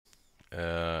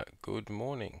Good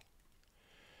morning.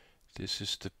 This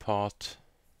is the part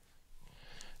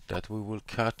that we will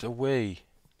cut away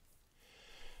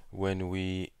when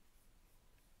we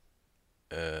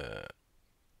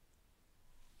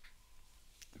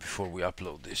before we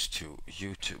upload this to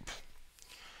YouTube.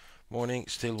 Morning,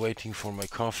 still waiting for my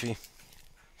coffee.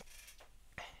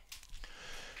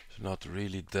 It's not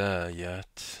really there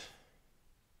yet.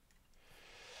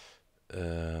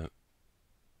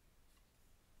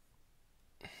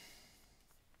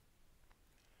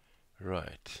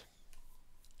 Right.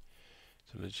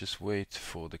 So let's just wait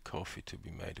for the coffee to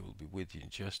be made. It will be with you in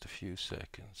just a few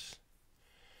seconds.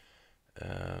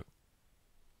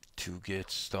 To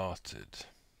get started.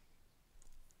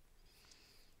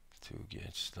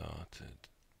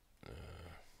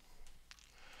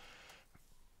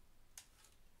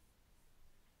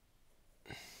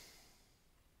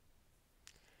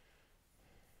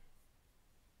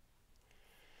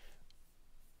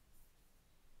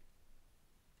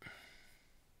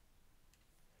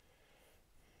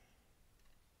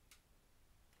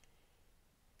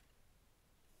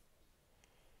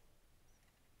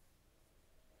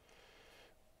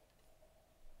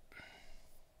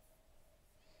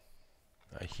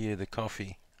 I hear the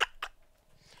coffee.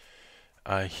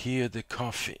 I hear the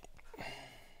coffee.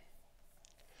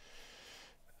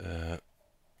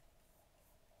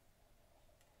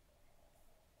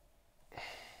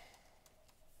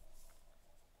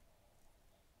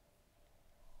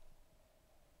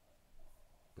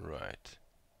 Right.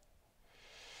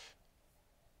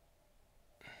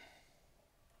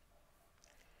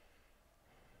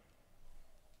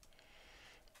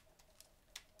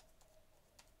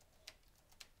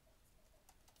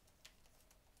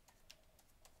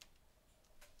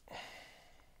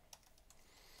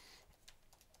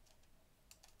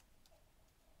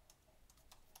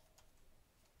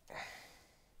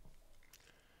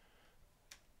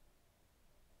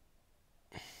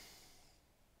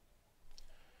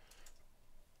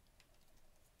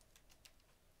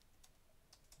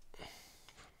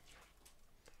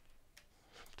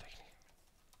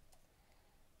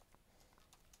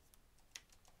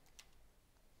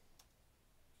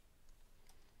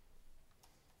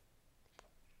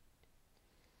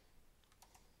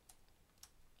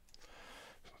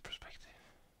 Perspective.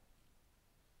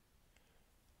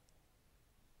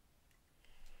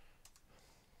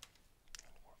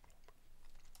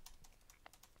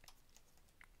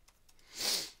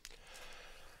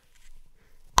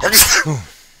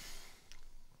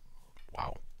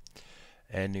 Wow.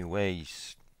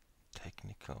 Anyways,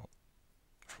 technical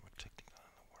from a technical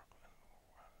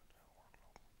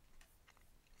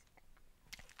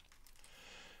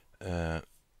work.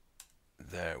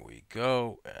 There we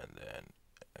go, and then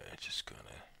just gonna.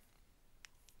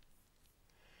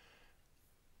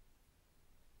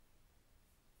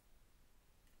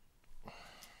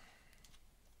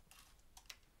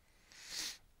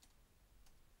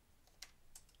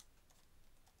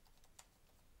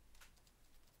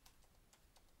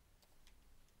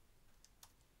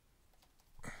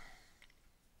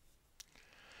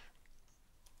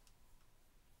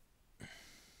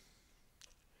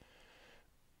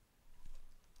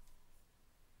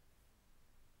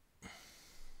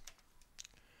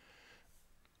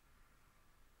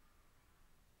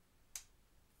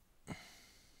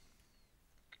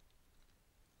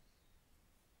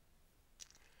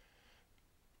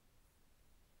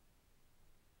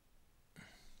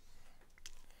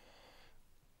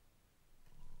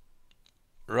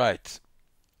 Right,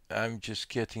 I'm just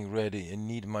getting ready and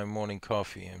need my morning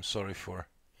coffee. I'm sorry for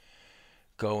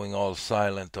going all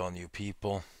silent on you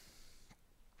people.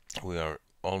 We are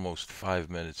almost 5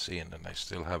 minutes in and I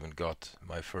still haven't got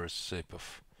my first sip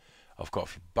of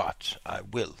coffee, but I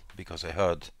will, because I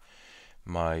heard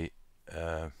my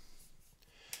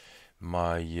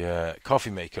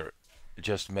coffee maker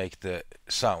just make the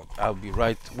sound. I'll be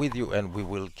right with you and we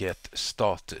will get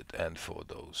started. And for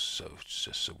those, so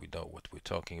just so we know what we're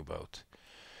talking about,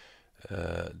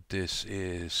 this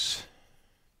is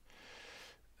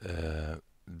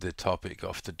the topic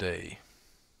of the day.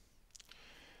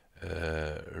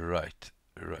 Right.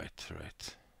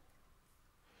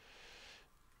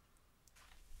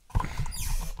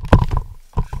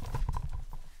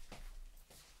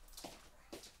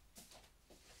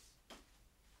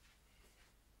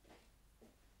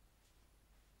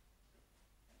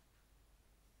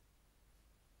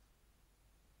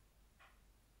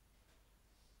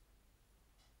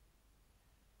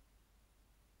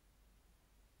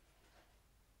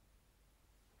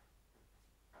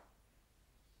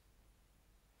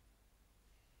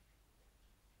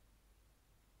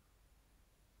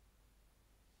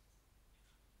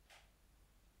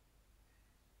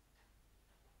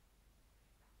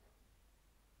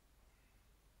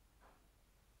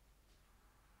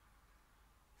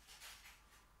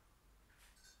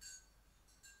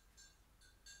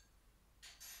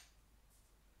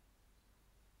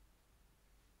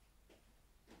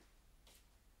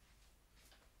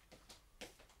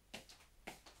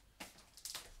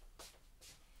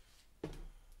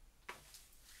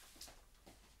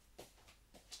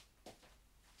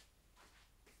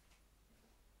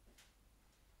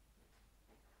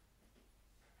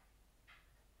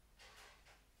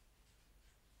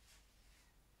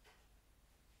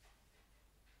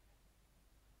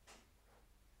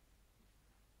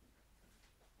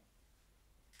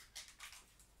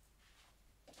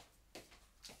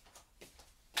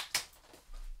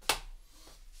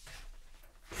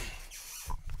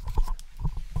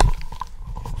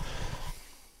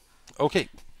 Okay.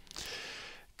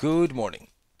 Good morning.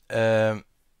 Good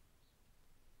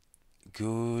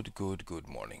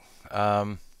morning.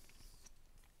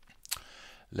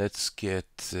 Let's get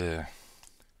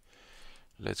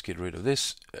rid of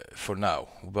this for now,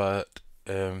 but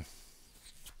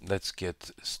let's get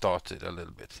started a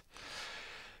little bit.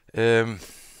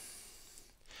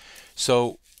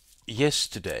 So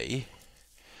yesterday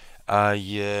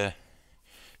I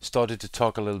started to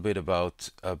talk a little bit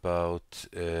about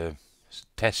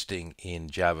testing in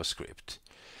JavaScript,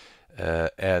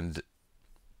 and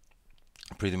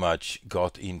pretty much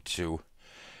got into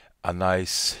a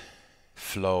nice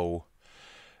flow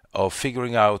of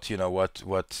figuring out,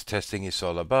 what testing is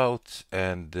all about,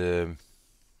 and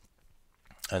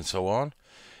so on.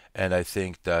 And I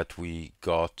think that we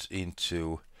got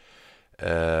into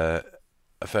a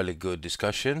fairly good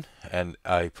discussion, and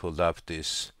I pulled up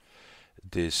this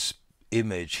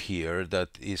image here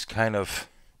that is kind of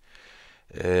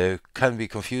can be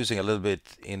confusing a little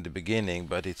bit in the beginning,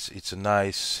 but it's a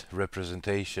nice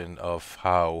representation of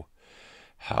how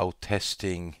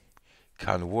testing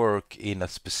can work in a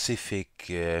specific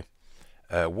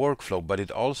workflow. But it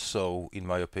also, in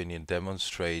my opinion,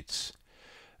 demonstrates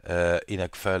in a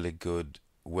fairly good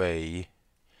way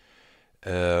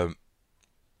the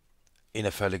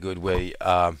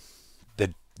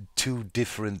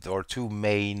two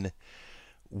main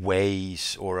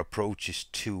ways or approaches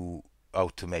to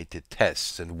automated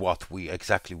tests and what we are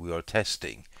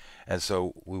testing. And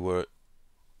so we were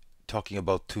talking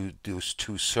about those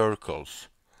two circles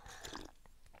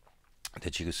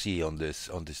that you can see on this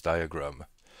diagram.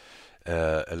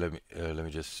 Let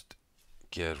me just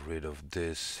get rid of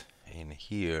this in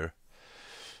here.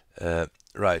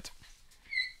 Right.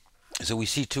 So we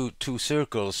see two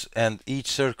circles, and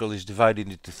each circle is divided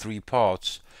into three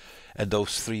parts, and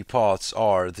those three parts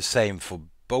are the same for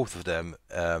both of them.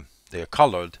 They are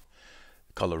colored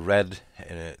red,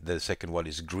 the second one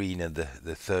is green, and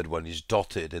the third one is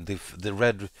dotted. And the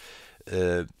red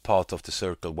part of the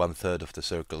circle, 1/3 of the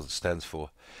circle, stands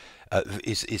for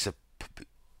is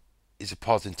a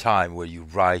part in time where you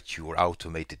write your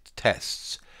automated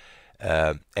tests,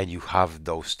 and you have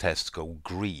those tests go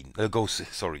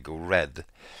red,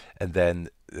 and then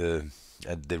and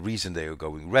the reason they are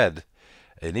going red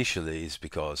initially is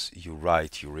because you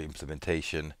write your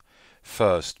implementation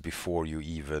first before you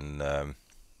even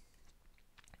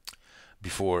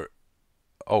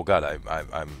oh god,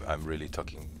 I'm really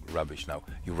talking rubbish now.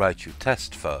 You write your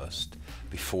test first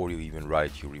before you even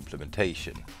write your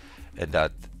implementation, and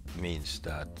that means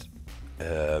that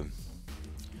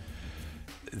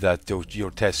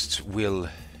your tests will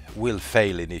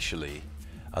fail initially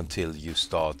until you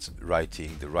start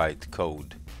writing the right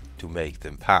code to make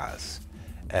them pass.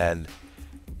 And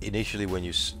initially, when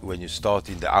you start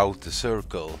in the outer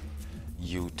circle,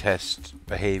 you test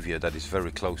behavior that is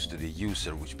very close to the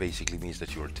user, which basically means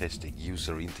that you are testing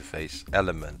user interface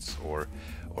elements or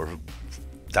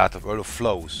data or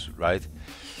flows, right?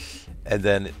 And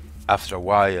then after a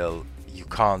while, you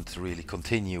can't really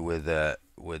continue with the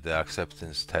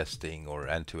acceptance testing or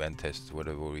end-to-end tests,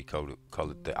 whatever we call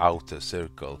it, the outer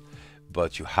circle,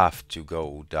 but you have to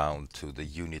go down to the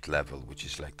unit level, which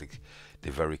is like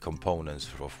the very components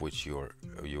of which your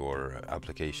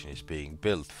application is being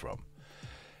built from.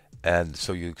 And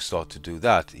so you start to do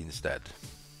that instead,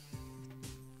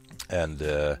 and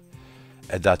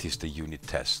that is the unit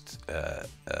test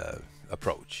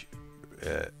approach.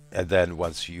 And then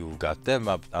once you've got them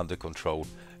up under control,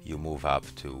 you move up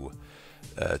to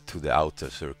the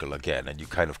outer circle again, and you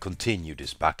kind of continue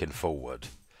this back and forward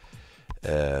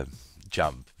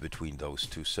jump between those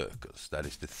two circles. That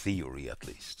is the theory, at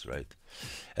least, right?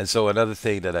 And so another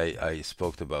thing that I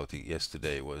spoke about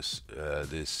yesterday was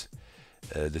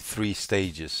the three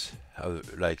stages,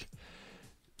 like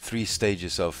three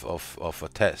stages of a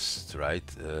test, right?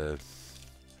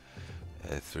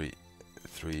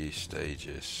 Three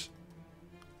stages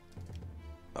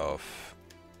of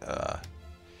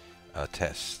a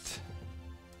test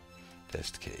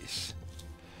case,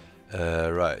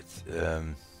 right?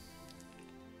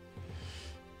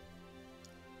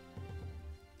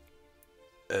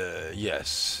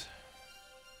 Yes.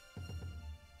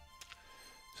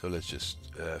 So let's just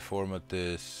format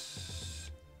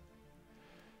this.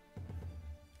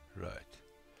 Right.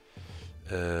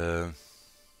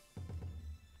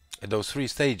 In those three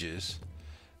stages,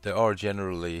 there are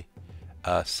generally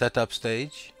a setup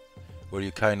stage where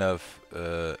you kind of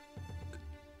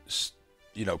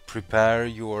prepare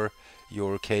your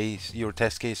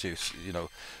test case.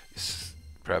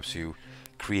 Perhaps you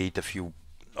create a few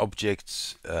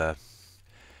objects,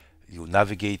 you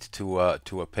navigate to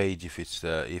a page if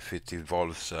it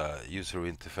involves user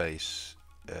interface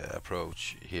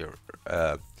approach here.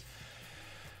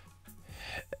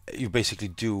 You basically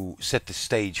do set the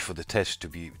stage for the test to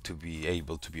be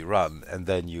able to be run, and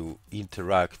then you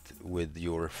interact with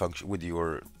your function, with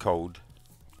your code,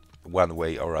 one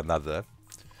way or another.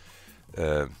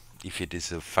 If it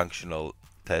is a functional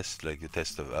test, like you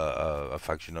test a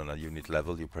function on a unit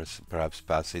level, you perhaps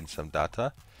pass in some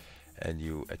data, and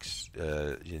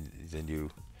then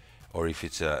you, or if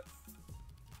it's a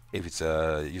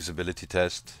usability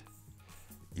test,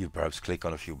 you perhaps click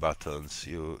on a few buttons,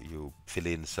 you fill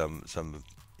in some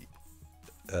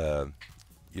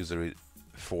user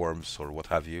forms or what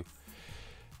have you,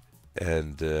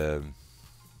 and the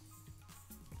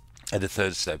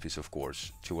third step is, of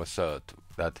course, to assert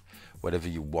that whatever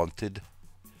you wanted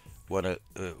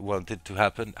to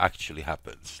happen actually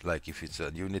happens. Like if it's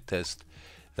a unit test,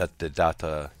 that the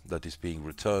data that is being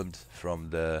returned from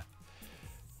the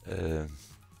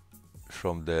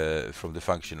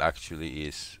function actually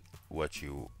is what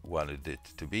you wanted it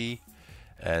to be.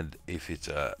 And if it's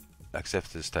a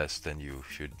acceptance test, then you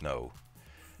should know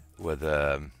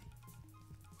whether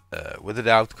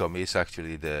the outcome is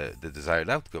actually the desired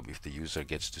outcome, if the user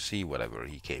gets to see whatever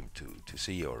he came to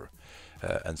see, or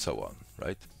and so on,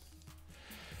 right?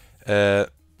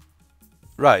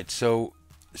 Right. So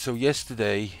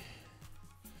yesterday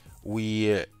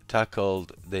we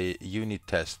tackled the unit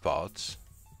test parts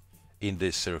in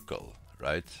this circle,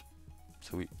 right?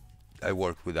 So I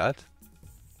worked with that,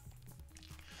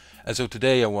 and so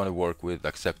today I want to work with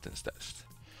acceptance test.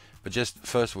 But just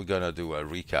first we're gonna do a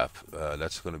recap.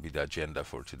 That's gonna be the agenda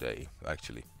for today,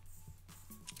 actually.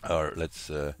 Or let's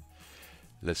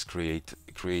create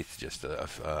just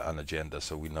an agenda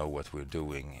so we know what we're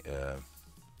doing.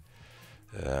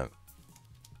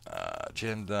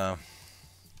 Agenda.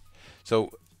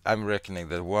 So I'm reckoning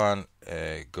that one,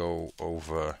 go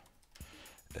over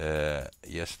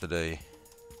yesterday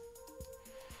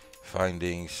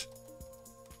findings.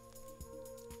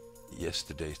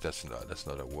 Yesterday's, that's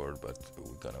not a word, but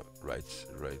we're gonna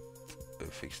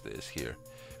fix this here.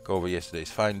 Go over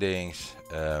yesterday's findings,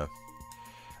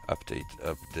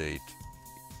 update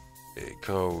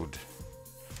code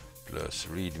plus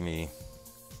readme,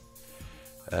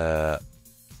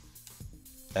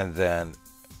 and then,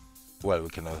 well, we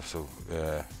can also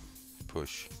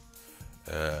push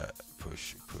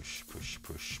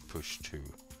to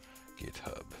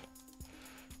GitHub.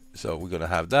 So we're gonna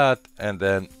have that, and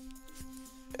then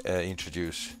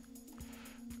introduce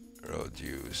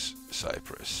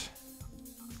CypressIO.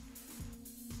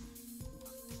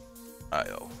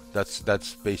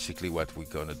 That's basically what we're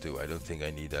gonna do. I don't think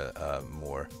I need a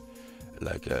more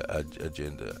like a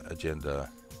agenda.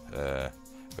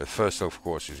 But first, of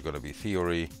course, is going to be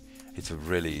theory. It's a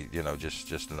really,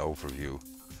 just an overview.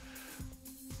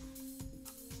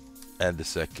 And the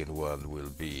second one will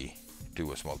be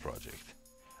do a small project,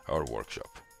 our workshop.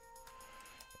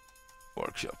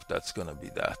 That's gonna be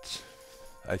that.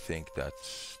 I think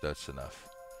that's enough.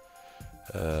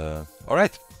 All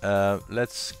right,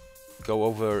 let's go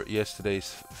over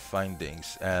yesterday's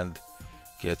findings and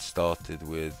get started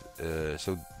with.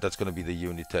 So that's gonna be the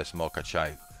unit test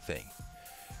Mocha-Chai thing.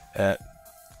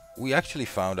 We actually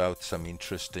found out some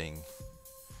interesting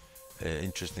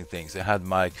things. I had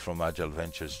Mike from Agile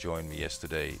Ventures join me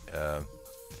yesterday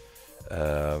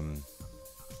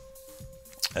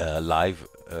live.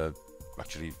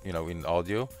 Actually, in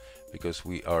audio, because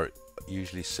we are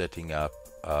usually setting up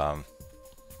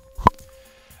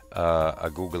a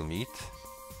Google Meet.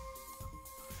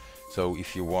 So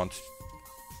if you want,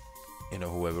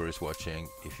 whoever is watching,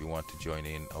 if you want to join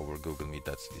in over Google Meet,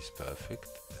 that is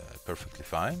perfectly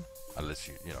fine, unless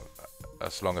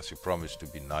as long as you promise to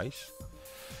be nice.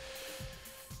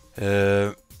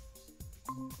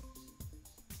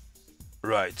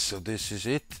 Right, so this is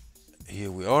it. Here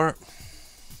we are.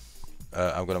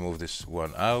 I'm gonna move this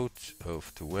one out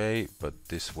of the way, but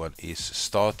this one is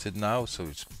started now, so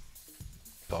it's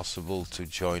possible to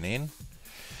join in.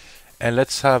 And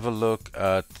let's have a look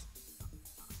at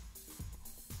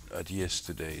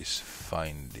yesterday's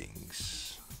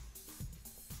findings.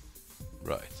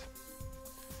 Right.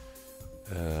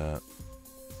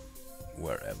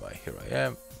 Where am I? Here I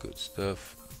am. Good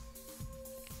stuff.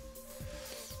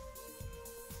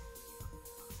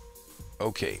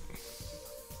 Okay.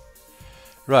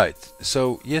 Right,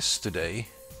 so yesterday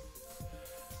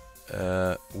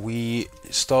we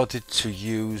started to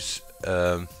use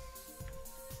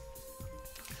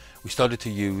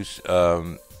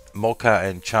Mocha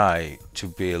and Chai to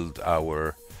build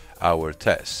our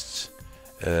tests.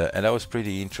 and that was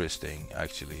pretty interesting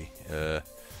actually.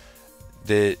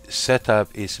 The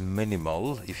setup is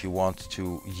minimal if you want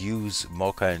to use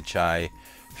Mocha-Chai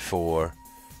for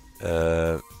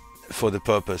the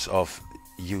purpose of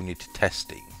unit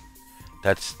testing.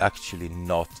 That's actually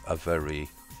not a very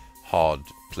hard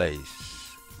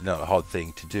hard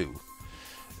thing to do.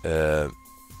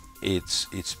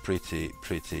 It's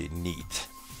pretty neat.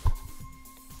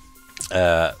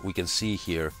 We can see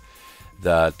here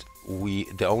that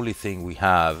the only thing we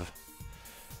have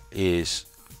is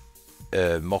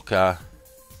Mocha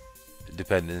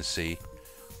dependency,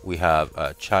 we have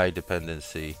a Chai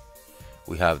dependency,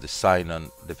 we have the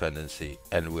sign-on dependency,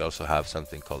 and we also have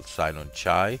something called sign-on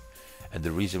Chai. And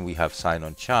the reason we have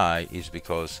sign-on Chai is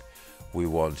because we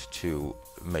want to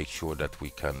make sure that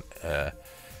we can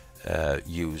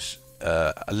use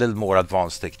a little more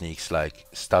advanced techniques like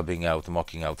stubbing out,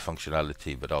 mocking out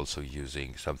functionality, but also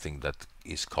using something that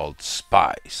is called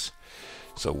spice.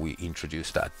 So we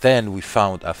introduced that. Then we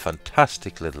found a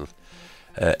fantastic little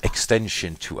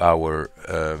extension to our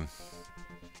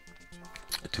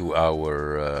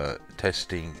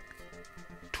testing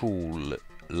tool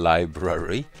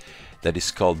library that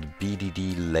is called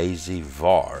BDD Lazy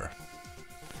Var,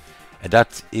 and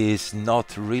that is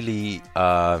not really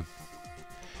a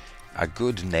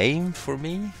good name for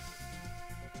me,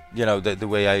 you know, the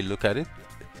way I look at it,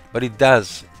 but it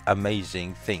does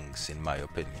amazing things in my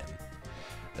opinion.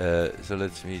 So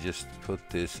let me just put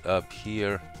this up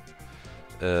here.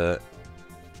 And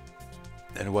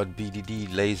what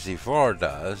BDD Lazy Var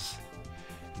does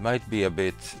might be a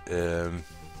bit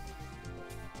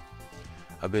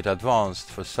advanced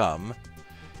for some,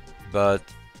 but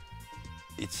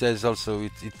it says also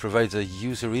it provides a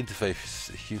user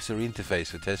interface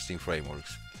for testing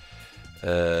frameworks.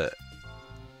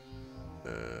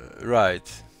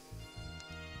 Right,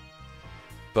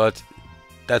 but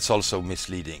that's also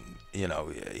misleading, you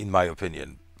know, in my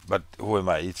opinion. But who am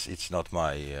I? It's not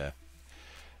my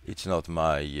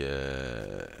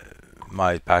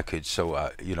my package.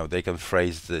 So you know, they can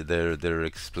phrase their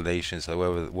explanations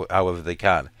however they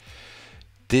can.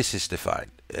 This is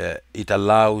defined. It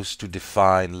allows to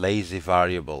define lazy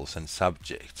variables and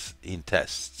subjects in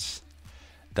tests.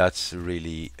 That's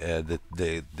really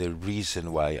the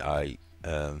reason why I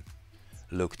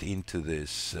looked into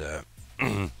this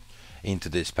into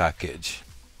this package.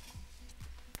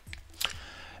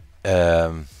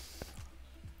 And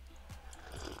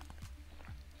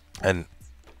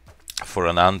for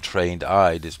an untrained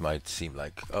eye, this might seem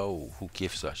like, oh, who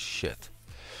gives a shit?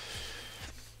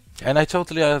 And I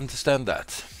totally understand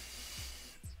that.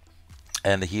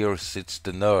 And here sits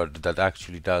the nerd that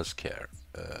actually does care.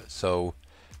 So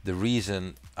the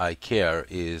reason I care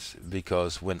is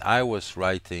because when I was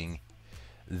writing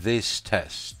this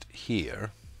test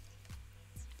here,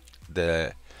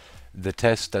 the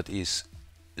test that is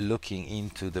looking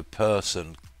into the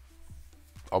person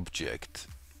object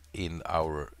in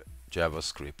our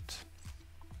JavaScript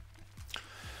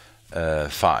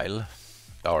file,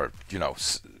 or you know,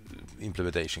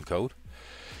 implementation code,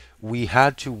 we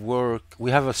had to work.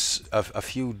 We have a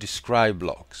few describe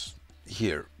blocks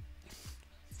here.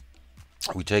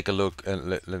 We take a look and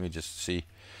let me just see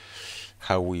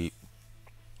how we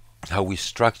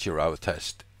structure our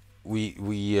test.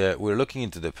 We're looking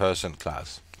into the person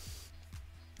class,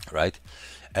 right?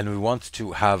 And we want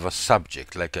to have a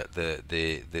subject, like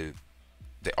the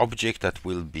object that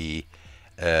will be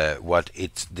what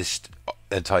this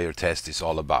entire test is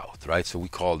all about, right? So we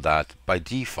call that by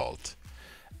default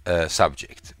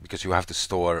subject, because you have to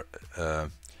store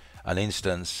an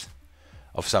instance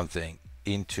of something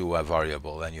into a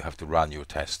variable and you have to run your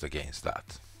test against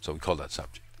that. So we call that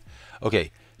subject.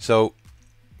 Okay, so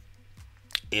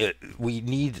we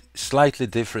need slightly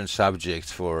different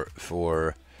subjects for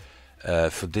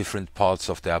different parts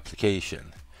of the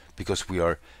application, because we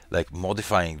are like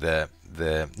modifying the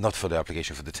not for the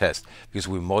application, for the test, because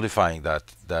we're modifying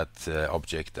that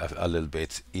object a little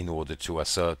bit in order to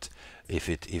assert if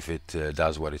it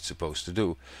does what it's supposed to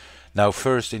do. Now,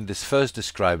 first, in this first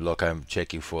describe block, I'm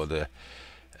checking for the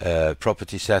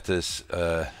property setters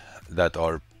that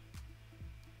are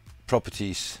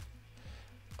properties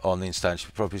on instance.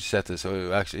 Property setters,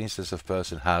 or actually instance of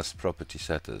person has property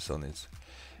setters on its,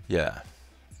 yeah,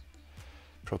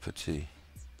 property.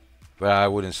 Well, I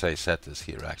wouldn't say setters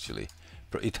here actually.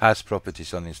 It has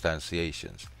properties on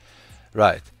instantiations,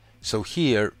 right? So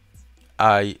here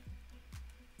I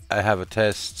have a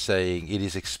test saying it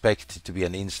is expected to be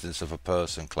an instance of a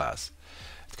person class.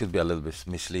 It could be a little bit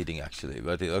misleading actually,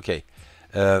 but okay.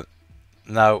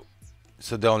 Now,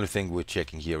 so the only thing we're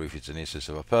checking here if it's an instance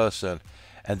of a person,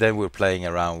 And then we're playing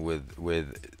around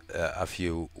with a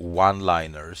few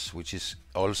one-liners, which is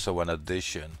also an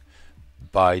addition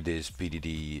by this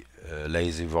BDD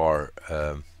lazy var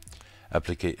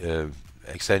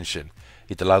extension.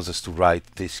 It allows us to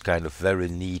write this kind of very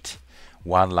neat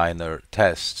one-liner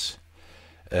tests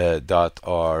that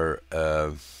are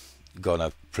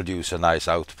gonna produce a nice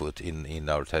output in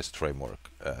our test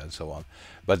framework and so on.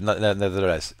 But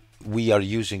nevertheless, we are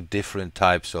using different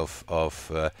types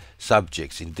of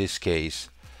subjects. In this case,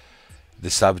 the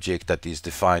subject that is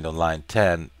defined on line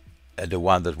 10, the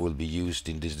one that will be used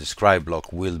in this describe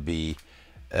block, will be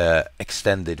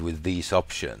extended with these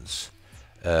options: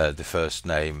 the first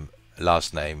name,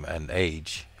 last name, and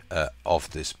age of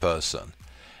this person.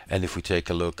 And if we take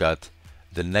a look at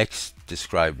the next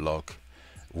describe block,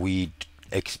 we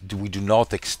do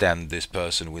not extend this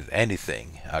person with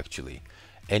anything, actually,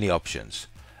 any options.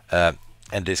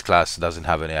 And this class doesn't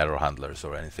have any error handlers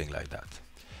or anything like that.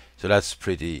 So that's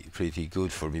pretty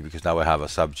good for me, because now I have a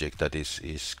subject that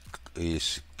is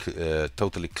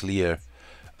totally clear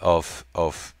of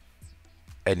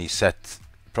any set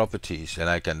properties, and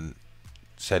I can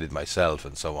set it myself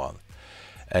and so on.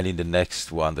 And in the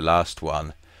next one, the last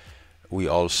one, we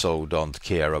also don't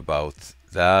care about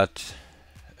that,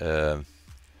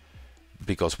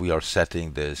 because we are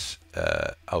setting this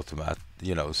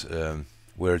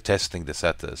we're testing the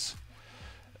setters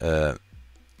and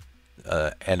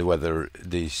whether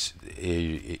this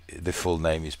the full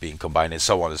name is being combined and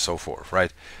so on and so forth,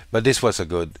 right? But this was a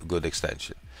good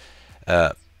extension.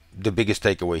 The biggest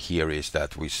takeaway here is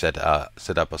that we set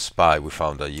up a spy. We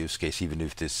found a use case, even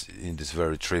if in this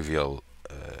very trivial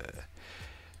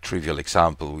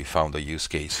example, we found a use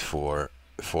case for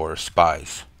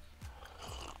spies,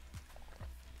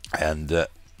 and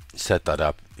set that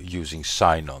up using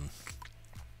sign-on,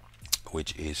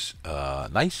 which is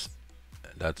nice.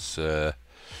 That's a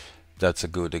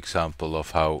good example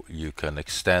of how you can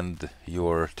extend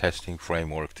your testing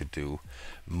framework to do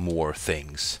more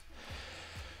things.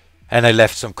 And I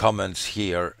left some comments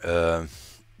here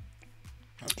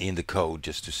in the code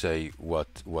just to say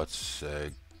what's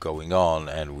going on,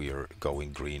 and we are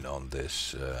going green on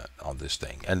this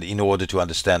thing. And in order to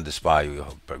understand the spy, you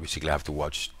basically have to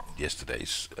watch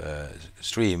yesterday's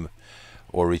stream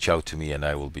or reach out to me, and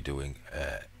I will be doing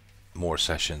more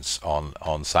sessions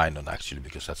on sign-on, actually,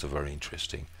 because that's a very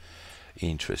interesting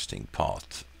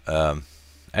part.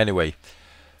 Anyway,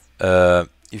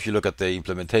 if you look at the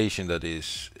implementation that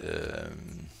is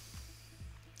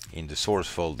in the source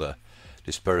folder,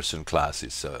 this person class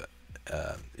is a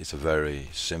very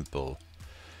simple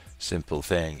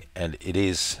thing, and it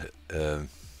is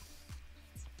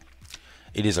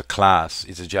a class.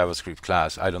 It's a JavaScript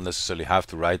class. I don't necessarily have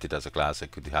to write it as a class. I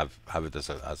could have it as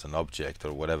an object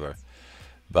or whatever,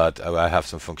 but I have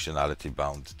some functionality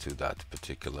bound to that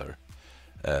particular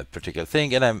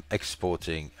thing, and I'm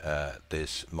exporting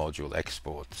this module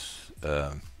export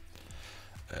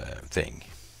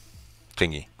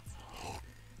thingy.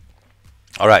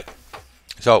 All right,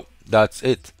 so that's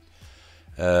it.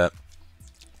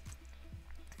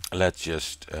 Let's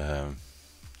just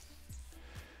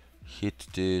hit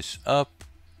this up.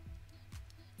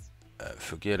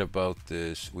 Forget about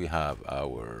this. We have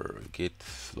our git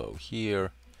flow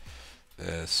here.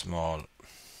 Small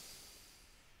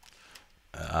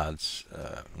adds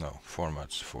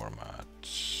formats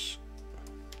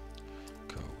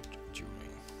code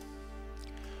during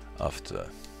after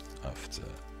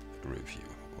review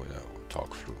or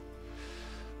talk through.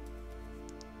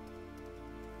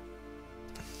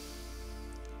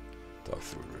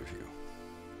 Review.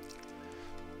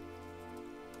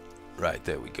 Right,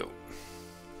 there we go.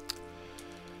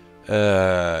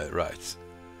 Right.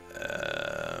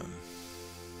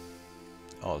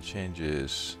 All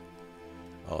changes,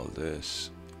 all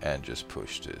this, and just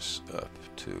push this up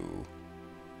to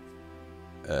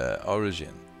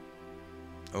origin.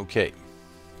 Okay.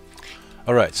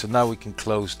 All right, so now we can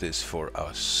close this for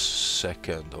a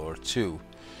second or two,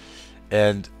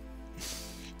 and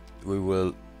we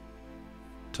will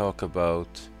talk about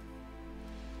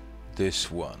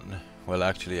this one. Well,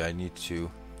 actually, I need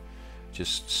to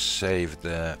just save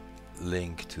the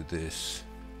link to this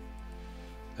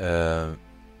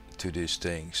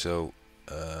thing. So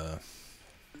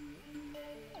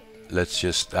let's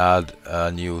just add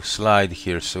a new slide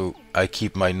here, so I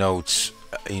keep my notes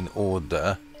in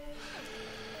order.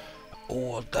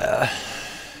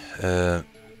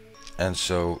 And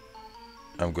so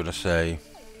I'm gonna say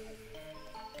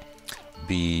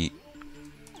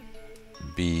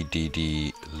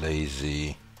bdd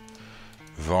lazy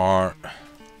var.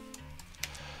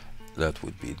 That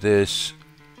would be this.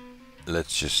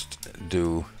 let's just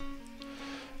do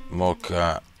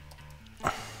Mocha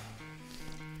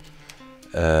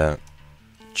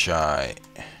Chai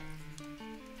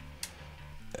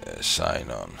sign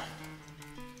on,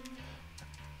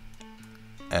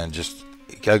 and just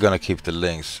I'm gonna keep the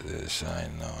links.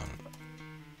 Sign on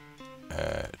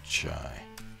Chai,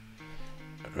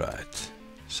 right?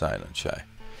 Sign on Chai,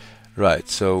 right?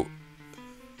 So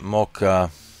Mocha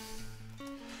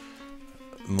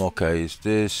is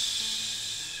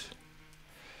this.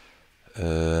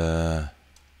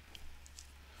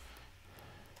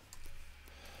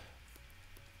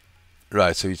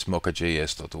 Right, so it's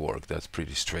mocha.js.org. That's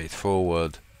pretty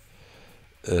straightforward.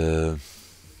 So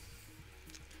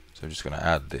I'm just gonna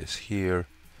add this here.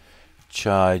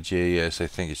 Chai.js, I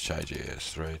think it's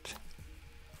Chai.js, right?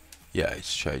 Yeah,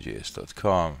 it's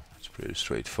chai.js.com. It's pretty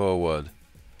straightforward.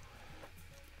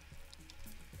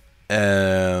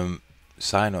 Sign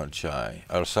on Chai,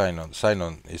 or sign on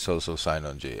is also sign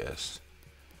on JS,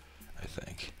 I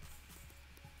think.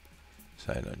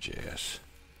 Sign on JS.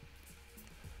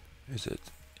 Is it?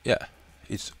 Yeah,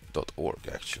 it's .org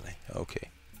actually. Okay,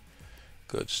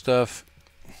 good stuff.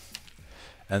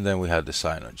 And then we had the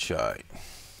sign on Chai.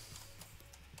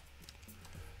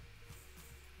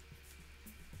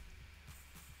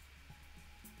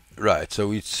 Right,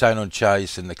 so it's sign on Chai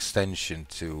is an extension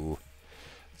to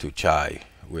Chai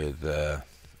with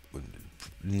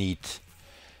neat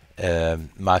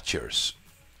matchers,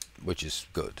 which is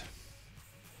good.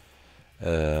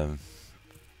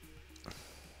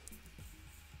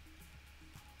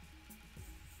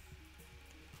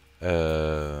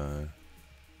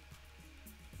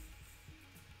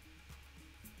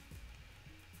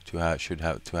 Should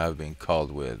have been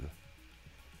called with.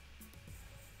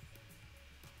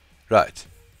 Right,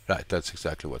 that's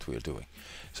exactly what we're doing.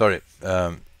 Sorry,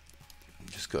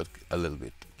 just got a little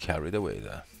bit carried away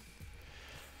there.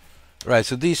 Right,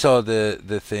 so these are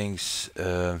the things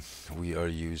we are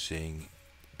using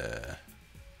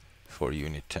for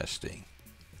unit testing.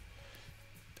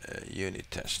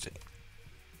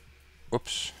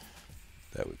 Whoops,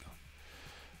 there we go.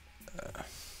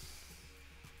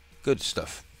 Good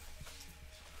stuff.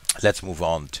 Let's move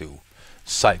on to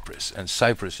Cypress, and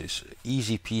Cypress is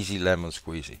easy peasy lemon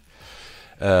squeezy.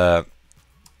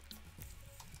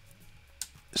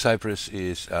 Cypress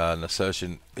is an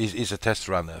assertion, is a test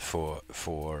runner for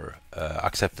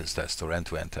acceptance tests or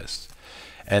end-to-end tests.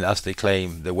 And as they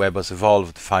claim, the web has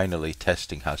evolved. Finally,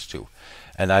 testing has too.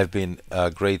 And I've been a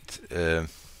great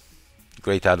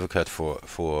advocate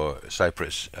for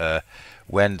Cypress.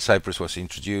 When Cypress was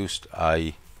introduced,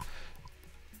 I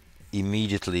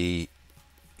immediately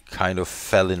kind of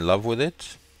fell in love with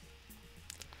it.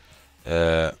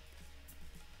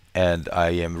 And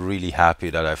I am really happy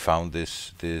that I found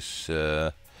this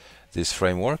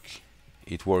framework.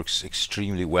 It works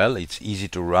extremely well. It's easy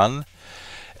to run,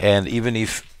 and even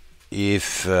if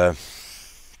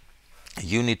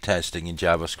unit testing in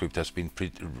JavaScript has been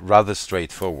rather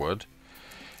straightforward,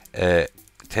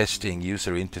 testing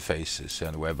user interfaces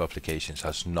and web applications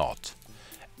has not,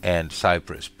 and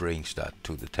Cypress brings that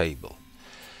to the table.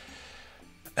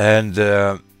 And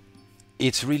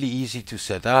it's really easy to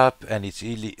set up, and it's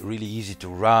really easy to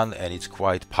run, and it's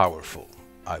quite powerful,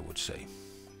 I would say.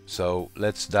 So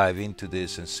let's dive into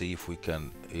this and see if you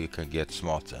can get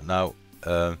smarter. Now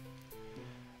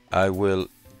I will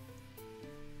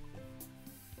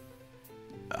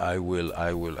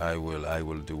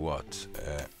do what?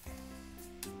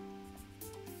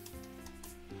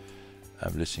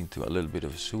 I'm listening to a little bit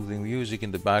of soothing music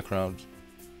in the background.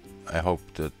 I hope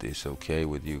that is okay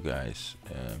with you guys.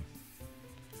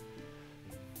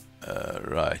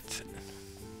 Right.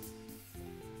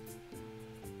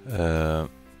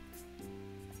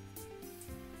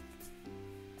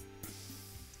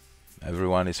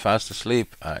 Everyone is fast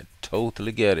asleep. I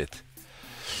totally get it.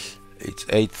 It's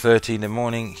 8:30 in the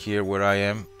morning here where I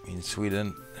am in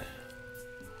Sweden.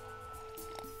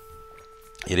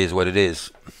 It is what it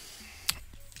is.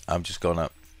 I'm just gonna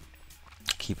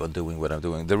keep on doing what I'm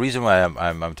doing. The reason why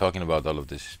I'm talking about all of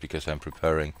this is because I'm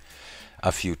preparing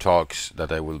a few talks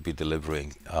that I will be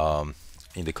delivering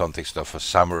in the context of a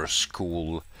summer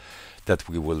school that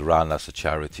we will run as a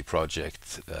charity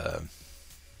project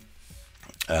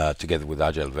together with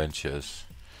Agile Ventures,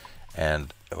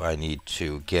 and I need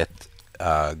to get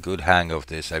a good hang of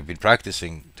this. I've been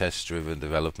practicing test-driven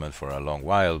development for a long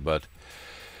while, but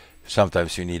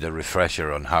sometimes you need a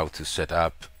refresher on how to set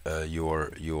up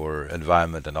your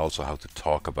environment, and also how to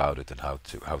talk about it, and how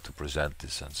to present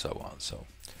this, and so on. So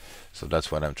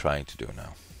that's what I'm trying to do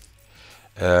now.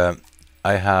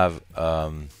 I have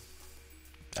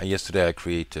yesterday I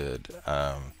created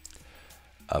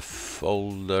a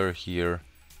folder here.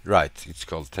 Right, it's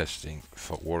called testing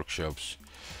for workshops.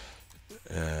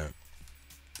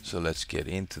 So let's get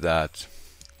into that.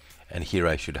 And here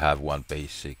I should have one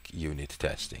basic unit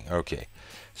testing. Okay,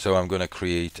 so I'm gonna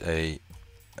create a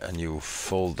new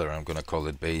folder. I'm gonna call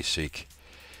it basic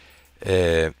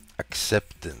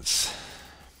acceptance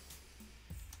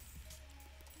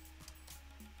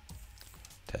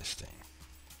testing.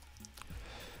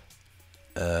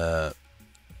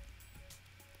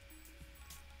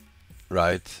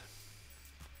 Right.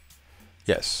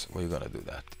 Yes, we're gonna do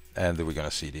that, and we're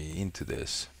gonna cd into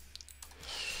this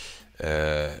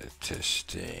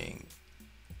testing.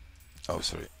 Oh,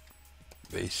 sorry,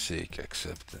 basic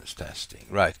acceptance testing.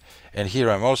 Right, and here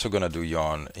I'm also gonna do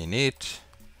yarn init,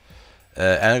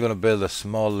 and I'm gonna build a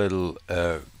small little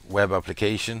web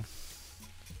application.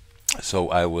 So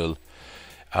I will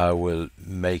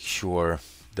make sure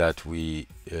that we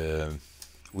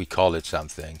call it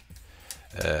something.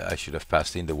 I should have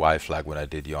passed in the Y flag when I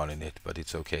did yarn init, but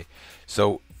it's okay.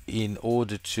 So in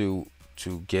order to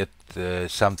get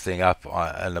something up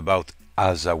and about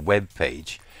as a web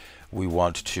page, we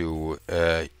want to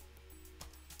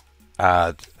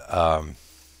add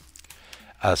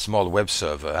a small web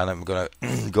server, and I'm gonna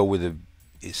go with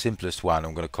the simplest one.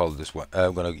 I'm gonna call this one.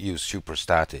 I'm gonna use super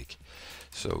static.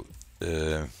 So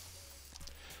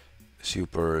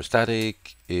super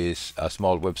static is a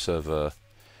small web server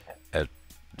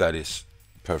that is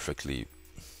perfectly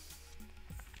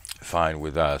fine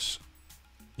with us,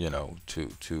 you know,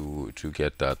 to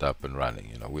get that up and running.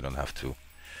 You know, we don't have to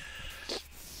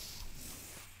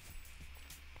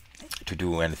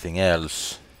do anything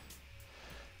else.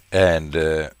 And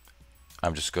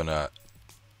I'm just gonna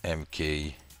I'm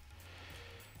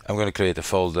gonna create a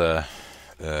folder,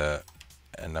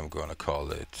 and I'm gonna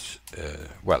call it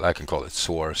well, I can call it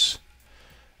source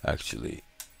actually,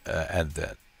 and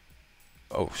then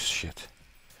oh shit,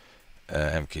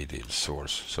 mkdeal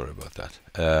source, sorry about that.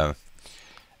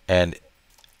 And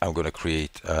I'm gonna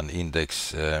create an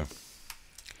index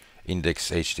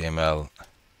HTML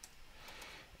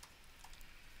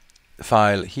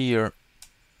file here,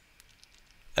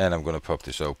 and I'm gonna pop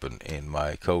this open in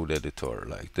my code editor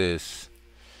like this,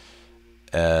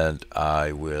 and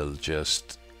I will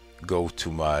just go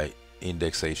to my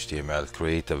index HTML,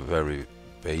 create a very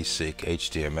basic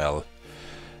HTML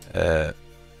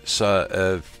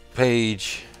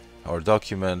page or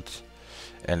document,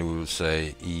 and we will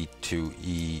say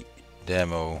E2E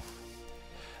demo,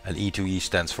 and E2E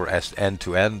stands for end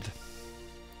to end,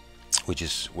 which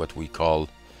is what we call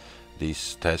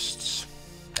these tests,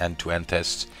 end-to-end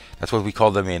tests. That's what we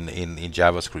call them in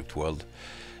JavaScript world.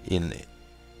 In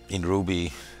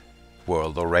Ruby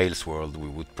world or Rails world, we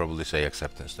would probably say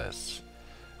acceptance tests,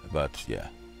 but yeah,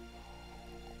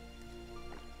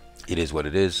 it is what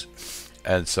it is.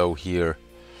 And so here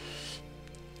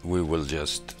we will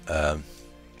just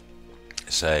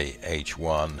say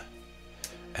h1,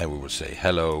 and we will say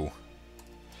hello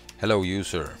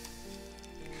user,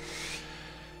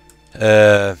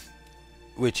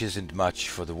 which isn't much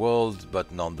for the world,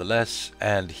 but nonetheless.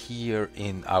 And here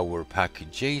in our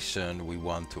package.json we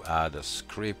want to add a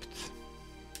script,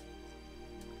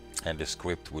 and the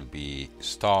script will be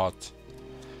start,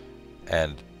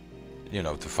 and you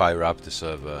know, to fire up the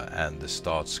server, and the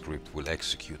start script will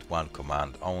execute one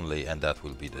command only, and that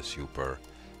will be the super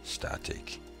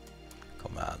static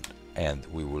command, and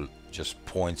we will just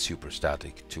point super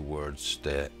static towards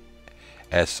the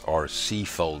src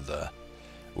folder,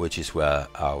 which is where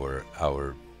our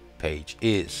page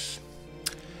is.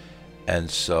 And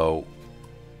so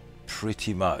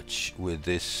pretty much with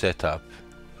this setup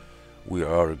we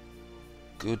are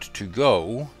good to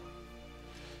go.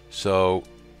 So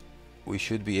we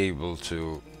should be able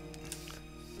to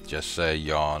just say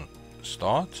yarn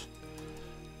start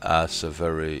as a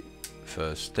very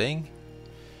first thing,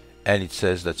 and it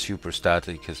says that super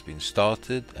static has been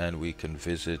started, and we can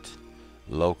visit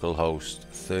localhost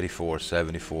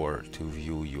 3474 to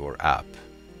view your app.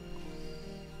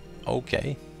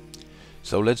 Okay,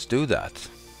 so let's do that.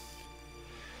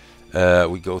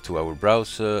 We go to our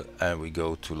browser and we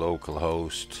go to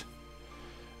localhost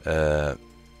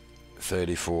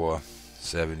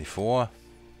 3474.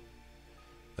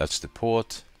 That's the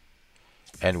port,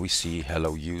 and we see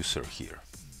hello user here.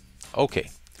 Okay,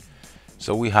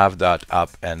 so we have that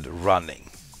up and running,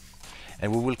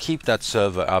 and we will keep that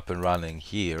server up and running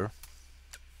here.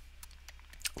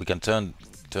 We can turn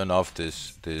off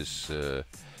this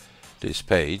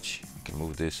page. We can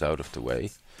move this out of the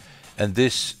way, and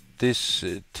this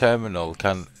terminal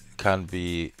can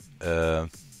be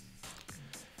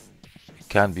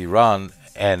run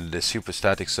and the super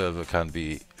static server can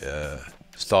be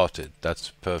started,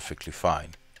 that's perfectly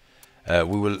fine.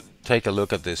 We will take a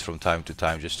look at this from time to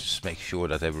time just to make sure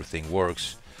that everything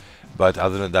works. But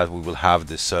other than that, we will have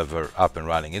this server up and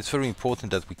running. It's very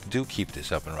important that we do keep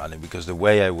this up and running, because the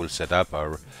way I will set up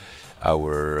our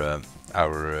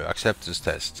acceptance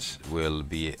tests will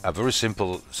be a very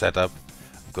simple setup.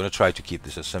 I'm going to try to keep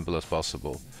this as simple as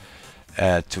possible,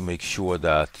 to make sure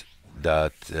that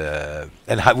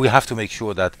we have to make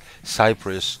sure that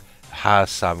Cypress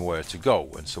has somewhere to go.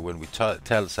 And so when we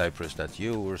tell Cypress that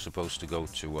you were supposed to go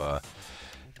to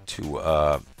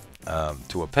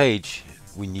a page,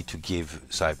 we need to give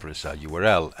Cypress a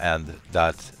URL, and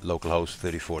that localhost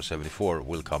 3474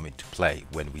 will come into play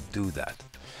when we do that.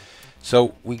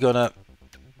 So we're gonna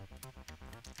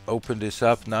open this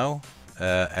up now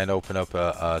and open up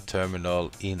a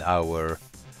terminal in our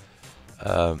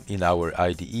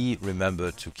IDE.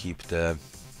 Remember to keep the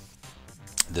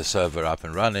server up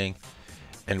and running,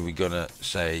 and we're gonna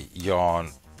say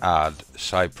yarn add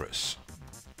Cypress,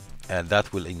 and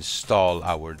that will install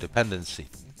our dependency,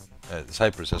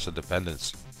 Cypress as a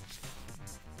dependency.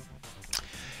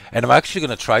 And I'm actually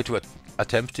gonna try to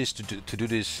attempt this to do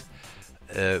this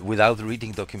without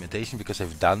reading documentation, because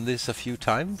I've done this a few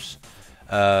times.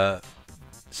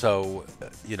 So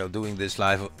you know, doing this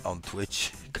live on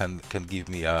Twitch can give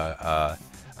me a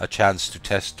chance to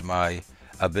test my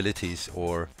abilities,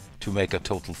 or to make a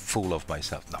total fool of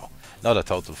myself. No, not a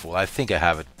total fool. I think I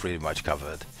have it pretty much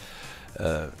covered.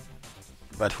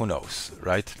 But who knows,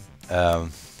 right?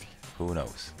 Who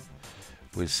knows?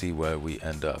 We'll see where we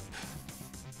end up.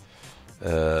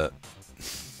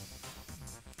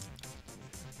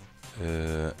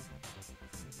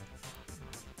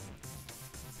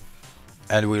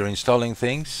 And we're installing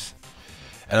things,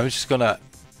 and I'm just gonna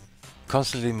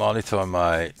constantly monitor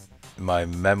my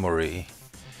memory,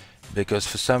 because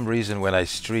for some reason when I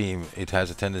stream it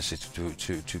has a tendency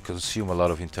to consume a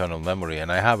lot of internal memory, and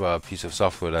I have a piece of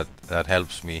software that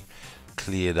helps me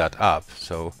clear that up.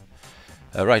 So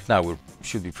right now we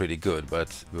should be pretty good,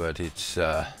 but it's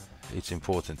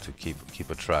important to keep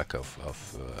a track of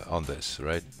on this,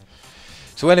 right?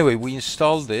 So anyway, we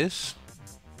installed this,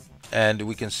 and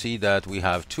we can see that we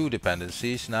have two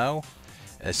dependencies now,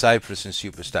 Cypress and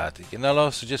superstatic. And I'll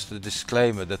also just a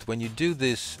disclaimer that when you do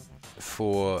this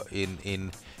for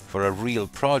a real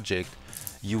project,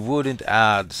 you wouldn't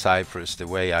add Cypress the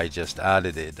way I just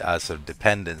added it as a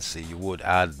dependency. You would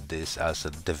add this as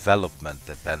a development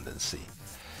dependency.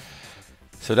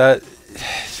 So that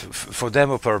for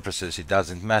demo purposes it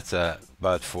doesn't matter,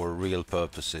 but for real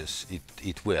purposes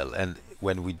it will. And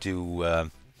when we do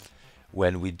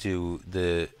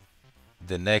the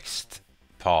next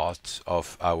part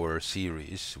of our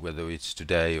series, whether it's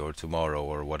today or tomorrow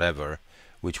or whatever,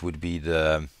 which would be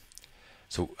the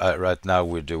right now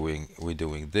we're doing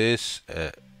this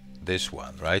this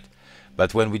one, right?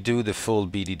 But when we do the full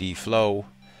BDD flow,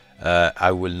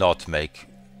 I will not make,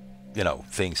 you know,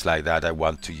 things like that. I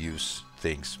want to use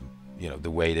things, you know,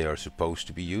 the way they are supposed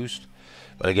to be used.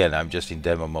 But again, I'm just in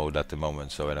demo mode at the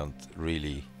moment, so I don't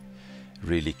really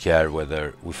care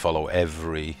whether we follow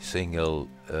every single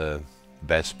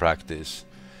best practice.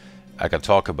 I can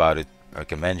talk about it, I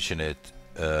can mention it,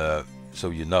 so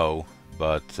you know,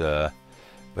 but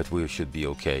we should be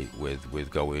okay with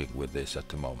going with this at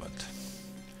the moment.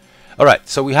 All right,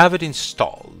 so we have it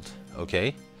installed.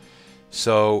 Okay,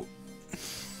 so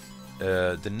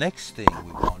the next thing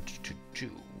we want to do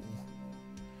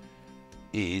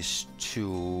is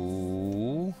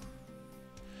to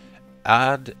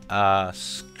add a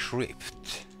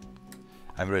script.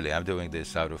 I'm doing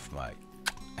this out of my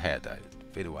head.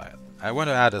 It's been a while. I want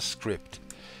to add a script,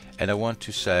 and I want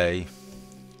to say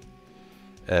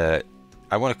I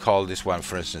want to call this one,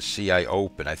 for instance, CI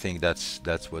open. I think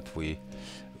that's what you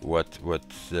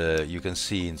can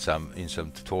see in some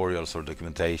tutorials or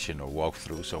documentation or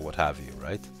walkthroughs or what have you,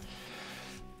 right?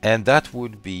 And that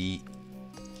would be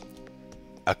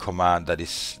a command that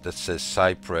says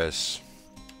Cypress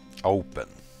open.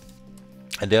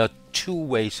 And there are two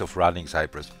ways of running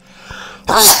Cypress.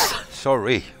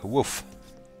 Sorry, woof.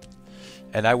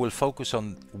 And I will focus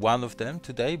on one of them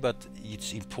today, but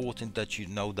it's important that you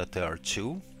know that there are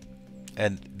two.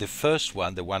 And the first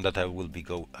one, the one that I will be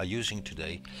using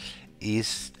today,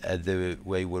 is the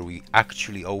way where we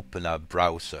actually open a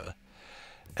browser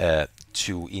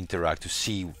to interact, to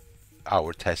see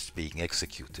our test being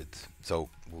executed. So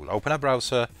we'll open a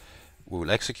browser, we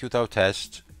will execute our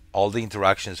test, all the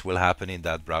interactions will happen in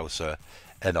that browser,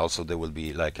 and also there will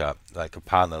be like a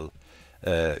panel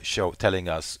telling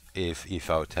us if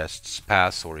our tests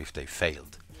pass or if they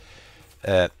failed.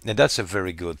 And that's a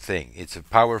very good thing. It's a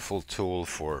powerful tool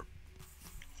for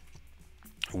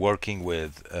working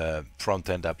with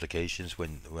front-end applications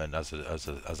when as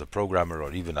a programmer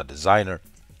or even a designer,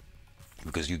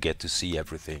 because you get to see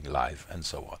everything live and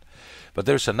so on. But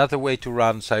there's another way to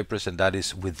run Cypress, and that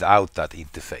is without that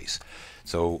interface.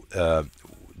 So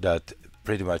that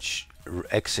pretty much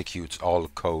executes all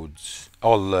codes,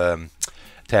 all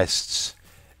tests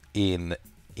in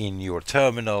your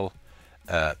terminal,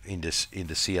 in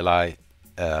the CLI,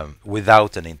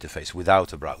 without an interface,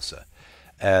 without a browser,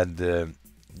 and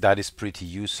that is pretty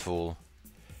useful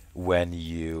when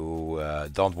you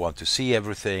don't want to see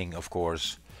everything. Of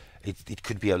course, it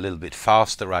could be a little bit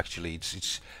faster. Actually,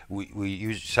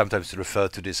 we sometimes refer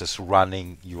to this as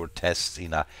running your tests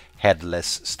in a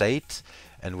headless state,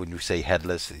 and when we say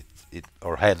headless,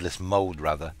 or headless mode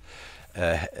rather,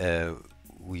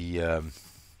 we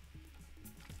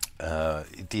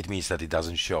it means that it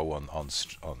doesn't show on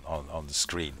the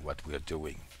screen what we are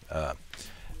doing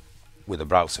with a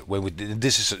browser. When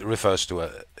this refers to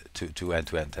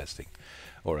end-to-end testing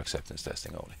or acceptance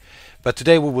testing only. But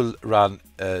today we will run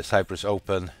Cypress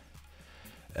Open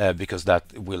because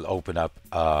that will open up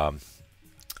a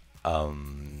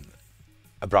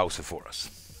browser for us.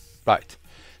 Right.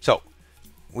 So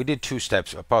we did two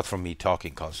steps apart from me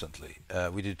talking constantly.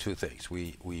 We did two things.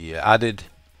 We added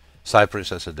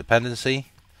Cypress as a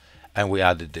dependency, and we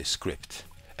added this script.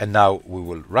 And now we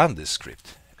will run this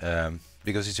script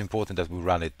because it's important that we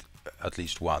run it at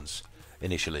least once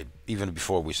initially, even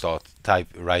before we start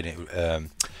writing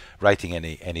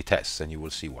any tests, and you will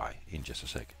see why in just a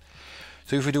second.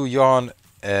 So if we do yarn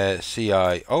ci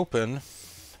open,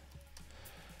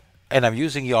 and I'm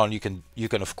using yarn, you can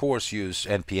of course use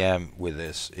npm with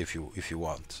this if you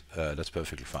want. That's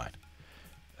perfectly fine.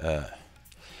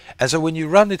 And so when you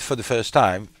run it for the first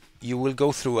time, you will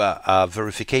go through a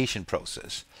verification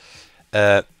process.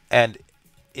 And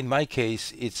in my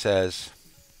case, it says,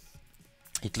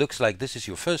 it looks like this is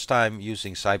your first time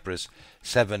using Cypress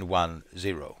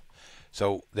 7.1.0.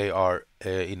 So they are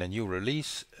in a new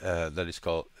release that is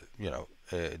called,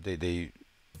 they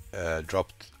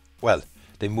dropped, well,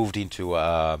 they moved into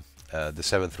the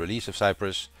 7th release of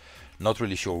Cypress. Not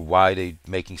really sure why they're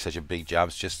making such a big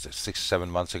jump. Just 6-7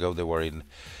 months ago they were in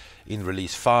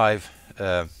release 5,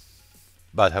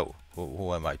 but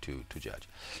who am I to judge?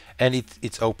 And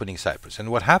it's opening Cypress. And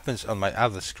what happens on my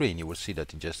other screen, you will see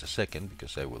that in just a second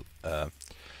because I will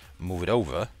move it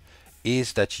over,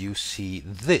 is that you see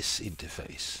this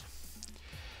interface.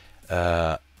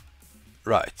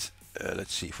 Right,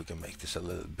 let's see if we can make this a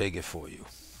little bigger for you.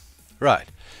 Right,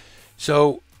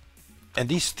 so, and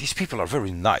these people are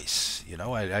very nice,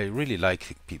 I really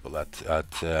like people at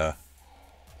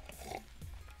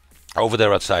over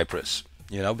there at Cypress,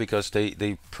 because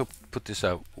they put this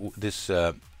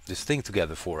this thing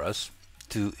together for us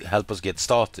to help us get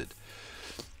started,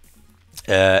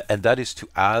 and that is to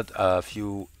add a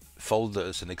few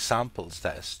folders and examples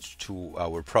tests to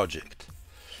our project,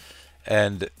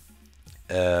 and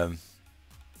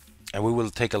we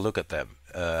will take a look at them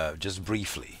just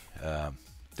briefly.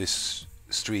 This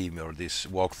stream or this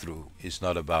walkthrough is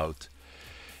not about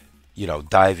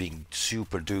diving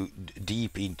super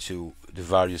deep into the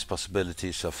various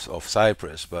possibilities of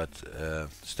Cypress, but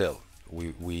still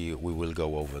we will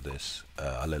go over this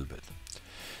a little bit.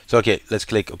 So okay, let's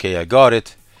click OK. I got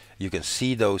it. You can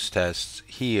see those tests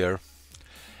here,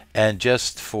 and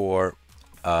just for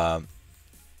to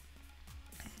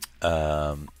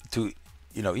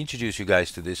introduce you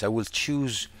guys to this, I will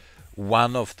choose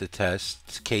one of the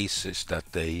test cases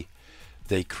that they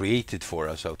created for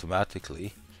us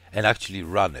automatically and actually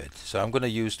run it. So I'm going to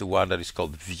use the one that is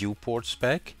called viewport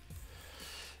spec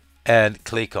and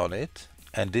click on it,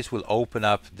 and this will open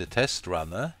up the test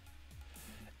runner,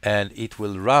 and it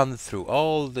will run through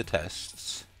all the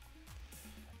tests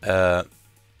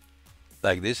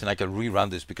like this. And I can rerun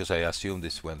this because I assume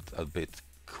this went a bit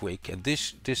quick. And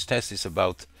this test is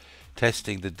about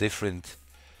testing the different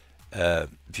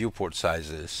viewport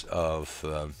sizes of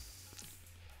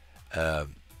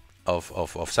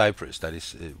Cypress. That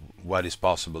is what is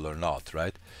possible or not,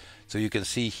 right? So you can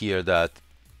see here that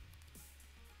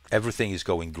everything is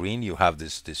going green. You have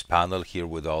this panel here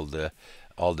with all the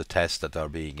tests that are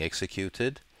being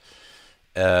executed,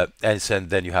 and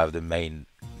then you have the main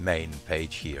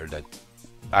page here that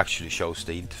actually shows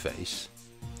the interface,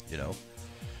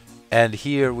 and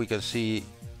here we can see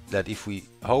that if we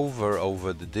hover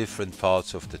over the different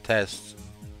parts of the tests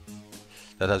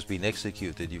that has been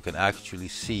executed, you can actually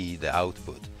see the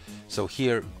output. So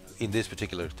here in this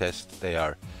particular test, they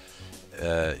are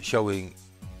showing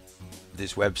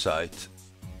this website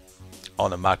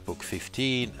on a MacBook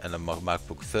 15 and a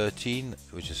MacBook 13,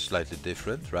 which is slightly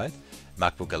different, right?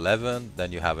 MacBook 11,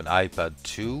 then you have an iPad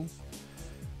 2,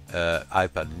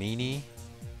 iPad mini,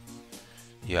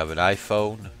 you have an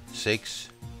iPhone 6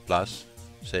 Plus,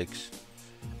 6,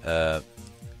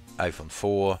 iPhone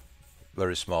 4,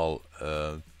 very small,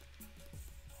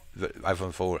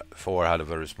 iPhone 4 had a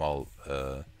very small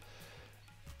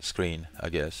screen, I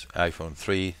guess. iPhone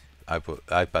 3,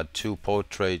 iPad 2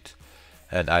 Portrait,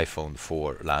 and iPhone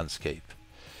 4 Landscape.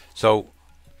 So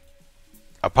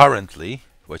apparently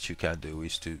what you can do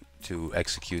is to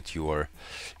execute your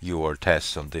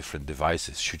tests on different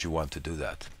devices, should you want to do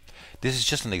that. This is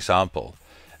just an example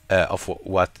of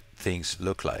what things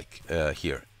look like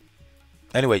here.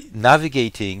 Anyway,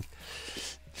 navigating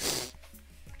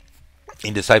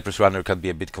in the Cypress Runner can be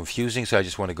a bit confusing, so I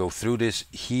just want to go through this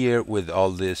here with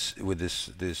all this, with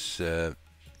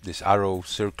this arrow,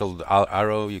 circled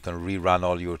arrow. You can rerun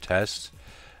all your tests.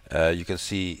 You can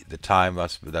see the time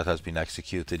that has been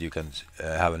executed. You can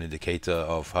have an indicator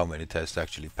of how many tests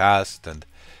actually passed and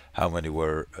how many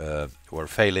were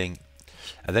failing,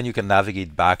 and then you can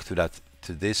navigate back to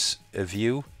this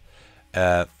view,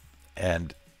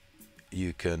 and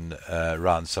you can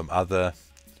run some other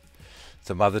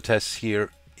tests here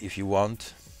if you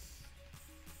want.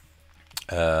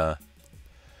 And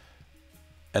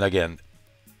again,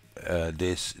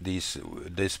 this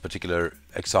particular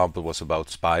example was about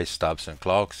spice, stubs, and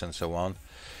clocks, and so on.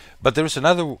 But there is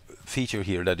another feature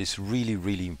here that is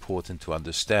really important to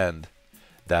understand,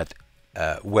 that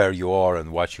where you are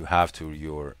and what you have to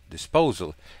your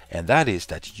disposal, and that is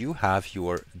that you have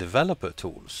your developer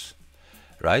tools,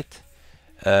 right?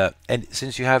 And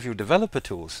since you have your developer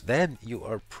tools, then you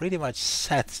are pretty much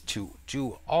set to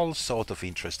do all sorts of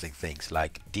interesting things,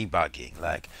 like debugging,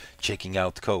 like checking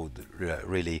out code,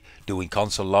 really doing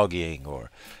console logging,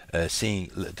 or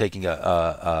taking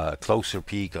a closer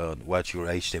peek on what your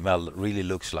HTML really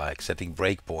looks like, setting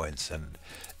breakpoints, and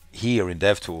here in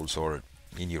DevTools or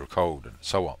in your code, and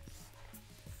so on.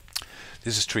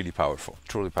 This is truly powerful,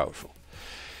 truly powerful.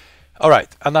 All right,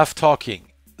 enough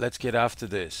talking. Let's get after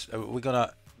this. We're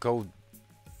gonna go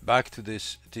back to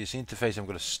this interface. I'm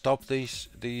gonna stop these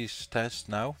tests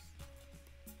now.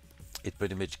 It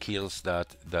pretty much kills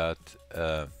that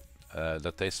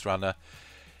test runner.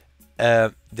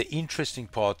 The interesting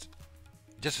part,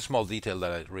 just a small detail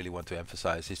that I really want to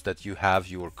emphasize, is that you have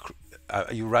you're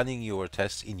running your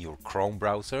tests in your Chrome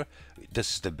browser.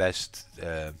 This is the best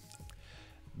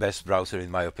browser, in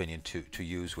my opinion, to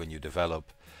use when you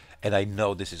develop. And I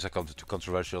know this is a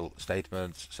controversial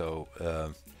statement, so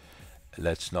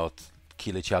let's not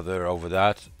kill each other over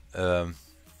that.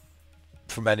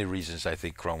 For many reasons, I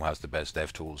think Chrome has the best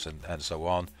dev tools, and so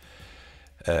on.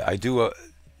 I do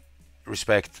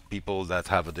respect people that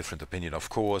have a different opinion, of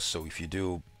course. So if you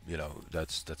do, you know,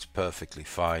 that's perfectly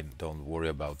fine. Don't worry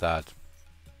about that.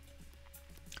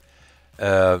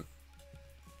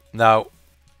 Now,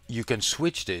 you can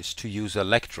switch this to use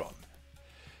Electron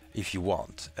if you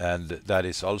want, and that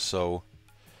is also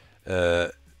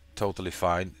totally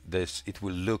fine. It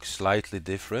will look slightly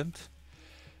different,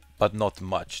 but not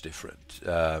much different.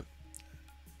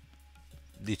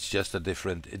 It's just a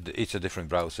different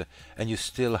browser, and you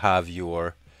still have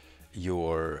your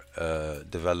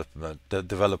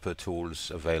developer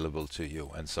tools available to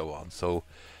you, and so on. So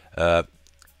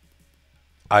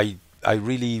I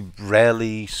really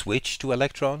rarely switch to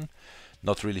Electron.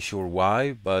 Not really sure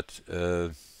why, but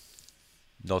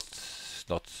not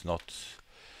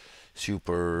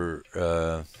super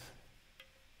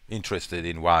interested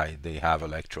in why they have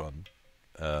Electron.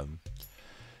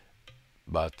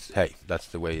 But hey, that's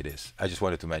the way it is. I just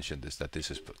wanted to mention this, that this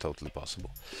is totally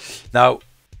possible. Now,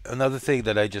 another thing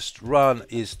that I just run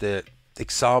is the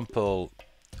example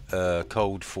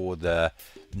code for the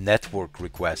network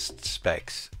request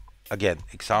specs. Again,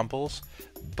 examples,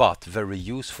 but very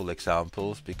useful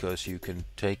examples, because you can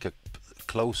take a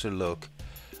closer look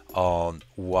on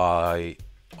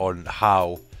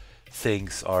how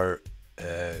things are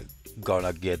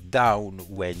gonna get down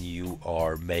when you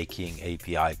are making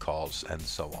API calls and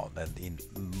so on. And in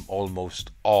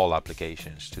almost all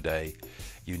applications today,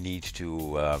 you need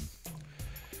to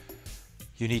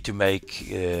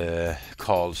make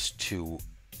calls to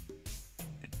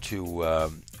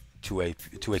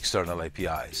external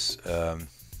APIs,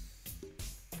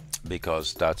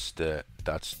 because that's the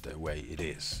way it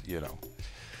is, you know.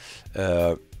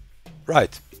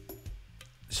 Right.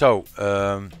 So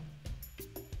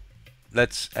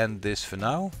let's end this for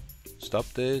now. Stop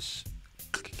this,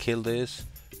 kill this,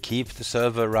 keep the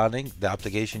server running. The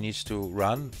application needs to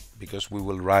run, because we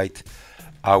will write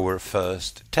our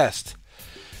first test.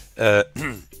 Uh,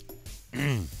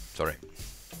 sorry.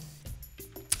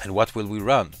 And what will we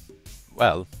run?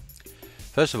 Well,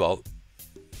 first of all,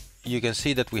 you can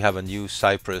see that we have a new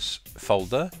Cypress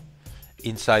folder.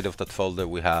 Inside of that folder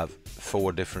we have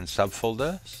 4 different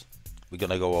subfolders. We're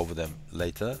gonna go over them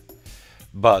later.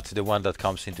 But the one that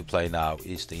comes into play now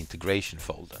is the integration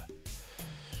folder.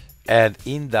 And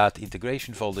in that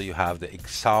integration folder you have the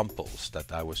examples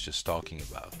that I was just talking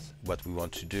about. What we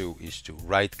want to do is to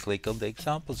right click on the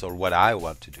examples, or what I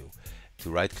want to do, to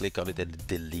right click on it and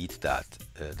delete that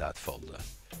folder.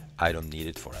 I don't need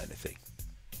it for anything.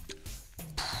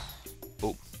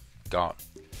 Boom, gone.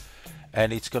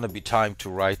 And it's gonna be time to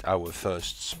write our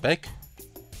first spec.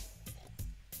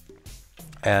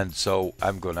 And so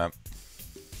I'm gonna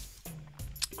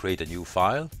create a new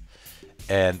file,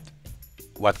 and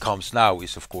what comes now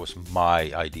is of course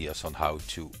my ideas on how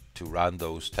to run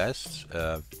those tests.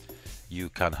 You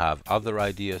can have other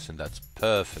ideas, and that's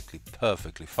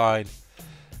perfectly fine.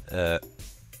 It's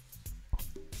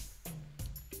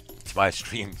my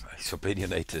stream, it's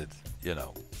opinionated, you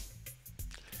know.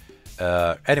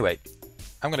 Anyway,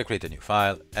 I'm gonna create a new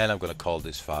file, and I'm gonna call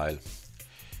this file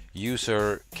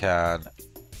user can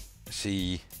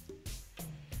see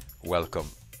welcome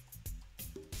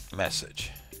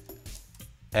message.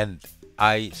 And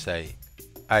I say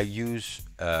I use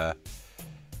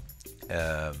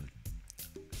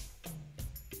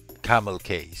camel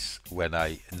case when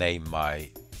I name my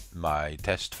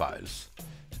test files,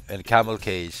 and camel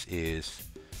case is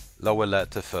lower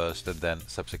letter first, and then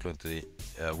subsequently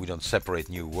we don't separate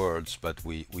new words, but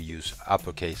we use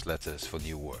uppercase letters for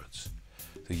new words.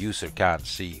 The user can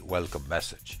see welcome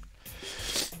message,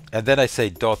 and then I say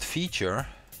dot feature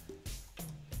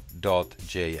dot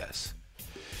JS.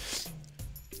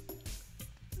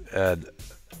 And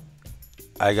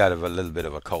I got a little bit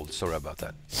of a cold, sorry about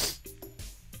that.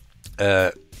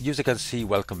 User can see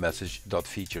welcome message dot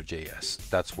feature JS.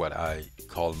 That's what I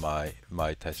call my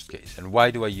test case. And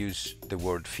why do I use the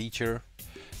word feature?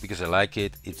 Because I like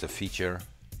it. It's a feature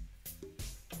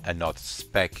and not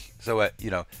spec. So you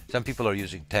know, some people are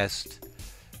using test,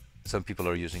 some people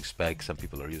are using spec, some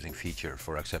people are using feature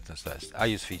for acceptance test. I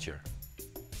use feature.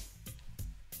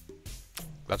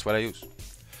 That's what I use.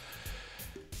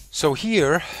 So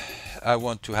here I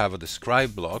want to have a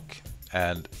describe block,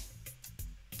 and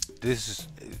this is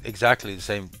exactly the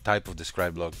same type of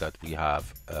describe block that we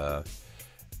have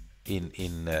in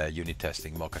unit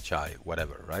testing, Mocha-Chai,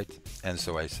 whatever, right? And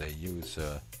so I say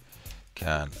user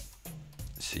can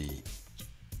see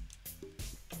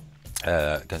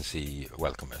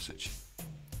welcome message.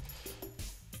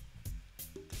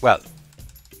 Well,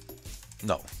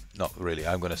 no, not really.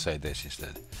 I'm going to say this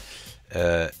instead.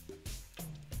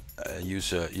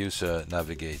 User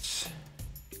navigates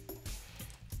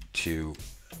to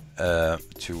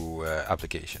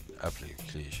application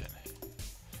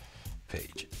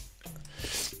page,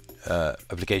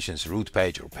 application's root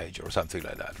page or something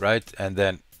like that, right? And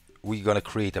then we're gonna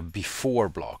create a before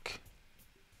block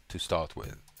to start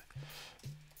with,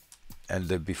 and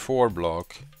the before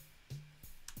block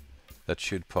that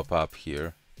should pop up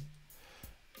here.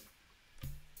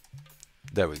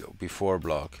 There we go. Before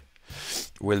block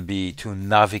will be to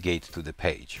navigate to the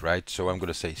page, right? So I'm going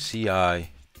to say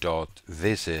ci.visit,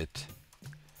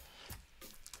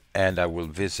 and I will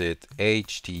visit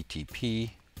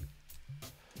HTTP,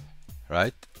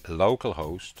 right?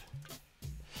 Localhost,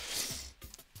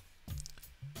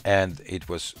 and it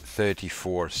was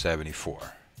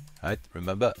 3474, right?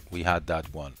 Remember, we had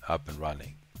that one up and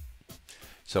running.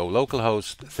 So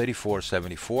localhost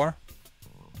 3474.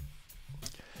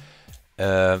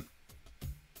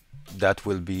 That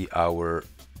will be our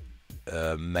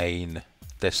main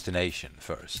destination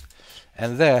first,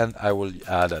 and then I will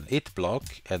add an it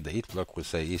block, and the it block will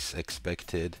say is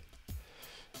expected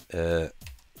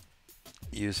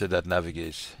user that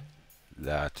navigates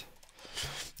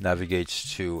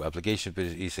to application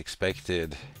page is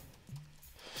expected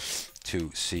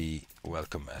to see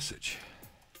welcome message.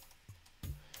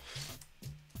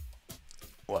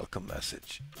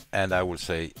 And I will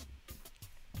say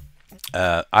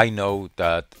I know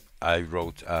that I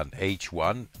wrote an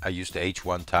H1. I used the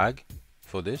H1 tag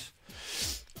for this,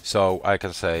 so I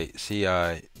can say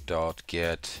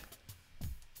ci.get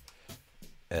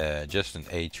just an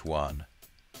H1,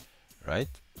 right?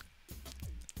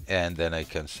 And then I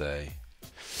can say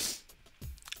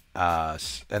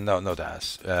as, and no, not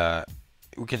as.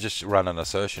 We can just run an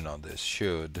assertion on this,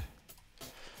 should,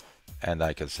 and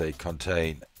I can say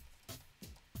contain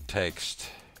text.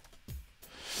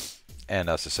 And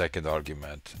as a second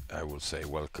argument, I will say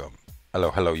welcome,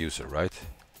 hello user, right?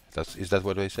 Is that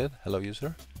what I said? Hello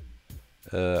user.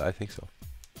 I think so.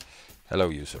 Hello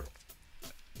user.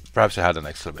 Perhaps I had an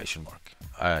exclamation mark.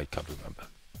 I can't remember.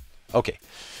 Okay,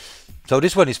 so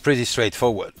this one is pretty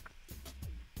straightforward.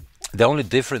 The only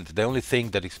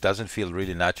thing that it doesn't feel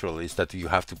really natural is that you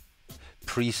have to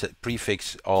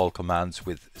prefix all commands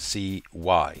with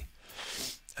CY.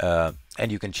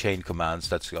 And you can chain commands.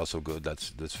 That's also good.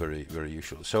 That's very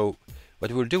usual. So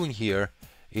what we're doing here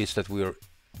is that we're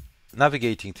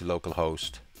navigating to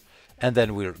localhost, and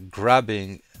then we're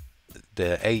grabbing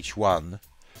the H1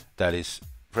 that is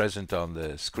present on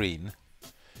the screen,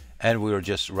 and we're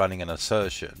just running an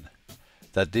assertion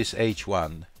that this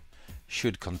H1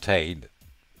 should contain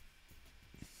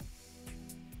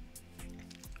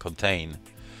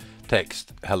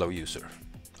text hello user.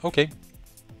 Okay,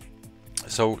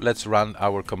 so let's run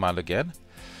our command again.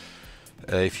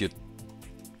 If you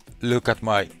look at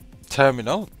my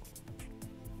terminal,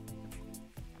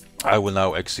 I will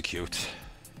now execute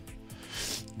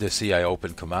the CI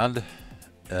open command,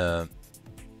 and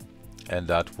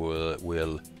that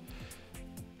will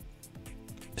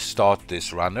start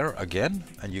this runner again,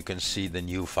 and you can see the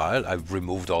new file. I've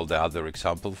removed all the other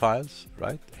example files,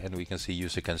 right? And we can see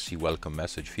user can see welcome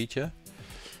message feature,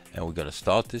 and we're gonna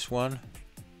start this one,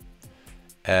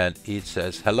 and it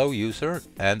says hello user,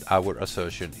 and our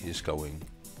assertion is going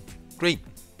green.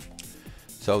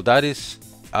 So that is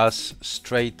as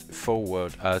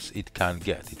straightforward as it can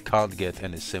get. It can't get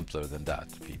any simpler than that,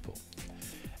 people.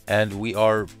 And we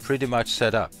are pretty much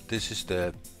set up. This is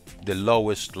the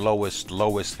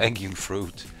lowest hanging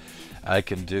fruit I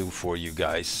can do for you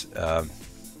guys.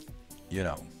 You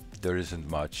know, there isn't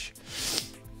much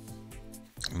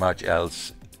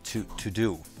else to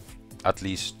do, at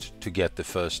least to get the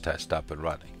first test up and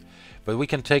running. But we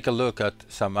can take a look at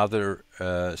some other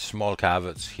small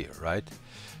caveats here, right?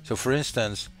 So for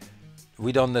instance,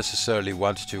 we don't necessarily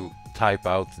want to type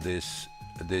out this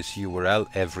URL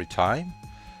every time.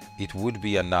 It would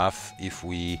be enough if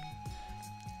we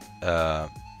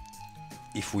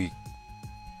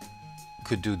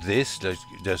could do this,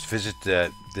 just visit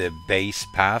the base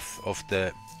path of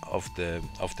the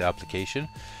application.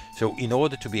 So in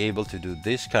order to be able to do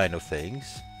this kind of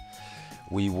things,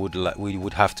 we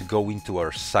would have to go into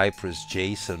our Cypress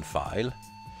JSON file,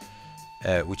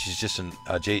 which is just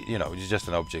it's just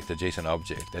an object, a JSON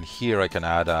object. And here I can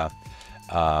add a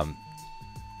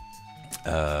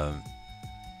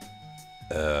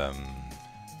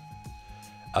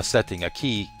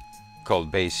key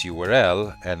called base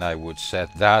URL, and I would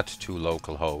set that to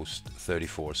localhost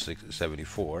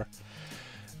 3474.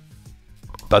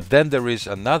 But then there is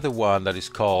another one that is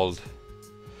called,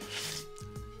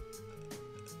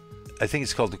 I think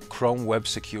it's called the Chrome Web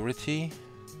Security.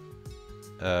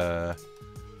 Let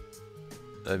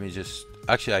me just,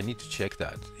 actually I need to check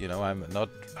that, you know, I'm not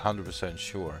 100%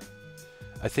 sure.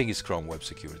 I think it's Chrome Web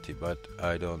Security, but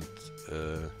I don't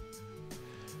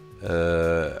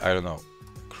know.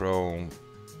 Chrome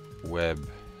Web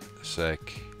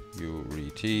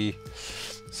Security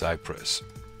Cypress.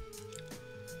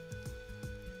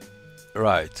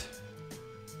 Right.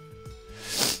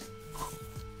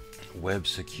 Web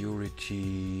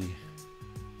security.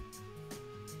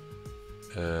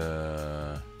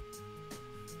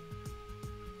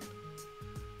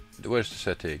 Where's the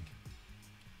setting?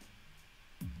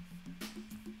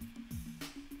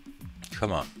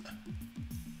 Come on.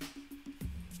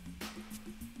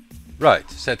 Right,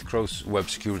 set cross web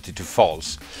security to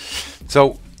false.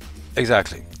 So,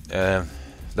 exactly,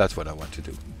 that's what I want to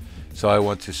do. So I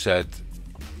want to set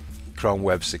Chrome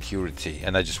Web Security,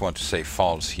 and I just want to say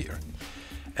false here.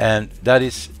 And that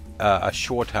is a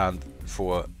shorthand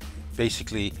for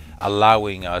basically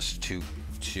allowing us to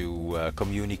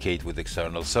communicate with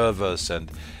external servers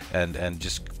and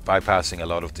just bypassing a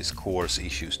lot of these CORS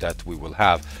issues that we will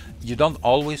have. You don't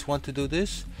always want to do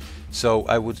this, so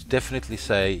I would definitely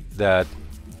say that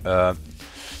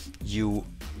you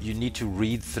need to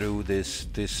read through this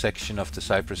section of the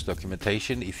Cypress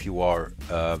documentation if you are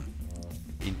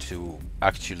into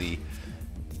actually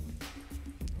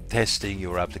testing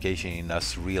your application in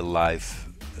as real life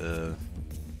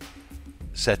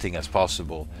setting as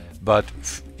possible. But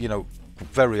you know,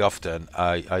 very often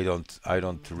I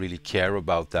don't really care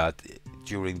about that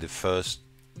during the first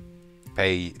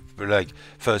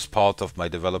part of my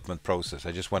development process.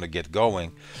 I just want to get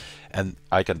going, and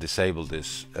I can disable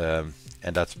this, and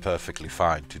that's perfectly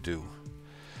fine to do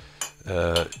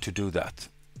that.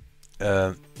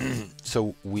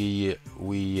 So we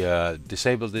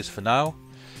disable this for now,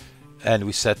 and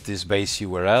we set this base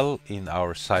URL in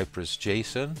our Cypress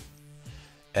JSON,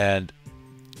 and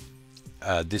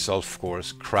this of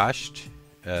course crashed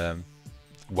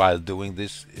while doing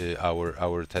this,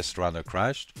 our test runner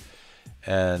crashed,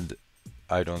 and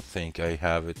I don't think I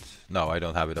have it. No, I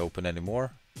don't have it open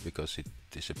anymore because it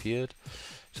disappeared.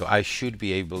 So I should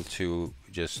be able to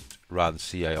just run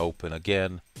CI open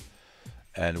again,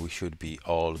 and we should be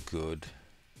all good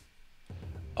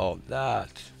of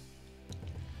that.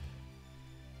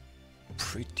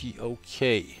 Pretty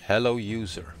okay. Hello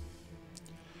user.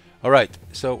 All right,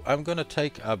 so I'm gonna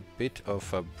take a bit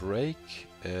of a break.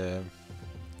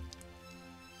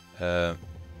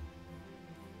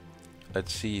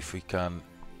 Let's see if we can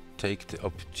take the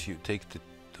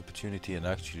opportunity and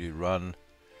actually run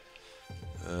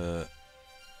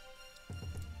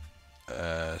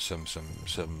some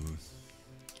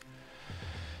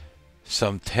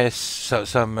tests,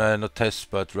 not tests,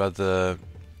 but rather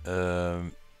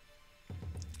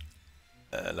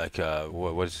like a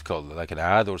what is it called, like an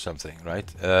ad or something, right?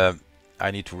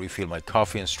 I need to refill my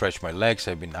coffee and stretch my legs.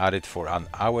 I've been at it for an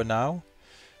hour now,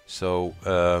 so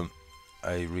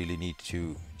I really need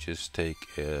to just take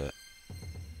a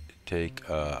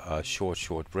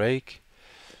short break.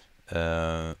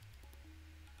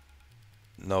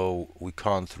 No, we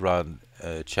can't run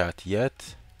chat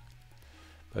yet,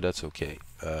 but that's okay.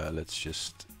 Let's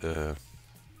just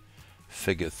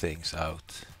figure things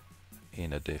out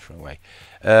in a different way.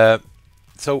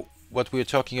 So what we're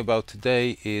talking about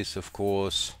today is, of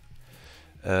course,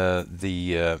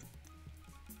 the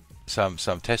some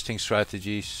testing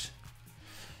strategies,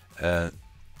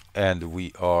 and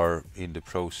we are in the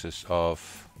process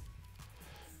of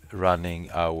running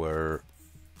our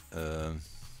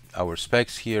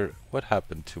specs here. What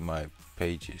happened to my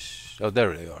pages? Oh,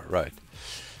 there they are, right.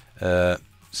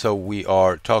 So we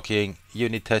are talking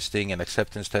unit testing and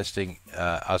acceptance testing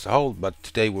as a whole, but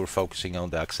today we're focusing on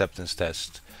the acceptance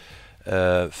test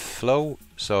flow.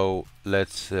 So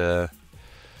let's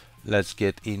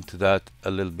get into that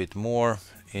a little bit more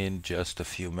in just a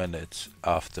few minutes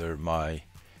after my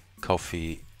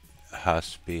coffee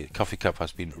cup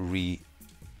has been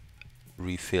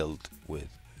refilled with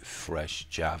fresh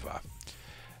Java.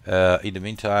 In the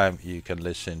meantime, you can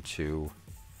listen to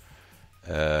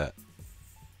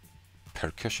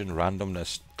percussion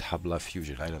randomness tabla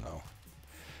fusion. I don't know.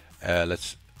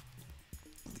 Let's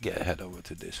head over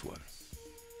to this one.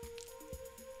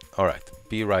 All right,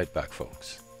 be right back,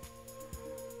 folks.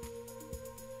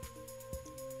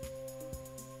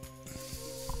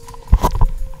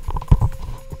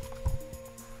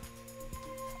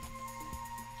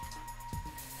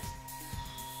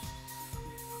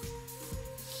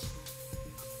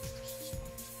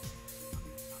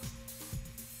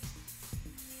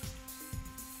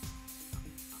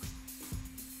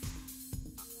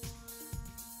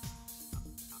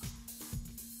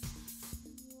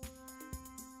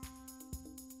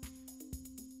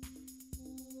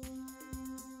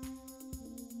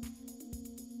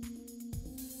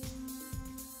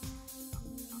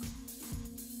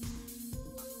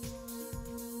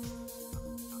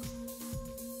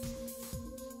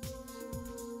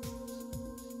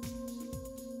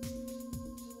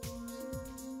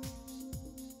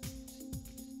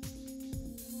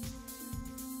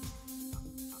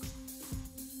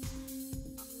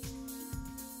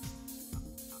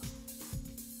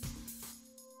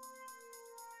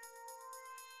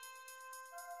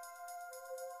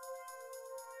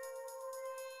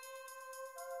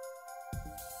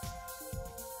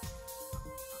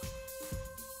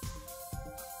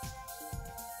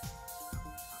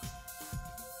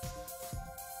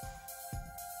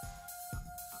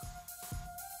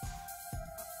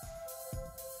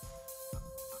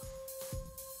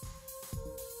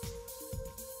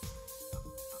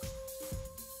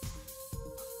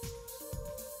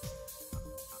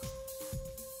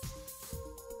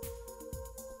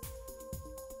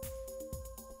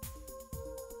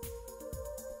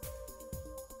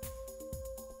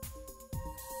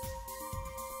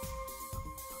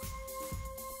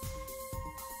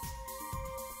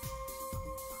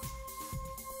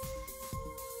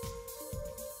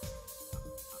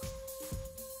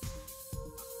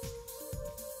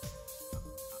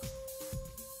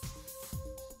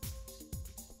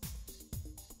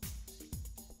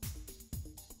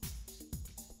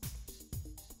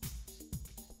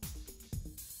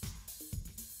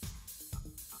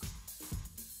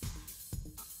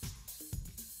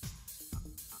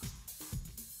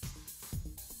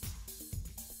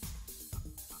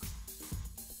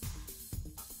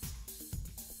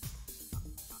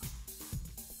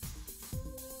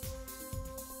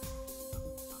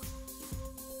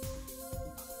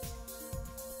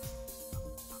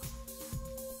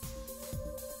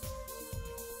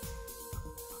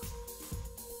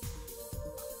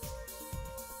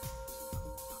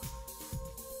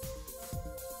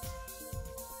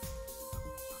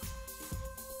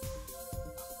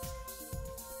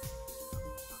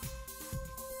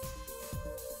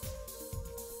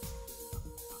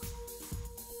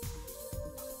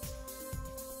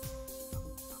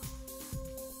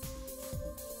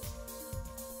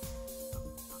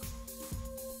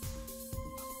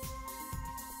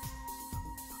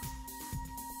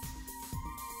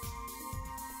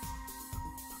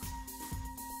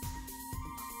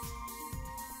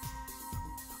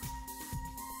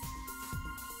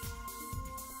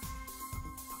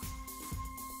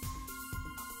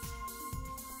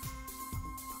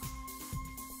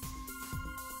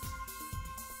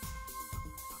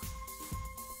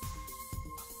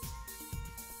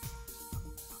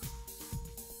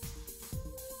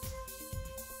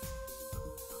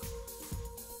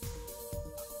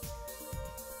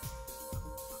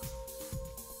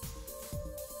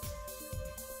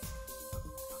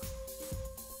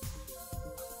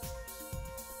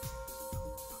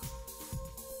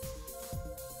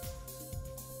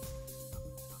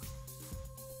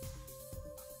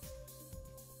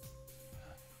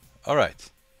 All right.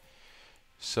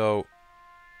 So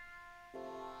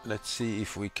let's see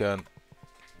if we can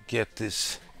get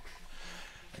this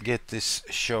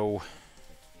show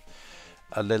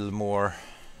a little more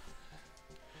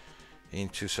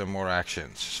into some more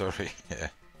actions. Sorry.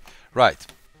 Right.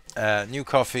 New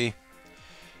coffee,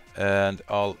 and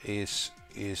all is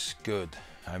good.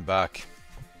 I'm back.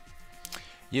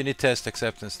 Unit test,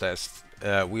 acceptance test.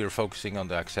 We are focusing on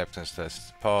the acceptance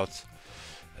test part.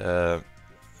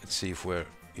 Let's see if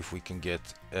we can get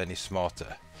any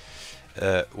smarter.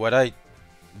 What I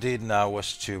did now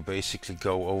was to basically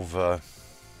go over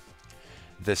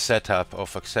the setup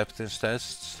of acceptance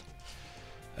tests.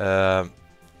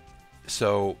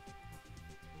 So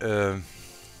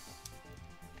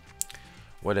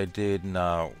what I did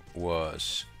now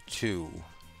was to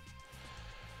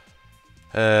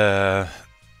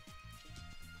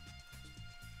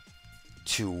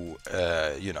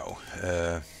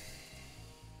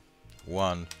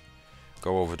one,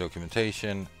 go over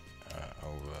documentation,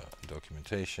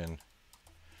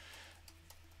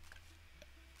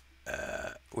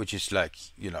 which is like,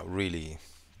 really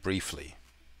briefly,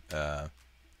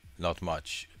 not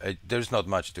much. There's not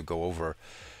much to go over.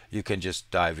 You can just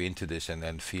dive into this and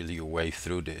then feel your way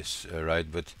through this,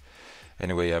 right? But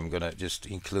anyway, I'm gonna just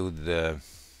include the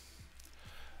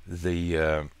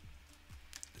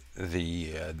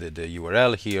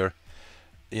URL here.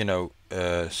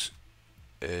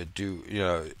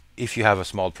 If you have a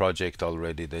small project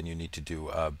already, then you need to do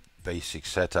a basic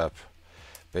setup,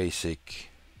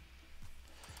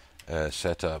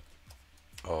 setup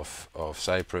of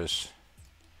Cypress,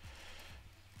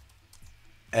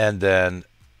 and then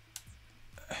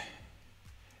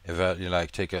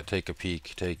take a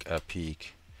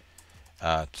peek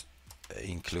at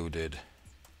included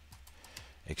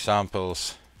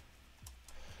examples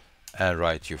and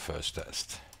write your first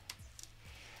test.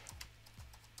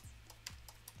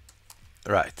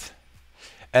 Right.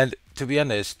 And to be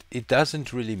honest, it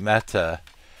doesn't really matter.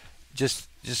 Just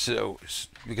so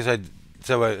because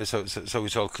so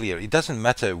it's all clear. It doesn't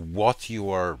matter what you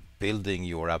are building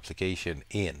your application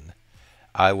in.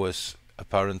 I was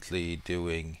apparently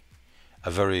doing a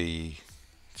very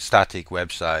static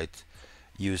website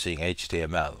using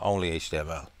HTML, only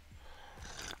HTML.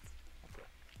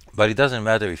 But it doesn't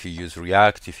matter if you use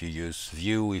React, if you use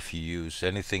Vue, if you use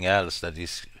anything else that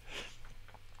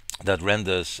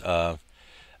renders a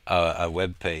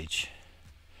web page.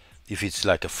 If it's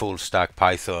like a full stack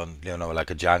Python, like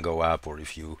a Django app, or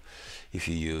if you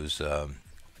use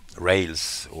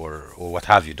Rails or what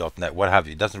have you, .NET, what have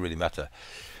you, it doesn't really matter.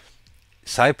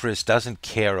 Cypress doesn't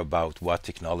care about what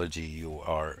technology you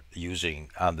are using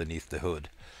underneath the hood.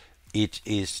 It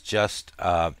is just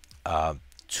a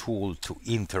tool to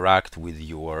interact with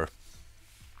your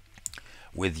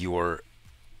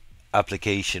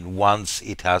application once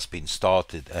it has been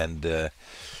started and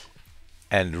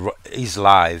is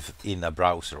live in a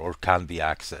browser or can be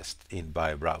accessed by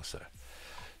a browser.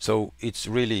 So it's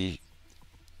really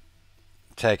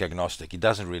tech agnostic. It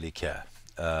doesn't really care,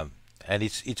 and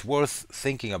it's worth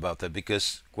thinking about that,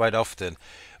 because quite often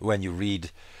when you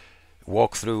read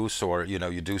walkthroughs or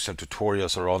you do some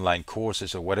tutorials or online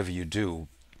courses or whatever you do,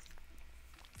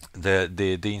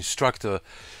 the instructor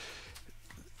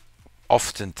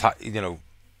often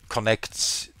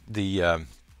connects the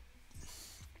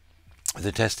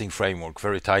testing framework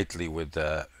very tightly with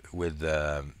the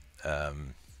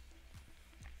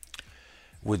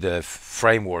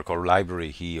framework or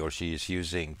library he or she is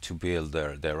using to build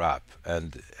their app,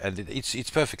 and it's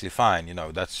perfectly fine.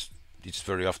 It's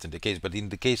very often the case. But in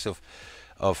the case of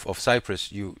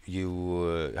Cypress, you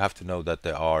have to know that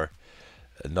there are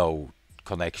no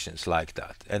connections like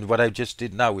that. And what I just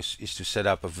did now is to set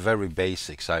up a very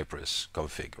basic Cypress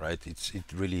config, right? It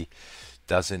really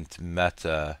doesn't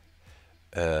matter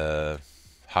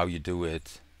how you do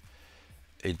it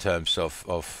in terms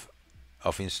of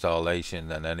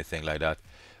installation and anything like that.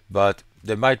 But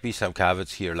there might be some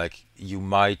caveats here, like you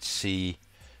might see,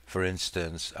 for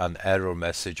instance, an error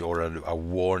message or a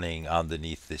warning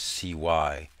underneath the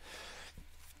CY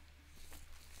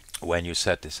when you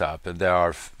set this up, and there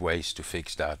are ways to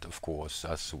fix that, of course,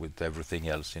 as with everything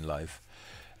else in life.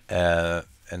 And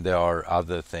there are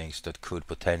other things that could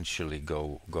potentially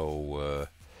go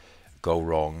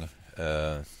wrong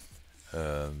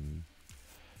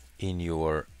in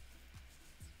your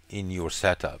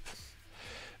setup.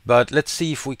 But let's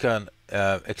see if we can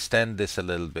extend this a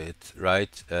little bit,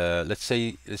 right? Let's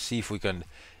see if we can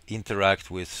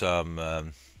interact with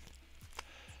some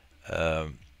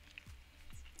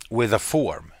with a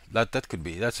form.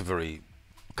 That's a very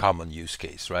common use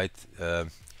case, right?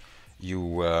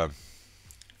 You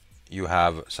you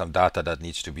have some data that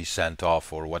needs to be sent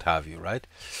off or what have you, right?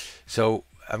 So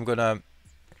I'm gonna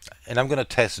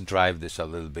test drive this a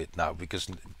little bit now, because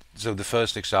so the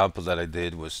first example that I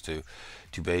did was to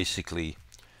basically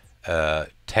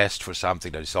test for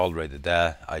something that is already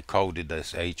there. I coded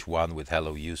this h1 with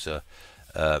hello user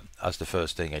as the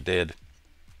first thing I did.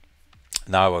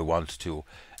 Now I want to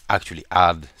actually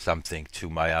add something to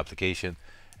my application,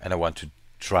 and I want to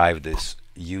drive this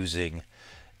using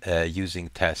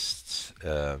tests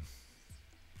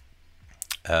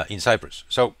in Cypress.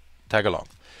 So tag along.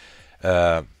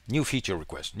 New feature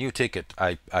request, new ticket.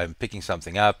 I'm picking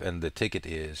something up, and the ticket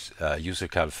is user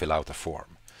can fill out a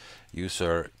form.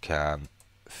 User can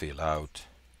fill out,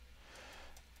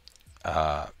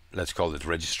 let's call it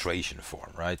registration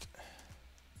form, right?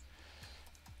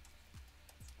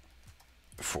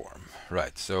 Form,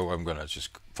 right? So I'm gonna just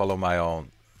follow my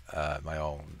own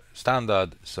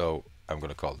standard. So I'm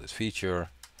gonna call this feature.js,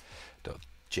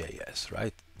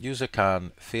 right? User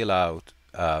can fill out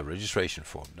registration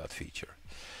form.feature,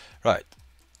 right?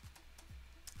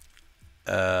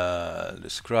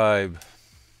 Describe.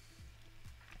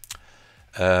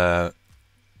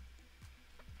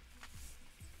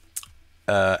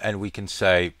 And we can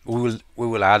say we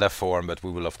will add a form, but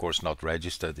we will of course not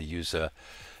register the user.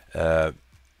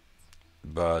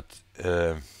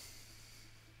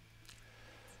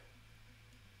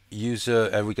 User,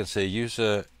 and we can say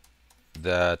user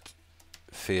that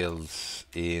fills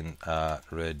in a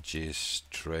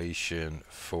registration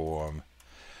form,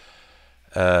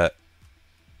 and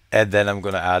then I'm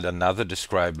going to add another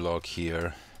describe block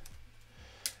here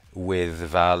with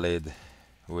valid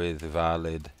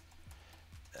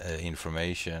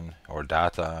information or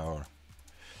data or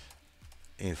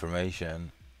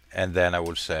information, and then I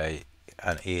will say,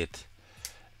 and it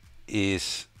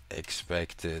is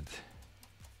expected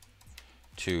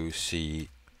to see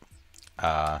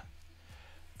a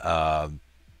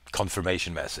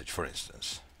confirmation message, for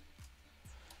instance.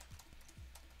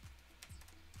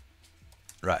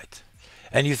 Right.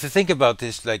 And you think about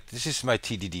this, like this is my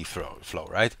TDD flow,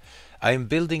 right? I'm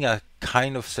building a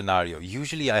kind of scenario.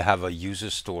 Usually I have a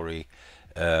user story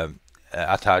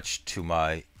attached to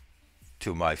my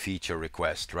feature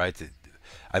request, right?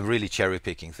 I'm really cherry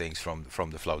picking things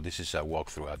from the flow. This is a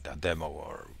walkthrough, a demo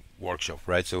or workshop,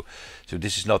 right? So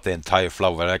this is not the entire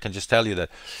flow, but I can just tell you that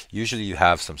usually you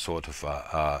have some sort of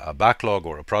a backlog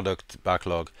or a product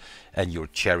backlog, and you're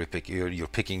cherry picking. You're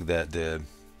picking the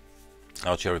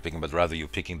not cherry picking, but rather you're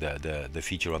picking the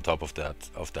feature on top of that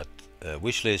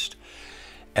wish list.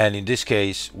 And in this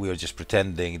case, we are just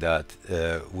pretending that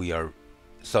we are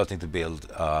starting to build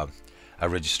a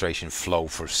registration flow,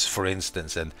 for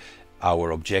instance, and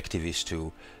our objective is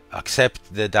to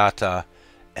accept the data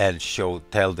and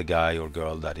tell the guy or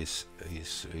girl that is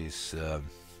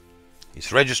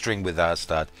registering with us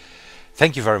that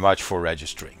thank you very much for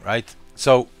registering, right?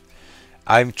 So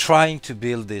I'm trying to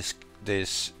build this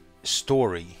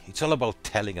story. It's all about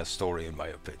telling a story, in my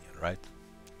opinion, right?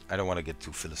 I don't want to get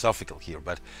too philosophical here,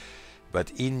 but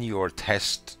in your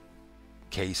test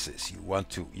cases, you want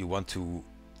to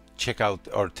check out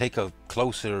or take a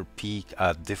closer peek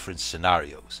at different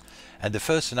scenarios. And the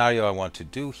first scenario I want to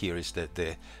do here is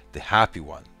the happy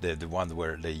one, the one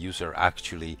where the user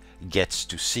actually gets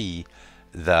to see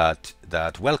that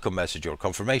welcome message or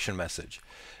confirmation message.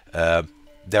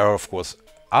 There are of course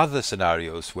other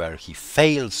scenarios where he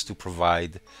fails to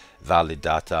provide valid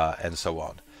data and so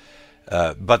on.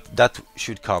 But that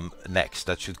should come next.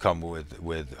 That should come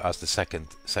with as the second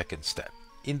step.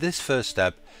 In this first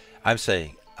step, I'm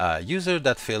saying a user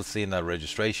that fills in a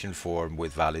registration form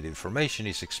with valid information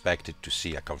is expected to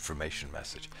see a confirmation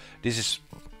message. This is,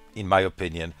 in my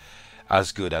opinion,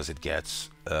 as good as it gets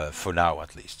for now,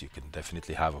 at least. You can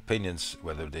definitely have opinions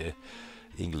whether the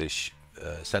English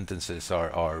sentences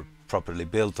are properly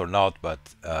built or not, but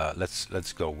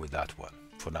let's go with that one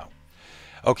for now.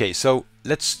 Okay, so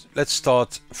let's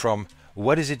start from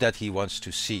what is it that he wants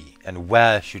to see and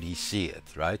where should he see it,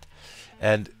 right?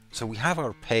 And so we have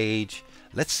our page.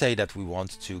 Let's say that we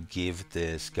want to give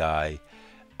this guy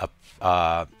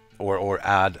or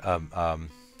add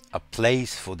a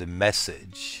place for the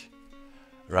message,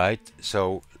 right?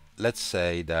 So let's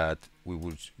say that we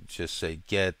would just say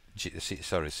ci.get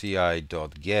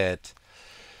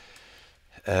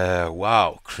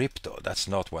wow, crypto. That's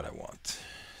not what I want.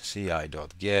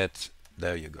 ci.get,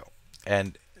 there you go.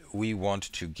 And we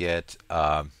want to get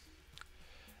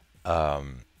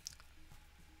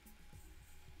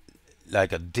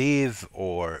like a div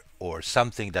or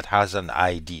something that has an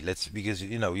ID. Because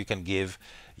you can give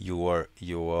your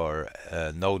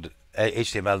node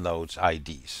HTML nodes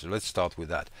IDs. So let's start with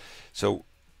that. So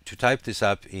to type this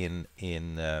up in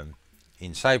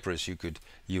Cypress, you could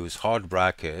use hard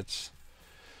brackets,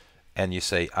 and you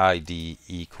say ID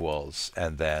equals,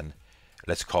 and then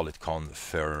let's call it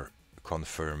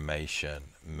confirmation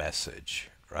message,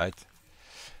 right?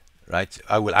 Right.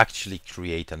 I will actually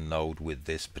create a node with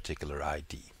this particular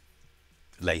ID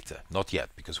later, not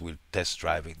yet, because we're test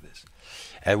driving this,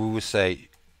 and we will say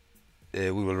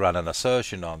we will run an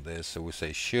assertion on this. So we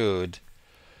say should,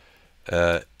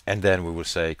 and then we will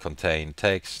say contain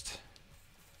text,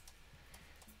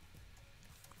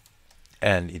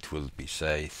 and it will be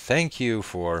say thank you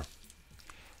for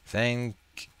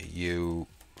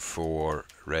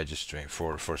registering,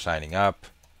 for signing up,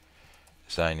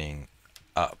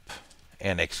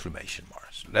 and exclamation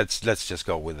marks. Let's just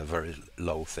go with a very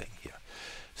low thing here.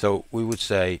 So we would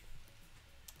say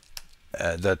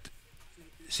that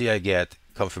CI get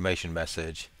confirmation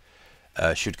message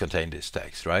should contain this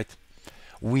text, right?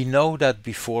 We know that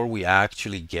before we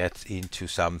actually get into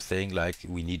something, like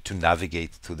we need to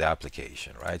navigate to the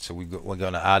application, right? So we're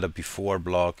going to add a before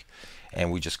block,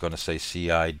 and we're just going to say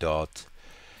CI dot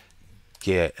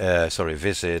get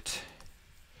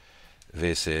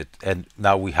visit, and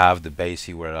now we have the base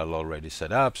URL already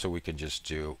set up, so we can just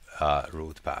do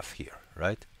root path here,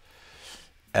 right?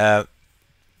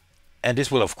 And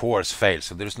this will of course fail,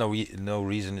 so there's no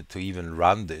reason to even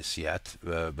run this yet,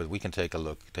 but we can take a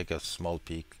look, take a small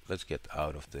peek. Let's get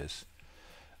out of this,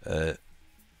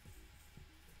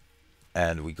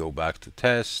 and we go back to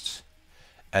tests,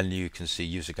 and you can see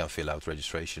user can fill out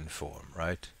registration form,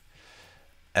 right?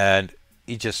 And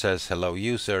it just says hello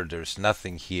user. There's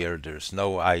nothing here, there's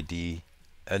no ID,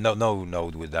 no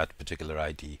node with that particular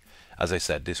ID. As I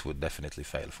said, this would definitely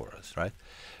fail for us, right?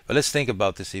 But let's think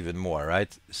about this even more,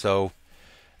 right? So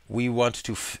we want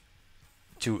to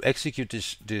execute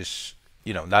this,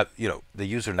 the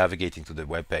user navigating to the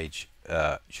web page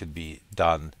should be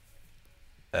done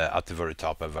at the very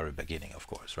top, at the very beginning, of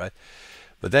course, right?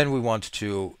 But then we want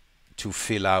to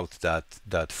fill out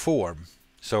that form.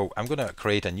 So I'm going to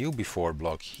create a new before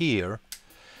block here,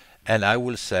 and I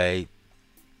will say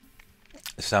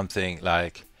something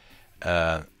like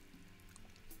I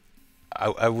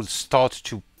will start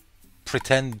to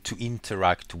pretend to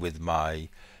interact with my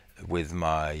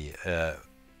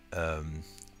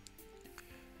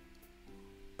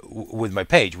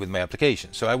page, with my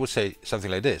application. So I will say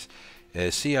something like this: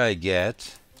 CI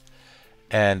get,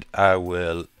 and I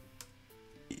will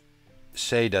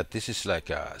say that this is like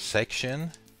a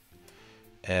section.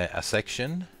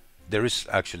 There is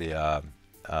actually an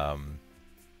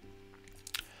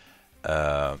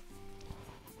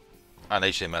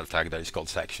HTML tag that is called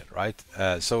section, right?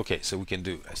 So we can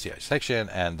do a CI section,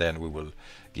 and then we will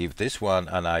give this one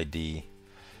an ID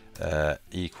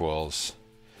equals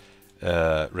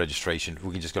registration.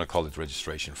 We're just going to call it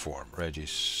registration form.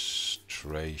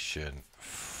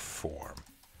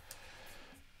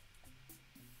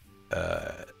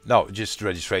 No, just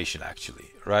registration actually,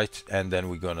 right? And then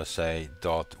we're going to say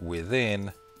dot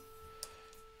within,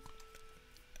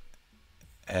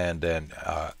 and then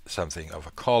something of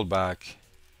a callback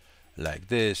like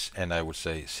this, and I would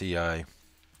say CI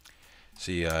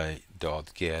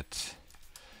dot get,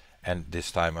 and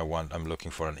this time I'm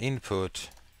looking for an input,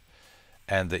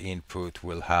 and the input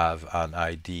will have an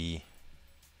ID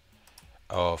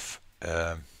of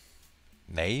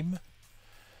name,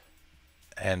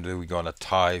 and we're gonna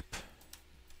type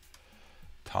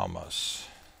Thomas.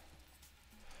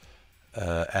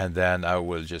 And then I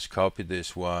will just copy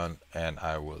this one, and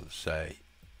I will say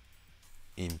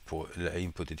input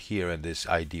it here, and this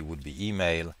ID would be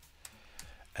email,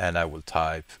 and I will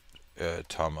type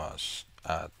Thomas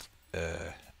at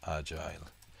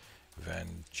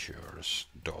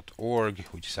agileventures.org,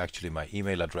 which is actually my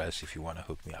email address. If you want to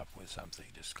hook me up with something,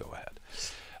 just go ahead.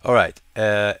 All right,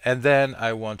 and then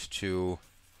I want to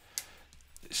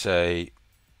say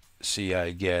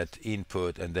CI get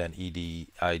input, and then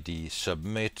ID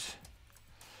submit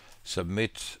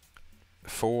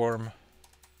form,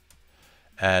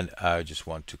 and I just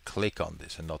want to click on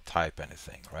this and not type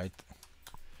anything, right?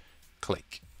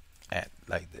 Click, and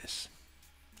like this.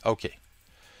 Okay,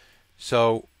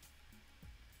 so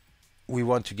we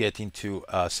want to get into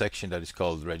a section that is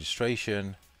called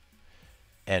registration,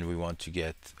 and we want to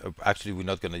get, actually we're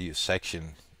not going to use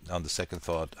section on the second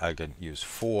thought. I can use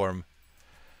form.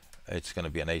 It's going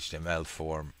to be an HTML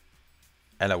form,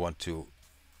 and I want to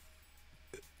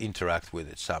interact with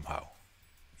it somehow.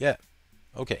 Yeah,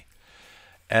 okay.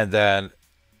 And then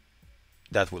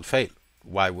that will fail.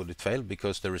 Why would it fail?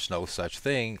 Because there is no such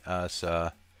thing as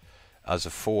a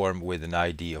form with an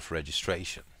ID of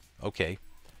registration. Okay,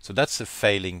 so that's a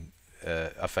failing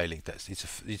a failing test.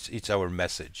 It's our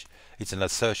message. It's an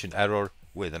assertion error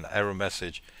with an error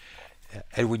message,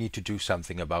 and we need to do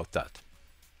something about that.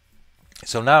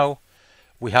 So now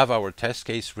we have our test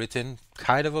case written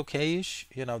kind of okay-ish.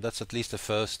 You know, that's at least the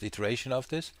first iteration of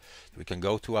this. We can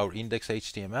go to our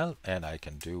index.html, and I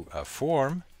can do a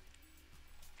form,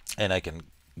 and I can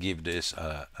give this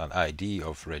an ID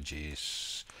of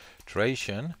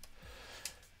registration,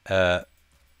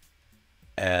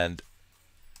 and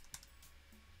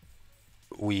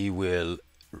we will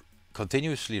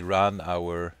continuously run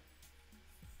our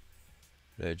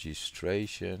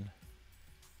registration.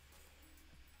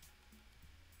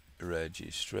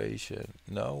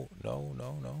 No.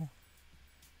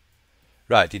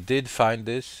 Right, it did find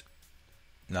this.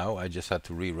 Now I just had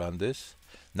to rerun this.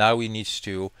 Now we need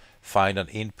to find an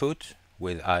input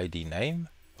with ID name.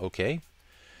 Okay,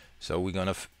 so we're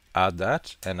gonna add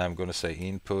that, and I'm gonna say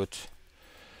input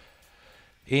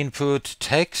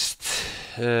text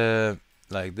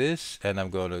like this, and I'm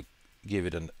gonna give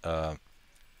it an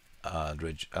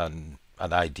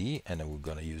ID, and then we're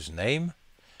gonna use name,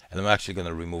 and I'm actually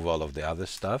gonna remove all of the other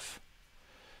stuff,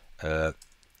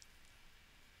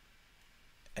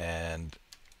 and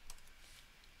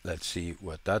let's see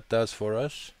what that does for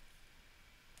us.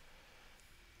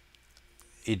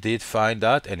 It did find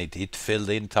that, and it did fill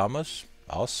in Thomas.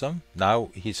 Awesome.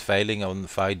 Now he's failing on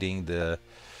finding the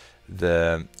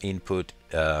input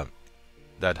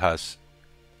that has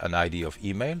an ID of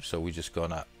email, so we're just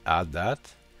gonna add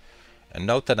that. And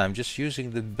note that I'm just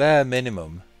using the bare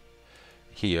minimum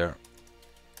here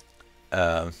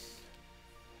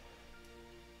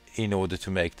in order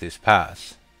to make this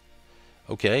pass.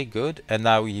 Okay, good. And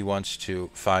now he wants to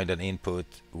find an input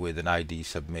with an ID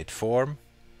submit form.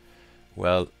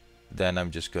 Well, then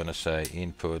I'm just gonna say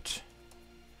input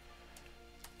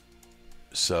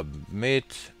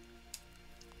submit,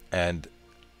 and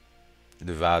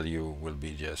the value will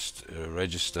be just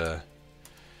register,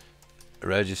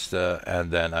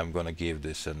 and then I'm gonna give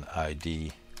this an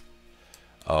ID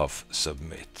of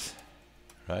submit,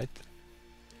 right?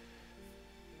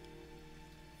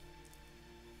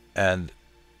 And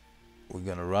we're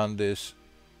gonna run this,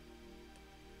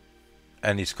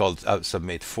 and it's called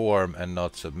submit form and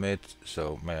not submit,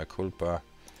 so mea culpa,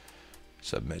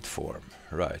 submit form.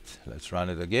 Right, let's run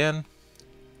it again.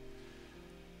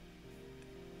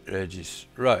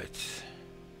 Right,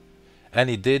 and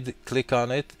he did click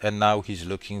on it, and now he's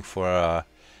looking for a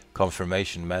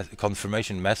confirmation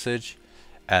message,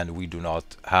 and we do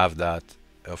not have that,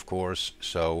 of course.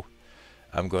 So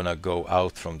I'm gonna go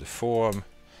out from the form,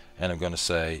 and I'm gonna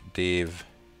say div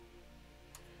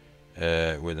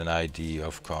with an ID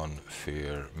of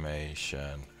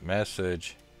confirmation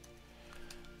message,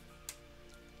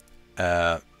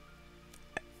 and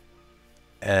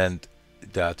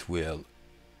that will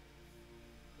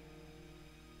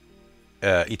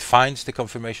it finds the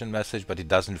confirmation message, but it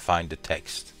doesn't find the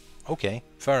text. Okay,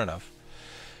 fair enough.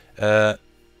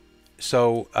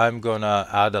 So I'm gonna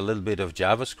add a little bit of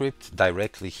JavaScript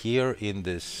directly here in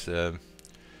this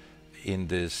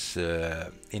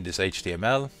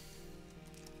HTML.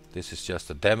 This is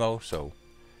just a demo, so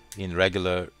in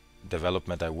regular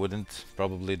development I wouldn't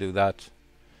probably do that.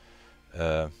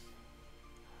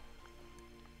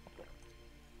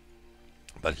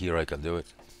 But here I can do it,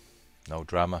 no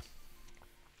drama.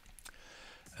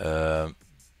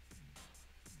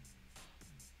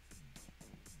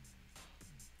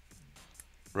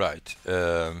 Right,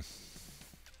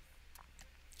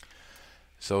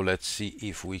 so let's see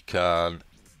if we can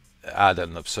add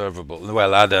an observable,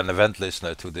 well, add an event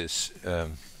listener to this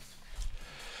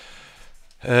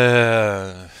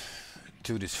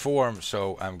form.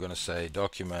 So I'm gonna say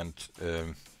document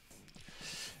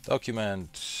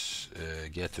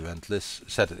get event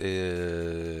list set add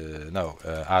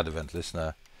event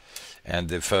listener, and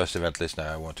the first event listener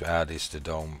I want to add is the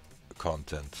DOM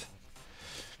content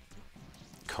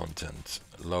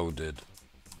loaded,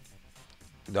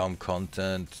 DOM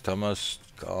content Thomas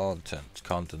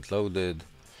content loaded,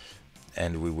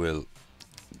 and we will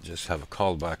just have a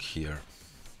callback here,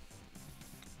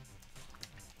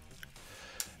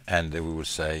 and then we will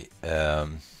say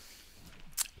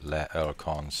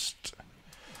const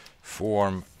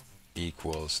form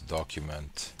equals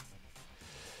document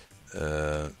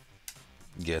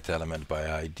get element by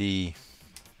ID,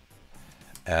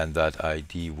 and that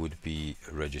ID would be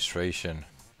registration,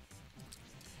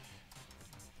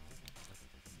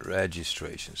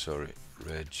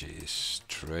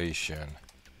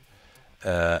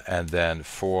 and then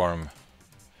form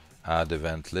add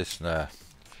event listener,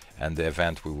 and the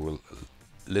event we will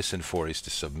listen for is the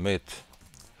submit,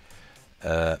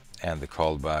 and the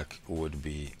callback would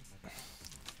be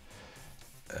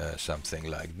something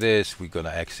like this. We're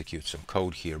gonna execute some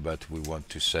code here, but we want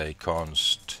to say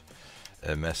const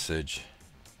message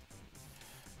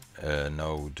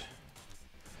node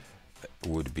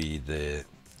would be the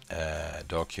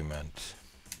document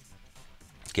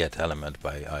get element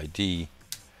by ID,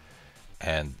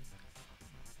 and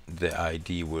the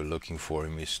ID we're looking for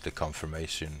is the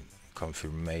confirmation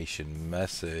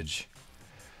message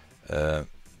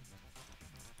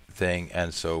thing.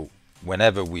 And so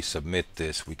whenever we submit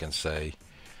this, we can say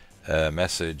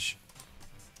message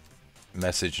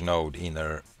node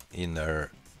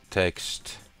inner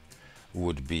text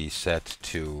would be set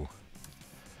to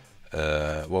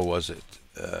what was it?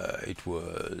 It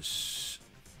was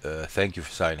thank you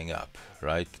for signing up,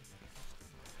 right?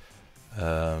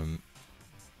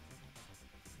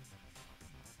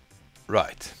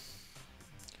 Right.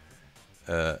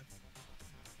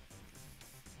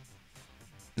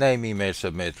 Name, email,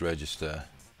 submit, register.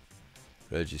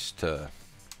 Right,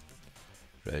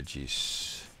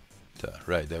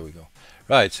 there we go.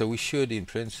 Right, so we should, in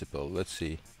principle, let's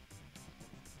see.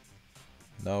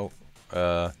 No,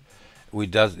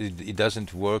 it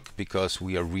doesn't work because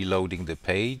we are reloading the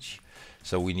page.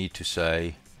 So we need to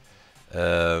say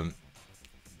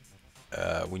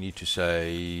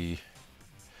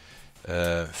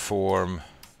form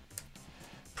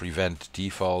prevent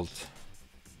default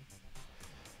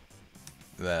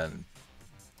then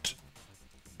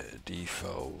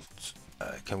default.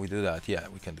 Can we do that? Yeah,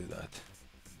 we can do that.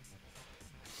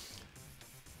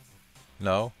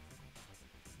 No.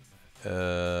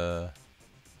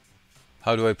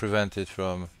 How do I prevent it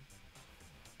from?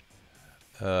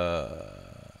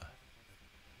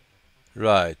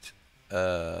 Right.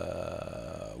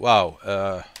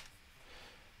 Wow.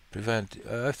 Prevent.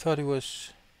 I thought it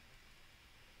was.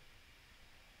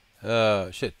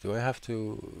 Shit. Do I have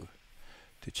to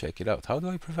check it out? How do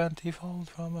I prevent default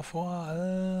from a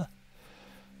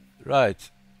right.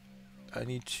 I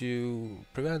need to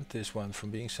prevent this one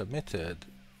from being submitted.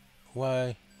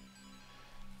 Why?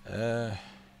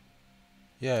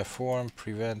 Yeah, form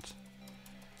prevent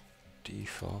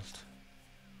default.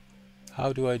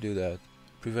 How do I do that?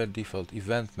 Prevent default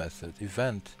event method.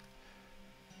 Event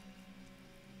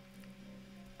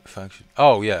function.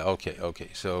 Oh yeah, okay.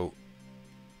 So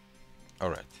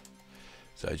alright.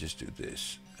 So I just do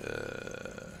this.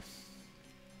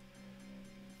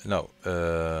 No,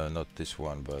 not this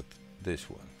one, but this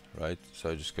one, right?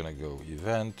 So I'm just gonna go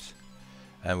event,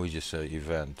 and we just say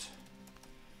event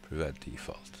prevent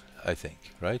default, I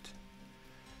think, right?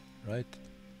 Right?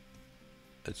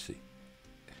 Let's see.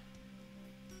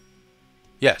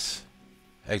 Yes,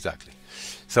 exactly.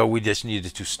 So we just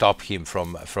needed to stop him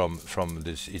from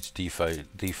this its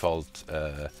default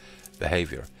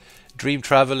behavior. Dream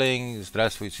traveling,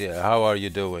 здравствуйте, how are you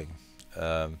doing?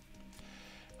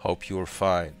 Hope you're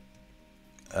fine.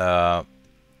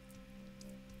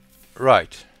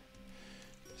 Right.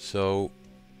 So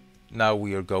now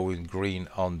we are going green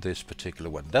on this particular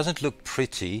one. Doesn't look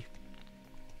pretty,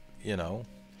 you know,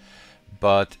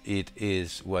 but it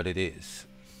is what it is.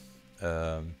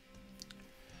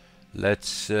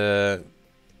 Let's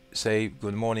say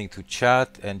good morning to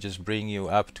chat and just bring you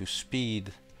up to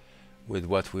speed with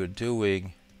what we're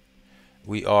doing.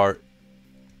 We are,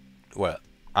 well,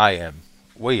 I am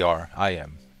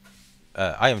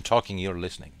talking, you're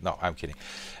listening. No, I'm kidding.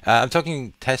 I'm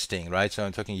talking testing, right? So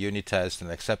I'm talking unit tests and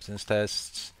acceptance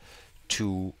tests,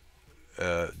 two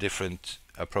different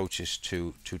approaches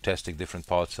to testing different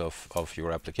parts of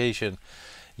your application.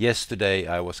 Yesterday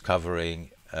I was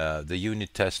covering the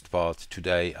unit test part.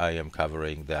 Today I am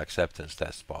covering the acceptance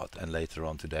test part, and later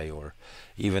on today, or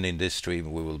even in this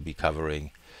stream, we will be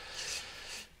covering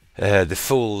the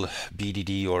full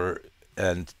BDD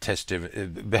and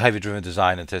behavior-driven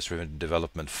design and test-driven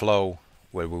development flow,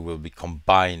 where we will be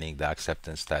combining the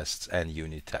acceptance tests and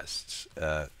unit tests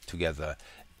together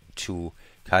to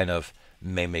kind of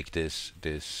mimic this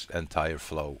entire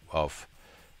flow of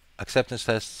acceptance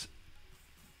tests,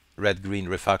 red-green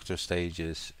refactor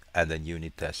stages, and then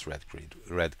unit tests,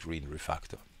 red-green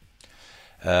refactor.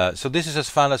 So this is as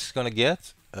fun as it's going to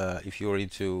get. If you're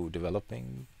into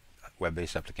developing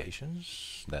web-based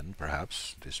applications, then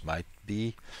perhaps this might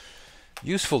be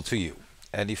useful to you.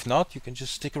 And if not, you can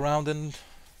just stick around and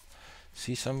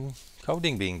see some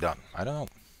coding being done. I don't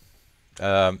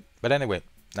know. But anyway,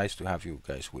 nice to have you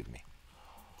guys with me.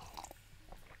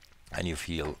 And if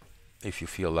you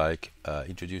feel like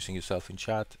introducing yourself in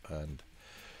chat and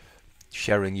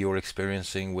sharing your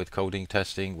experiencing with coding,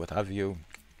 testing, what have you,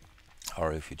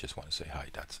 or if you just want to say hi,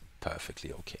 that's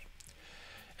perfectly okay.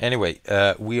 Anyway,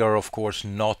 we are of course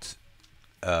not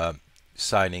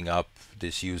signing up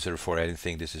this user for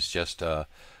anything. This is just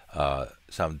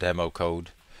some demo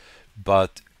code.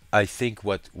 But I think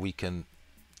what we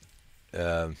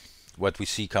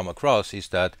see come across is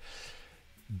that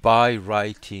by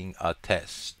writing a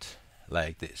test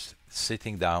like this,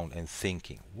 sitting down and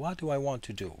thinking, what do I want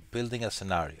to do? Building a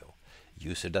scenario.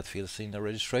 User that fills in a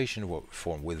registration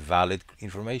form with valid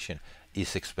information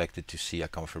is expected to see a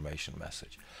confirmation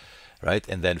message, right?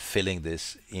 And then filling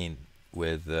this in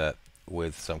with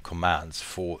some commands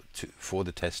for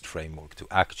the test framework to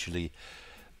actually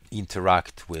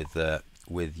interact with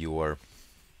your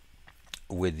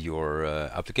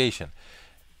application,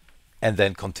 and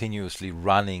then continuously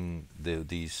running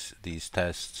these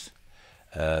tests.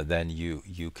 Then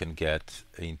you can get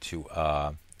into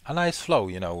a nice flow,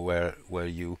 you know, where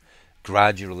you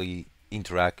gradually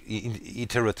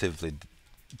iteratively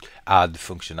add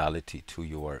functionality to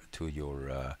your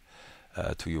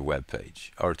web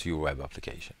page or to your web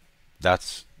application.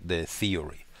 That's the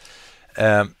theory.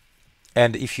 And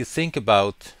if you think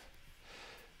about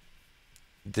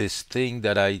this thing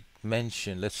that I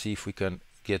mentioned, let's see if we can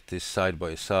get this side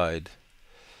by side.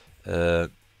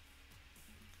 Let's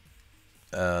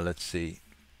see.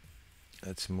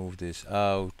 Let's move this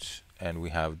out, and we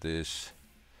have this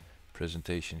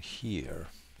presentation here,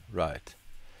 right?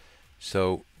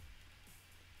 So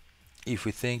if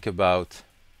we think about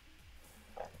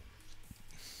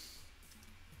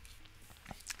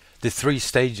the 3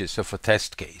 stages of a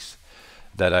test case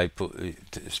that I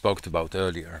spoke about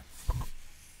earlier,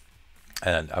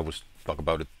 and I will talk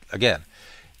about it again.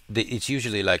 It's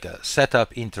usually like a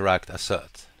setup, interact,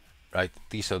 assert, right?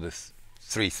 These are the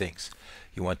 3 things.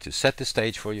 You want to set the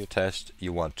stage for your test,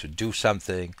 you want to do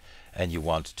something, and you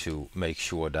want to make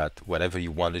sure that whatever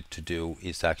you wanted to do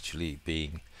is actually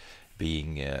being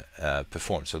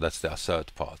performed. So that's the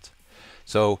assert part.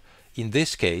 So in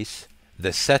this case,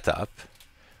 the setup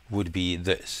would be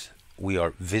this. We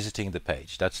are visiting the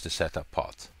page. That's the setup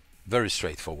part. Very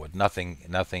straightforward. Nothing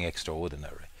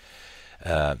extraordinary.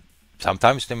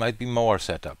 Sometimes there might be more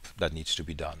setup that needs to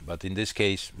be done, but in this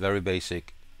case, very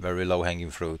basic, very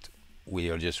low-hanging fruit.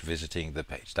 We are just visiting the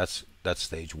page. That's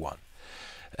stage 1.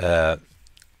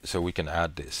 So we can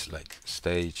add this like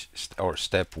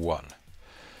step 1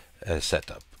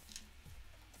 setup,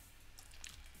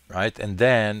 right? And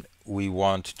then we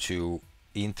want to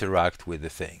interact with the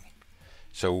thing.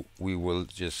 So we will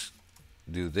just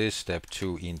do this step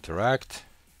 2, interact.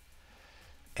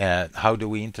 And how do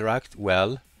we interact?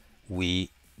 Well,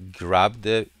 we grab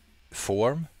the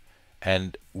form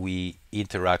and we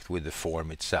interact with the form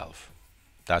itself.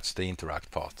 That's the interact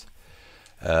part.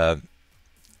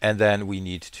 And then we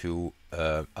need to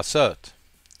assert.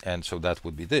 And so that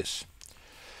would be this.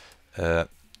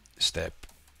 Step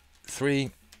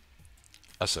 3,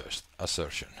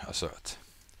 assertion, assert.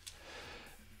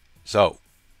 So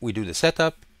we do the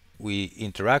setup, we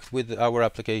interact with our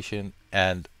application,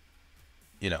 and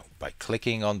by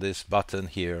clicking on this button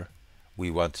here,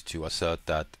 we want to assert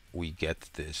that we get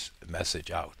this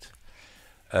message out.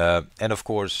 And of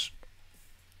course,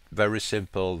 very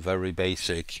simple, very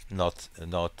basic, not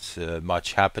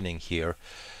much happening here,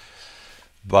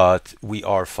 but we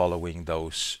are following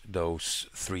those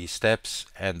 3 steps,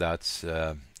 and that's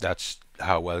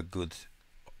how a good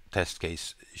test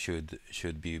case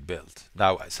should be built.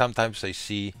 Now, sometimes I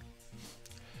see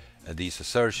these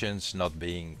assertions not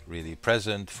being really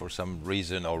present for some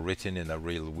reason, or written in a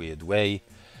real weird way,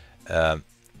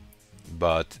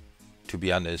 but to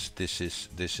be honest, this is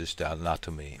the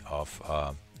anatomy of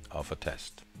a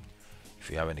test. If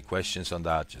you have any questions on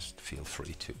that, just feel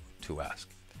free to ask.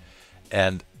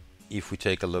 And if we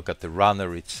take a look at the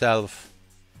runner itself,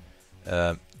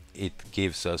 it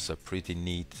gives us a pretty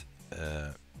neat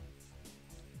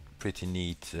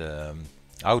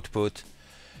output.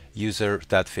 User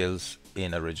that fills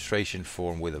in a registration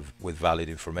form with valid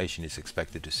information is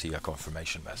expected to see a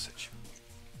confirmation message.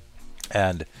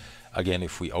 And again,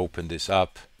 if we open this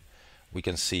up, we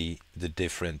can see the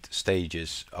different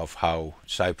stages of how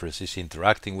Cypress is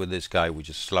interacting with this guy. We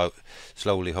just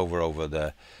slowly hover over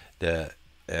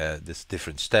this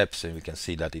different steps, and we can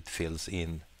see that it fills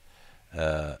in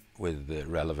with the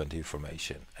relevant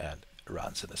information and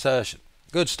runs an assertion.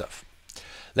 Good stuff.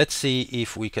 Let's see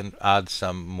if we can add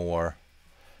some more.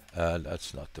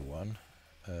 That's not the one.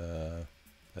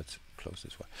 Let's close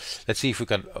this one. Let's see if we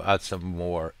can add some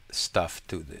more stuff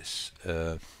to this.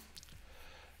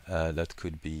 That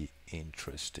could be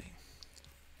interesting.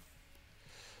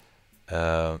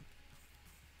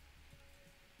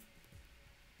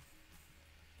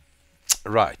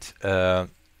 Right.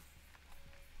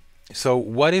 So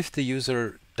what if the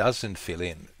user doesn't fill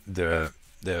in the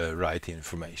right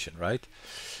information, right?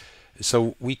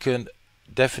 So we can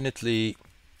definitely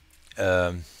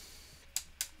well,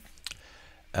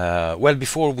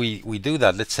 before we do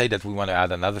that, let's say that we want to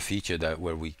add another feature that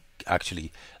where we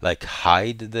actually like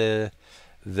hide the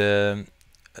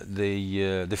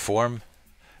form,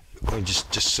 or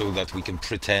just so that we can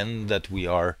pretend that we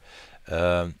are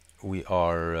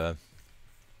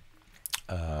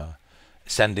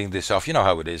sending this off. You know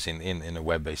how it is in a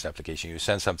web-based application. You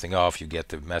send something off, you get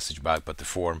the message back, but the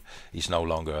form is no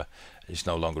longer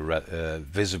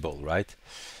visible, right?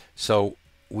 So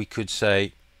we could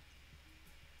say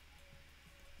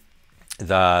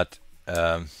that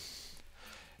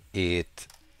it,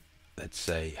 let's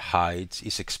say, hides,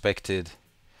 is expected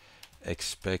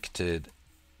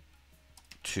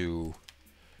to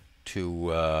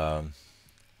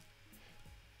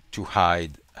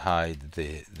hide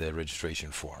the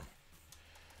registration form,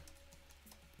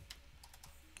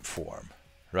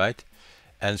 right?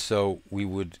 And so we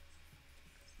would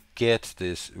get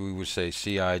this. We would say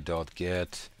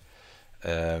ci.get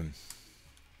the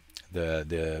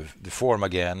form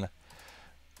again.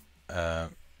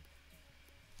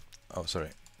 Oh, sorry.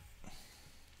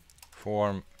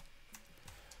 Form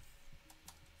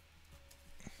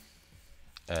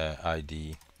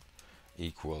ID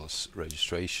equals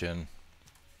registration,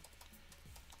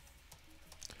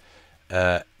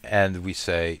 and we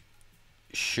say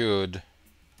should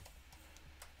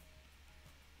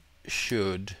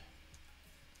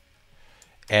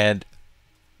and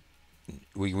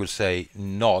we will say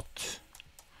not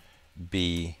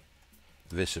be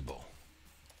visible.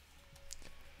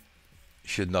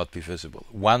 Should not be visible.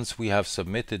 Once we have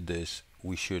submitted this,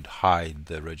 we should hide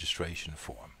the registration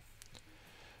form.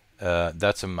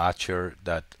 That's a matcher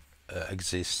that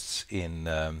exists in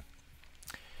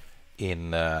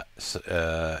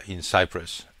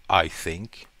Cypress, I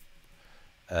think.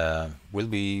 We'll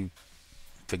be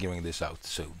figuring this out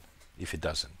soon. If it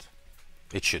doesn't,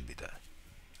 it should be there.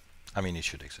 I mean, it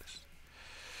should exist.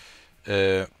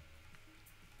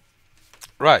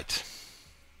 Right.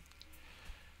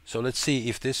 So let's see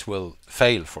if this will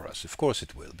fail for us. Of course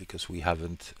it will, because we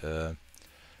haven't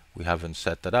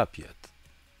set that up yet.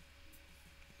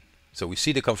 So we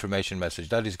see the confirmation message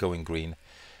that is going green,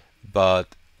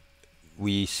 but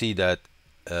we see that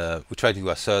we try to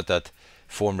assert that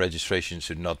form registration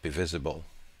should not be visible,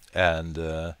 and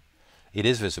it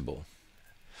is visible.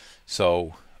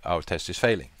 So our test is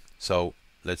failing. So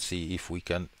let's see if we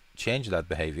can change that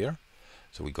behavior.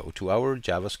 So we go to our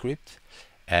JavaScript,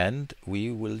 and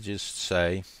we will just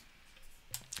say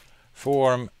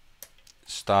form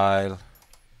style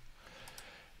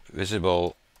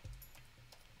visible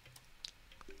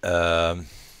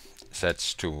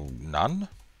sets to none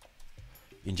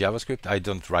in JavaScript. I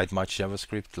don't write much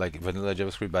JavaScript, like vanilla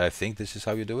JavaScript, but I think this is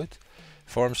how you do it.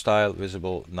 Form style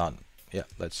visible none. Yeah,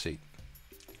 let's see.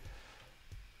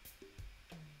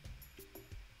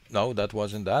 No, that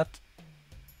wasn't that.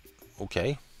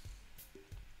 Okay.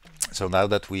 So now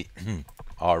that we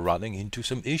are running into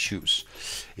some issues,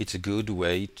 it's a good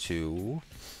way to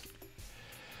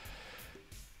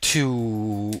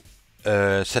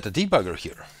set a debugger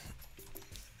here,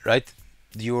 right?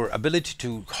 Your ability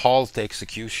to halt the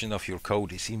execution of your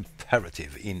code is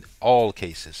imperative in all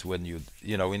cases, when you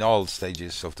know, in all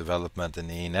stages of development and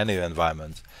in any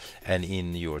environment, and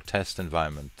in your test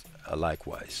environment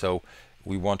likewise. So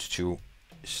we want to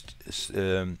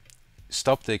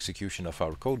stop the execution of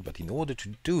our code, but in order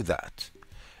to do that,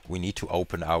 we need to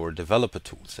open our developer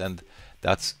tools, and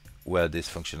that's where this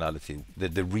functionality,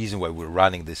 the reason why we're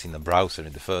running this in a browser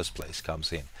in the first place,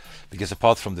 comes in. Because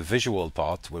apart from the visual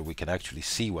part where we can actually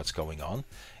see what's going on,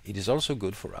 it is also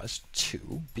good for us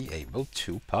to be able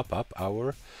to pop up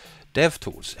our dev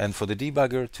tools, and for the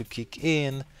debugger to kick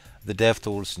in, the dev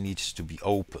tools needs to be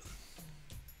open.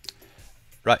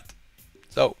 Right,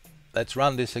 so let's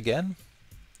run this again,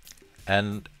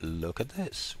 and look at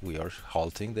this. We are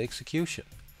halting the execution.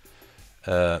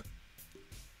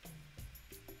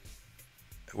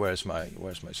 Where's my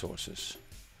sources?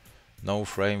 No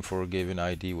frame for a given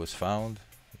ID was found.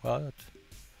 What?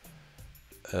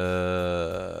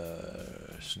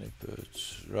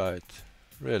 Snippets, right?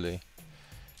 Really?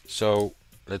 So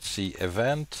let's see.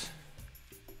 Event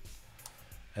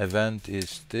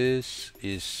is this.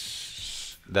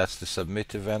 That's the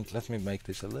submit event. Let me make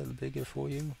this a little bigger for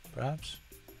you, perhaps.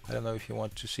 I don't know if you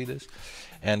want to see this.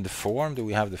 And the form, do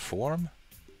we have the form?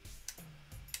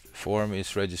 Form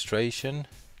is registration,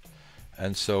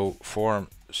 and so form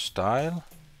style,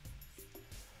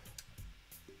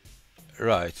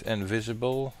 right, and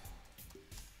visible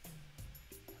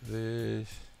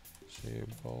visible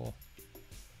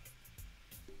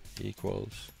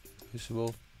equals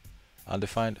visible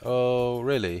undefined. Oh,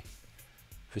 really?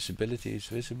 Visibility is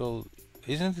visible.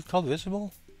 Isn't it called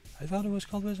visible? I thought it was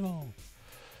called visible.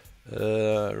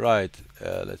 Right.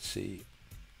 Let's see.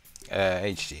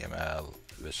 HTML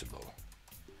visible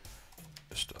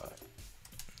style.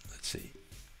 Let's see.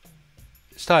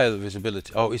 Style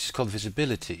visibility. Oh, it's called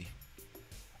visibility.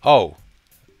 Oh.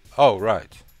 Oh,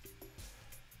 right.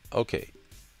 Okay.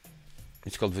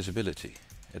 It's called visibility.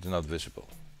 It's not visible.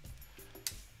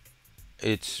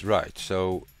 It's right.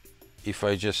 So if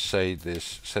I just say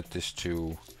this, set this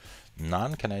to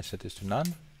none. Can I set this to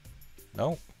none?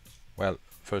 No. Well,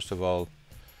 first of all,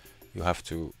 you have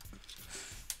to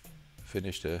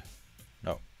finish the.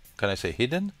 No. Can I say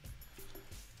hidden?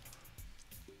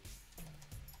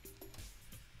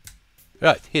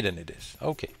 Right, hidden it is.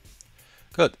 Okay.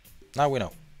 Good. Now we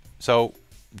know. So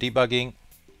debugging,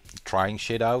 trying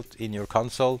shit out in your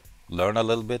console, learn a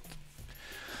little bit,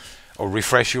 or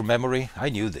refresh your memory. I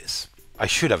knew this. I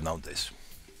should have known this.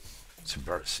 It's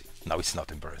embarrassing. No, it's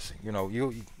not embarrassing. You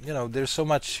know, there's so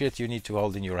much shit you need to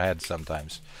hold in your head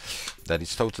sometimes that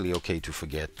it's totally okay to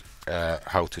forget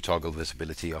how to toggle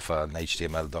visibility of an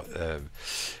HTML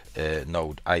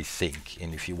node, I think.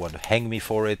 And if you want to hang me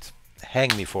for it,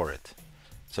 hang me for it.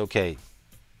 It's okay.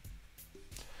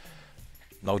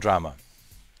 No drama.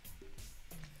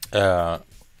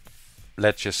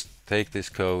 Let's just take this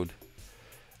code,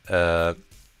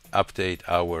 update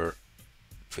our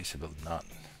visible none,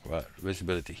 right,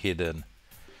 visibility hidden,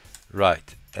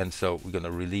 right, and so we're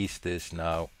gonna release this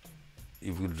now.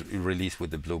 It will release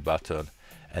with the blue button,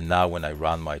 and now when I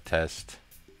run my test,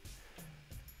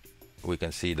 we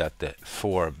can see that the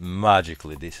form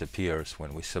magically disappears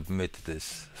when we submit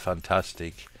this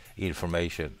fantastic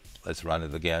information. Let's run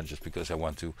it again just because I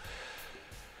want to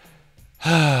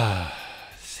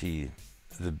see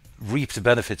reap the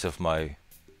benefits of my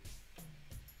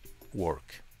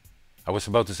work. I was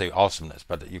about to say awesomeness,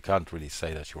 but you can't really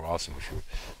say that you're awesome if you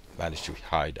manage to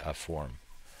hide a form.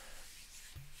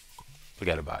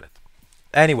 Forget about it.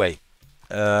 Anyway,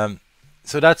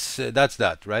 so that's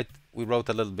that, right? We wrote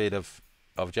a little bit of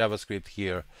JavaScript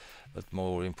here, but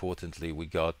more importantly, we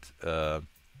got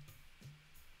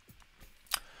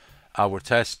our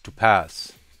test to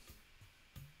pass.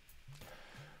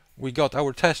 We got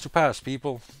our test to pass,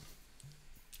 people.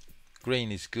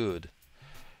 Green is good.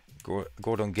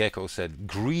 Gordon Gekko said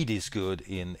greed is good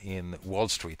in Wall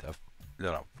Street,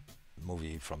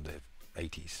 movie from the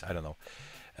 80s. I don't know,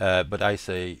 but I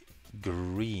say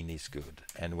green is good,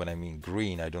 and when I mean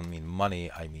green, I don't mean money.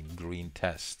 I mean green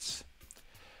tests.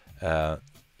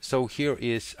 So here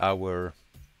is our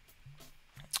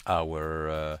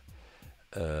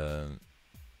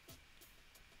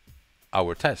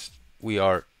test. We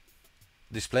are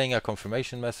displaying a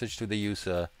confirmation message to the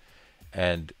user,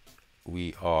 and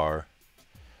we are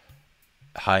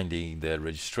hiding the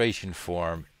registration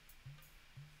form.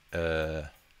 So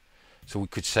we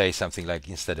could say something like,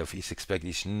 instead of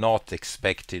is not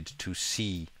expected to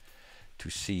see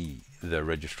the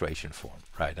registration form,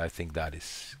 right? I think that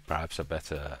is perhaps a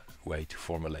better way to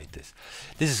formulate this.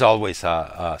 This is always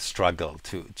a struggle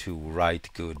to write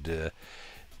good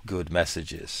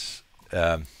messages,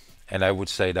 and I would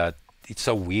say that it's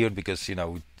so weird because, you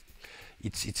know,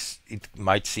 it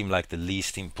might seem like the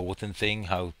least important thing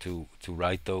how to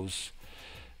write those,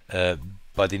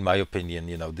 but in my opinion,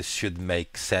 you know, this should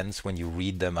make sense when you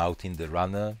read them out in the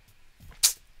runner.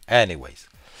 Anyways,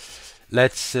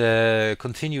 let's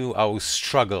continue our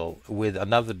struggle with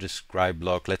another describe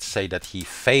block. Let's say that he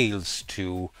fails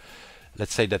to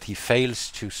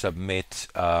submit,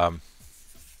 like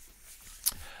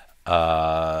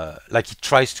he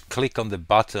tries to click on the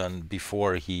button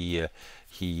before he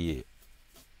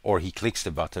clicks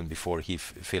the button before he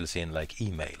fills in like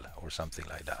email or something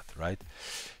like that, right?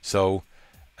 So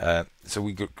we're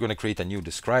going to create a new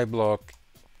describe block,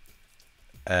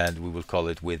 and we will call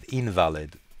it with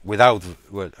invalid, with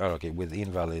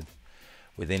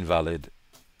invalid.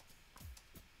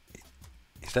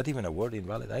 Is that even a word,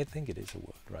 invalid? I think it is a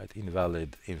word, right?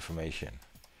 Invalid information,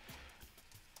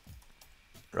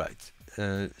 right?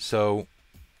 So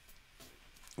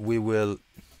we will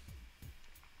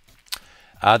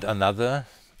add another,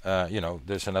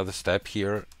 there's another step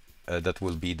here that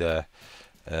will be the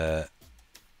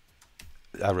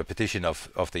a repetition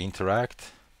of the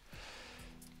interact,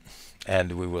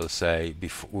 and we will say we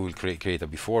will create a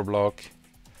before block.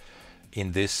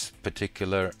 In this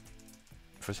particular,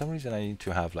 for some reason, I need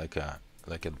to have like a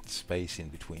space in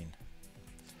between.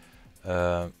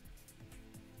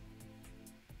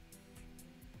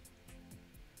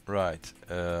 Right.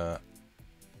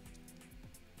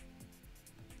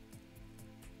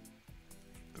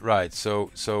 Right.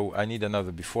 So I need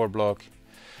another before block.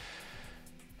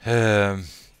 Um,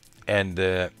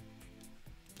 and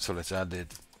so let's add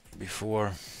it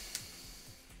before.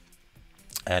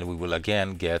 And we will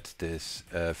again get this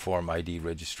form ID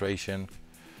registration.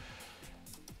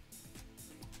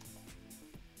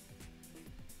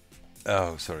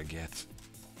 Oh, sorry, get.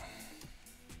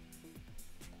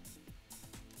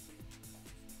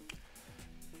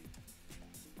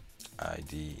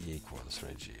 ID equals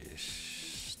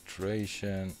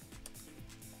registration.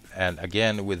 And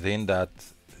again, within that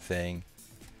thing,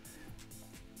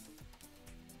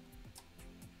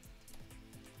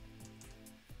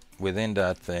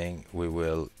 we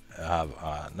will have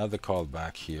another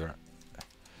callback here.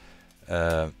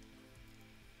 And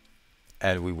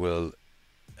we will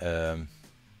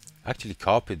actually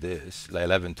copy this, like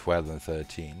 11, 12, and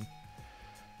 13.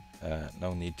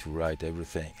 No need to write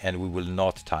everything. And we will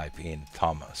not type in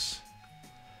Thomas,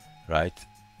 right?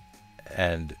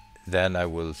 And then I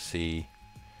will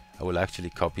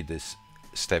actually copy this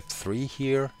step 3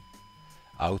 here,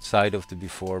 outside of the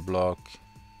before block.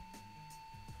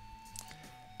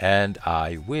 And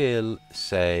I will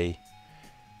say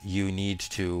you need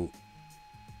to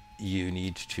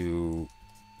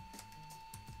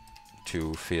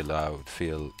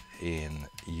fill in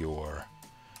your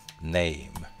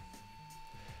name,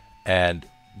 and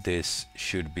this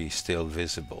should be still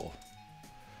visible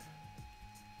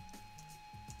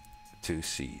to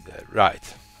see that.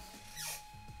 Right.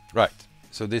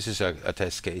 So this is a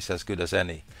test case as good as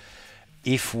any.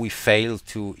 If we fail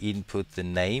to input the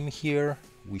name here,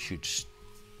 we should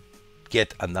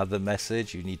get another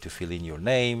message. You need to fill in your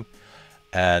name,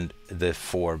 and the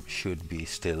form should be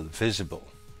still visible.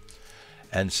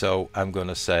 And so I'm going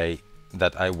to say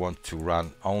that I want to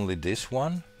run only this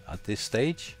one at this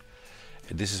stage.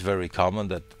 And this is very common,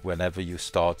 that whenever you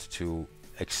start to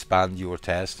expand your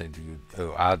test and you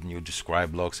add new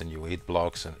describe blocks and new hit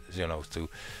blocks, and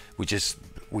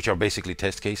which are basically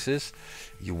test cases,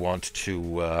 you want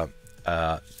to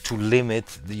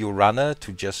limit your runner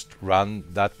to just run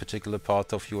that particular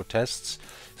part of your tests,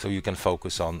 so you can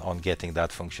focus on getting that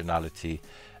functionality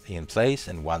in place.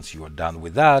 And once you are done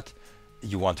with that,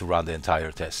 you want to run the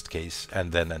entire test case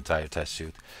and then entire test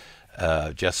suite,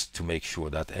 just to make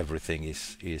sure that everything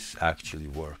is actually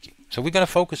working. So we're going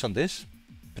to focus on this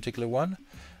particular one.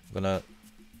 I'm going to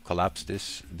collapse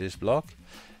this block,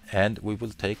 and we will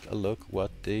take a look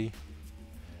at the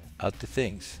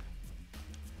things.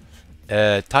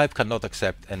 Type cannot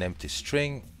accept an empty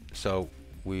string, so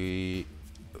we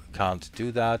can't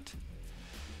do that.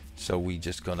 So we're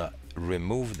just gonna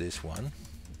remove this one.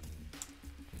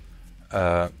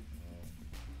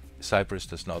 Cypress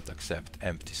does not accept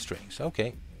empty strings.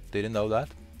 Okay, didn't know that.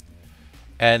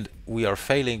 And we are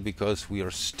failing because we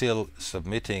are still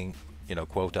submitting,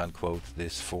 quote unquote,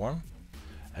 this form,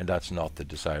 and that's not the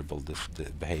desirable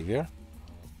behavior.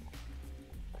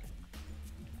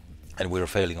 And we're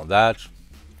failing on that,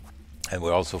 and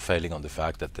we're also failing on the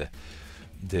fact that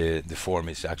the form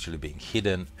is actually being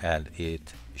hidden, and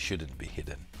it shouldn't be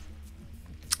hidden.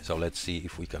 So let's see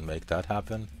if we can make that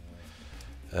happen.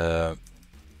 Oh,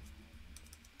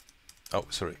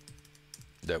 sorry.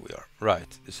 There we are.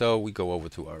 Right. So we go over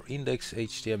to our index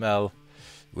HTML,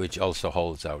 which also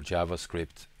holds our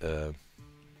JavaScript.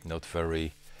 Not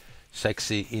very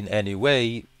sexy in any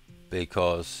way,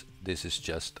 because this is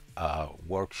just a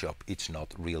workshop. It's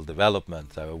not real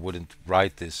development. I wouldn't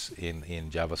write this in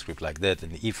JavaScript like that.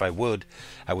 And if I would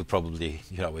probably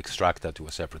extract that to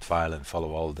a separate file and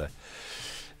follow all the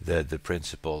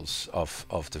principles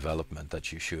of development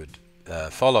that you should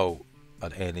follow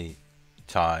at any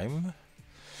time.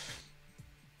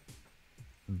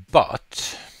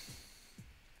 But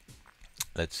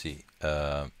let's see.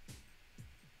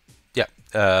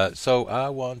 So I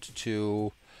want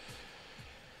to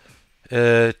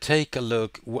take a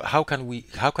look. How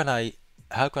can I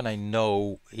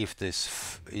know if this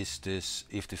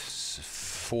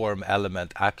form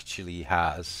element actually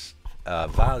has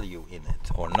value in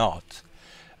it or not?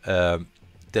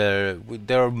 There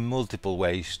are multiple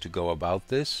ways to go about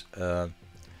this.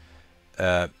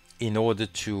 In order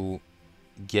to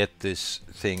get this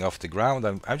thing off the ground,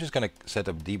 I'm just going to set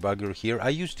up debugger here. I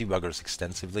use debuggers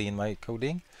extensively in my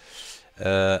coding.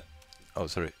 Oh,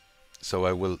 sorry. So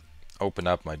I will open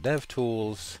up my dev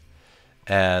tools,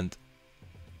 and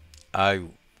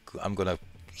I'm gonna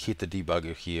hit the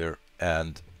debugger here,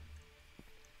 and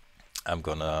I'm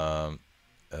gonna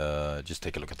just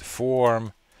take a look at the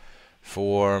form,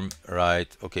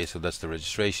 right? Okay, so that's the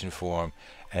registration form.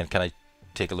 And can I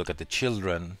take a look at the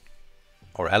children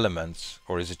or elements,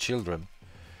 or is it children?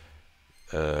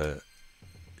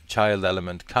 Child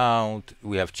element count.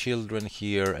 We have children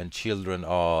here, and children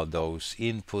are those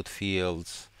input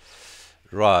fields,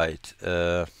 right?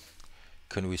 Can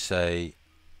we say,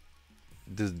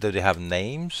 do they have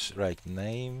names? Right,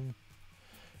 name?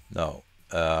 No.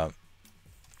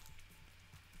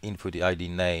 Input ID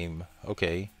name.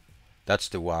 Okay, that's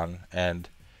the one. And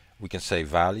we can say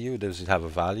value. Does it have a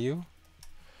value?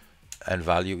 And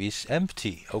value is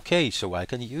empty. Okay, so I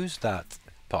can use that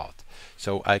part.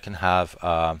 So I can have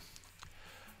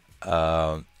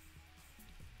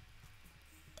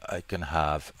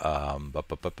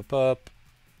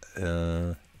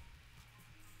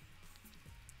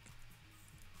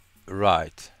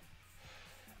right.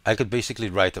 I could basically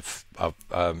write a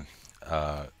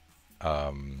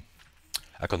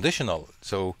conditional.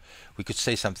 So we could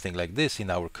say something like this in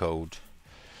our code,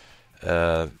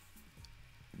 that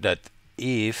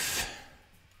if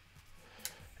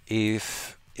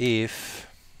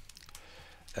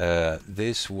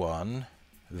this one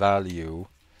value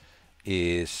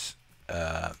is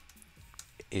an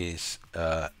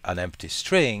empty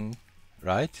string,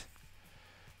 right?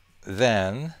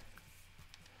 Then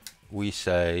we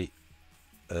say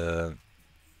that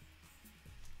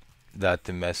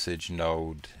the message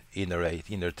node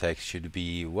inner text should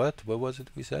be what? What was it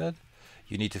we said?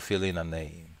 You need to fill in a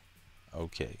name.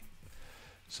 Okay,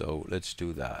 so let's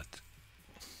do that.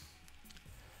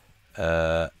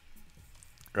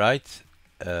 Right,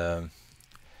 and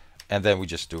then we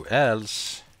just do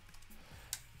else,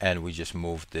 and we just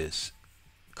move this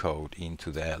code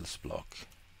into the else block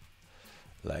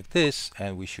like this,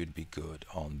 and we should be good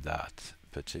on that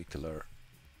particular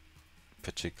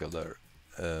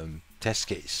test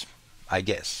case, I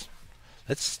guess.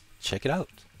 Let's check it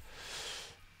out.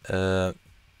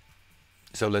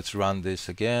 So let's run this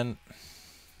again,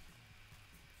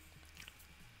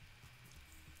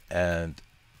 and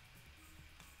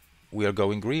we are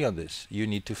going green on this. You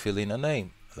need to fill in a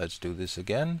name. Let's do this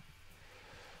again.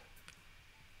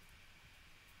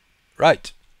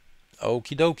 Right,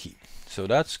 okie dokie. So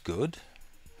that's good.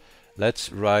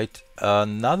 Let's write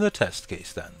another test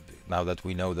case then. Now that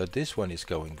we know that this one is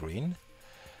going green,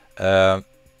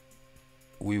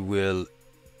 we will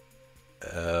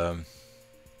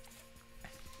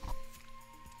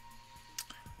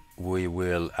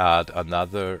add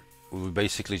another. We will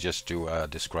basically just do a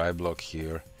describe block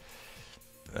here.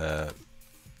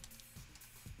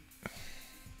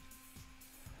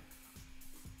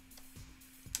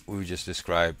 We will just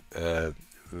describe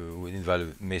with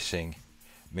invalid missing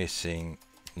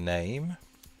name,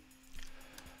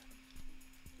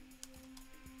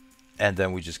 and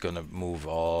then we're just gonna move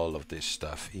all of this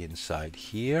stuff inside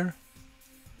here,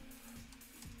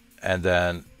 and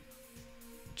then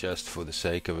just for the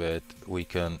sake of it, we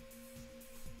can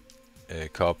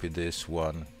copy this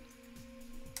one,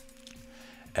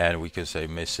 and we can say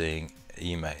missing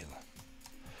email,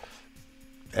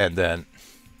 and then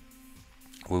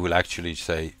we will actually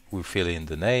say we fill in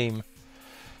the name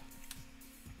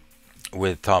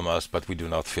with Thomas, but we do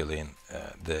not fill in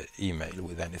the email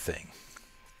with anything.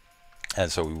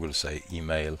 And so we will say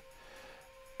email,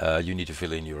 you need to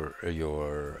fill in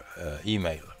your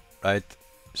email, right?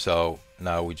 So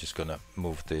now we're just gonna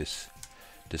move this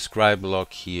describe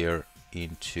block here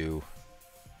into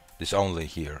this, only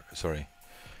here, sorry,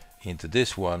 into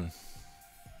this one,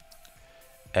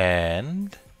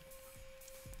 and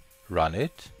run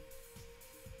it.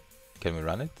 Can we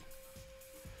run it?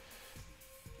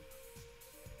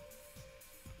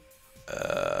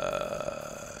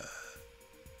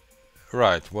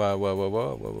 Right.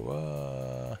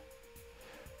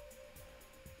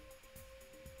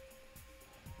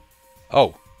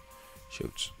 Oh,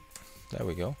 shoots. There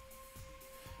we go.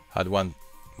 Had one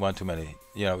too many.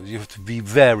 You know, you have to be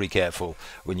very careful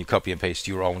when you copy and paste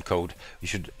your own code. You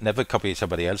should never copy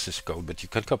somebody else's code, but you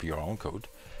can copy your own code.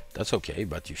 That's okay,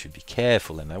 but you should be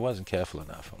careful, and I wasn't careful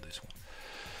enough on this one.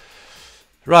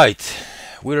 Right,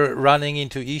 we're running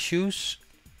into issues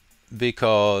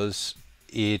because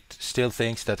it still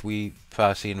thinks that we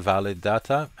pass in valid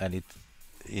data, and it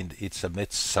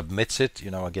submits it.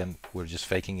 You know, again, we're just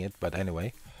faking it, but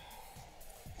anyway.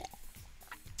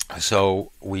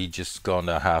 So we just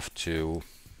gonna have to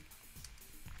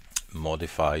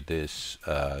modify this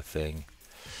thing.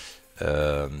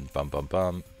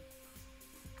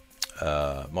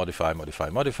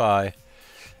 Modify,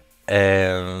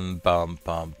 and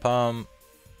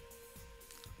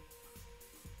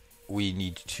we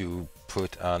need to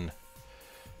put on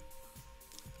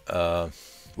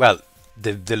well,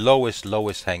 the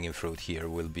lowest hanging fruit here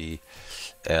will be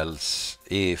else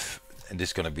if, and this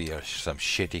is going to be some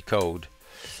shitty code,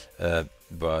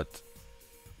 but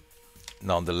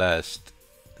nonetheless,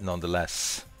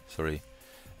 sorry,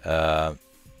 we're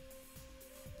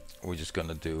just going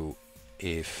to do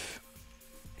if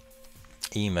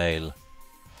email,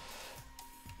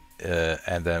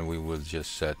 and then we will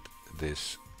just set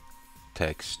this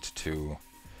text to,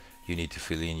 you need to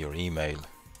fill in your email,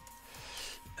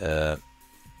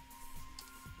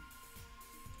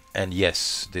 and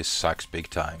yes, this sucks big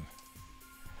time,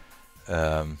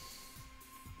 but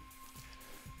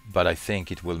I think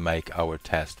it will make our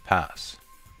test pass.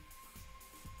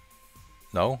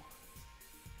 No?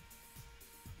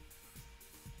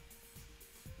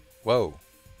 Whoa.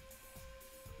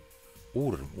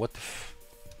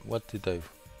 What did I...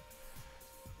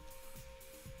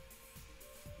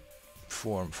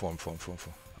 Form.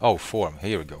 Oh, form.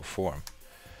 Here we go. Form.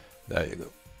 There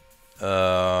you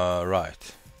go.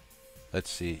 Right. Let's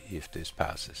see if this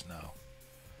passes now.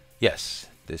 Yes,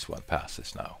 this one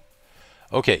passes now.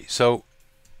 Okay, so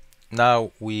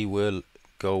now we will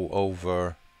go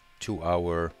over to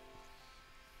our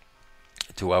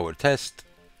test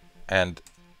and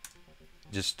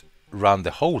just run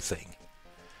the whole thing,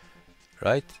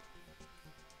 right?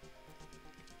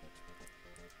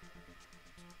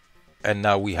 And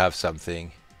now we have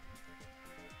something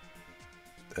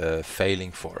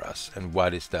failing for us. And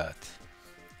what is that?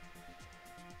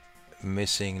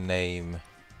 Missing name.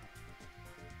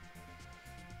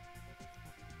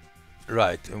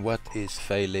 Right, and what is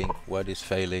failing? What is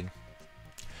failing?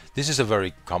 This is a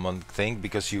very common thing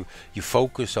because you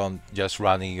focus on just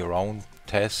running your own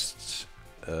tests,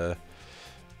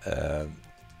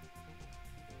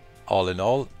 all in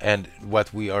all, and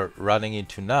what we are running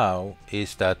into now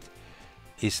is that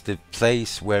is the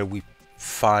place where we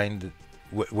find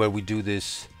where we do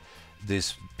this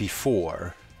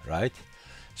before, right?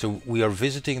 So we are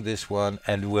visiting this one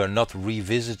and we are not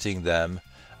revisiting them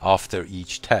after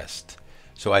each test.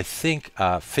 So I think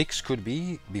a fix could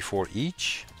be before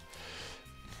each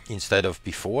instead of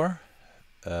before.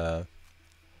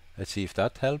 Let's see if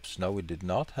that helps. No, it did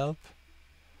not help.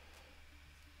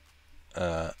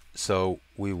 So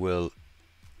we will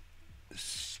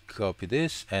copy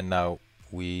this, and now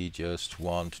we just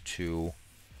want to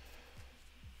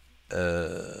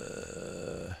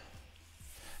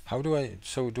how do I,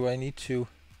 so do I need to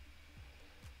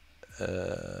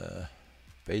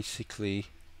basically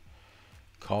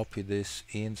copy this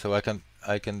in, so I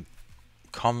can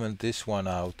comment this one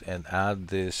out and add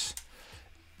this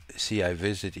CI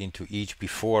visit into each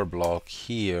before block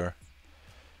here.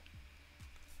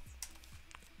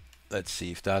 Let's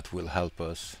see if that will help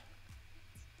us.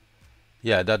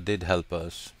 Yeah, that did help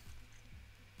us.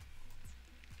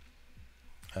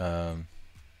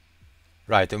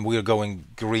 Right, and we're going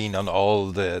green on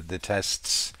all the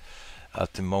tests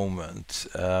at the moment.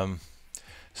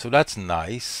 So that's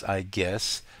nice, I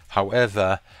guess.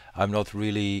 However, I'm not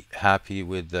really happy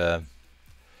with the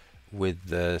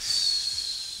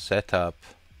setup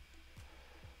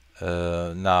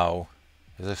now.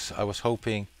 I was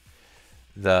hoping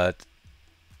that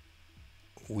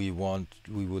we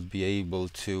would be able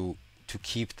to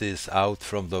keep this out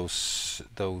from those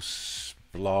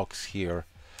blocks here.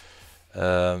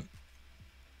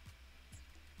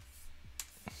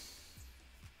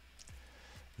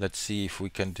 Let's see if we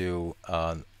can do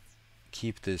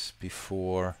keep this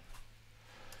before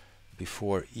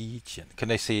each.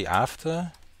 Can I say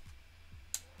after?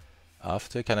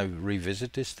 Can I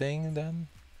revisit this thing then?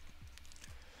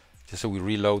 Just so we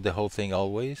reload the whole thing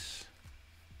always?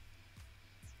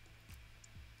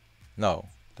 No,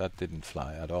 that didn't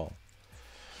fly at all.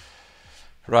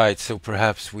 Right, so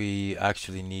perhaps we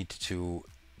actually need to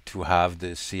have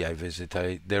this CI visit.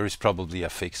 There is probably a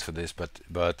fix for this,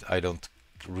 but I don't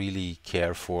really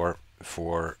care for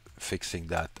fixing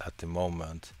that at the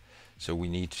moment. So we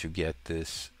need to get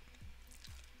this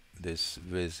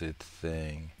visit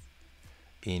thing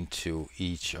into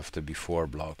each of the before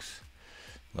blocks.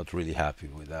 Not really happy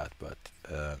with that, but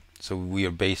so we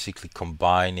are basically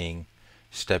combining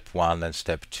step 1 and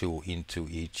step 2 into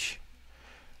each.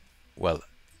 Well,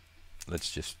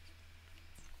 let's just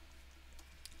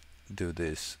do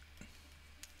this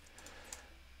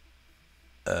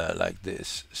like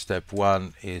this. Step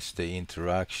 1 is the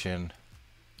interaction,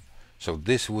 so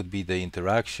this would be the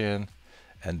interaction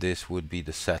and this would be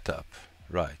the setup,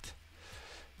 right?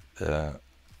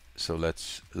 So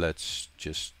let's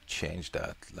just change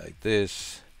that like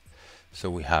this, so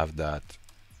we have that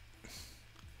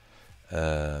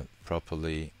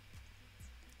properly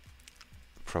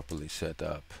set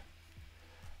up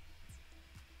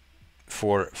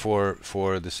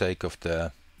for the sake of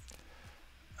the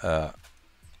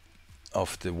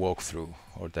walkthrough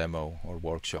or demo or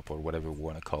workshop or whatever we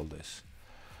want to call this.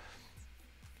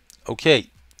 Okay,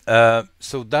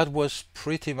 so that was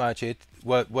pretty much it.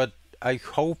 What I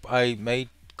hope I made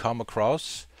come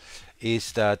across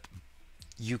is that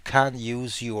you can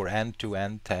use your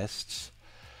end-to-end tests,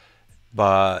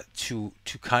 but to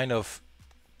kind of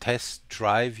test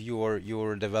drive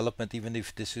your development, even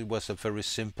if this was a very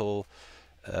simple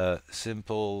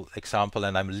example,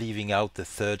 and I'm leaving out the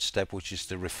third step, which is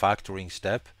the refactoring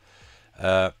step.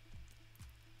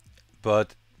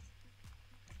 But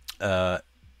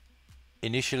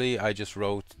initially, I just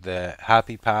wrote the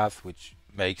happy path, which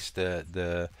makes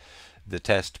the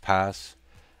test pass.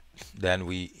 Then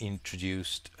we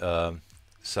introduced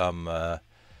some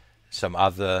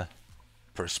other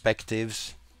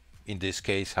perspectives. In this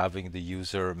case, having the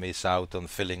user miss out on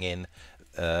filling in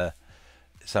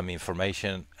some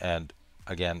information, and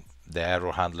again, the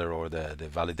error handler or the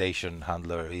validation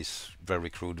handler is very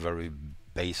crude, very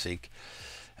basic,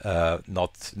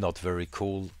 not very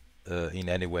cool in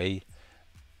any way,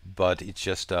 but it's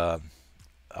just a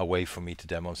way for me to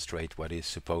demonstrate what is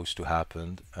supposed to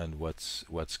happen and what's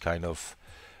kind of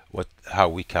how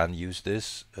we can use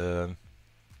this.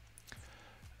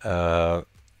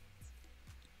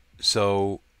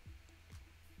 So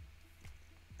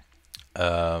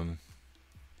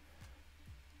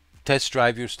test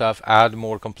drive your stuff, add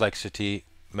more complexity,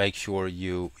 make sure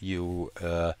you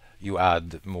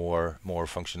add more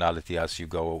functionality as you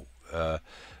go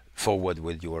forward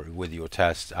with your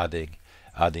tests, adding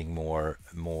more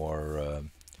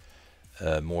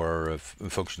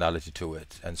functionality to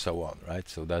it, and so on, right?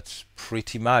 So that's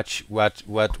pretty much what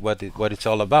it's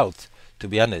all about, to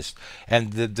be honest.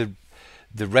 And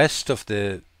the rest of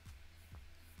the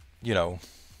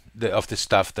of the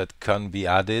stuff that can be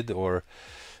added or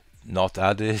not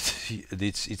added,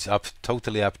 it's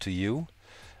totally up to you,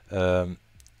 and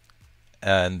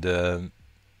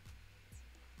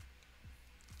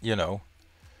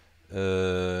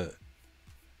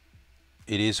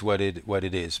it is what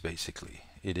it is. Basically,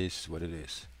 it is what it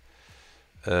is.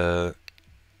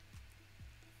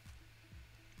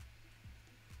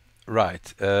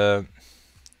 Right.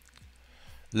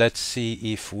 Let's see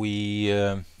if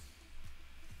we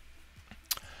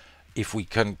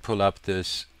can pull up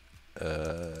this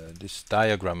this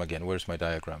diagram again. Where's my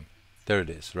diagram? There it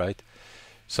is, right?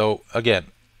 So again,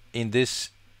 in this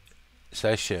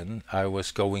session, I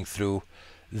was going through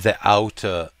the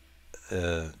outer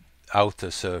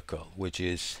circle, which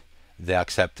is the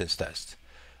acceptance test.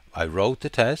 I wrote the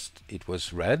test, it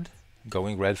was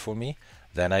going red for me.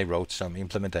 Then I wrote some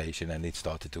implementation and it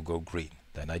started to go green.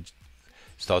 Then I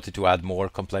started to add more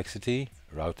complexity,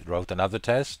 wrote another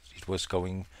test, it was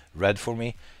going red for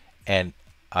me, and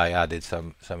I added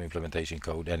some implementation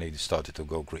code and it started to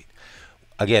go green.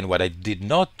 Again, what I did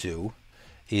not do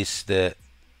is the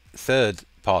third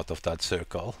part of that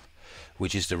circle,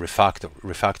 which is the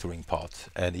refactoring part.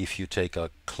 And if you take a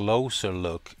closer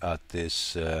look at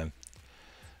this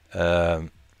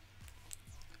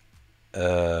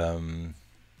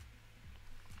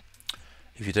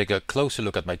if you take a closer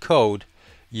look at my code,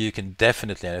 you can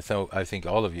definitely, and I think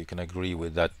all of you can agree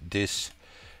with that, this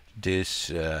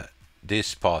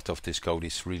part of this code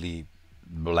is really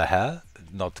blah,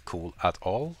 not cool at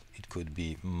all. It could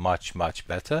be much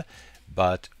better,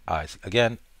 but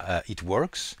again, it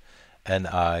works, and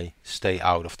I stay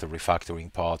out of the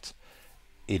refactoring part.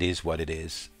 It is what it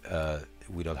is.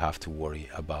 We don't have to worry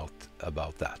about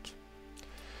that.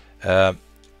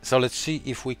 So let's see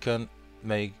if we can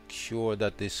make sure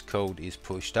that this code is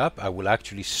pushed up. I will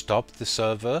actually stop the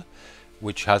server,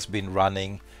 which has been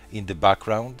running in the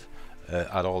background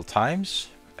at all times.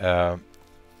 I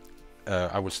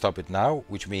will stop it now,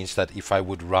 which means that if I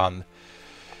would run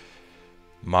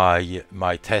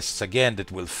my tests again,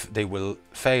 they will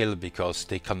fail because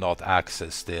they cannot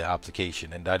access the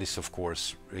application, and that is of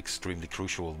course extremely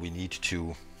crucial. We need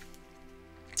to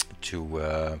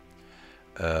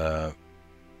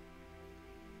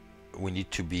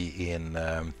be in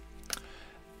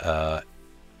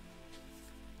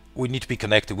we need to be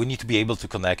connected. We need to be able to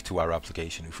connect to our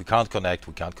application. If we can't connect,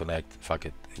 we can't connect. Fuck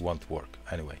it, it won't work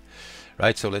anyway.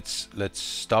 Right, so let's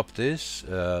stop this.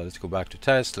 Let's go back to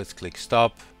test. Let's click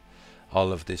stop.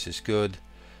 All of this is good,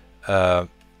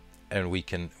 and we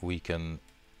can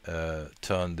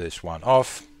turn this one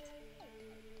off.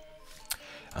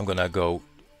 I'm gonna go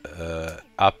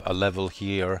up a level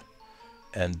here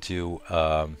and do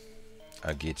a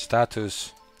git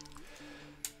status,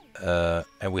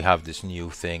 and we have this new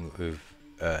thing with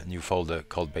new folder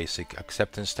called basic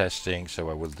acceptance testing. So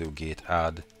I will do git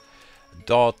add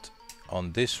dot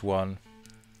on this one,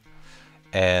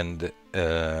 and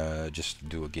just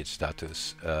do a git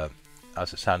status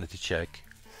as a sanity check.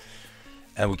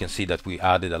 And we can see that we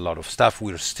added a lot of stuff.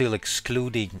 We're still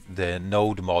excluding the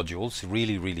node modules.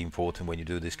 Really, really important when you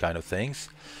do this kind of things,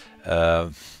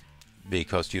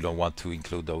 because you don't want to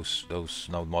include those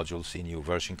node modules in your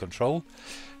version control.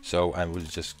 So I will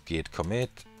just git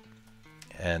commit,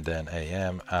 and then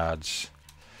am adds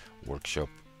workshop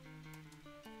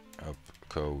up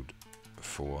code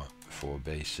for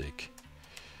basic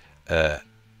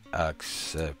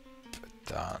acceptance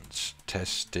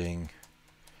testing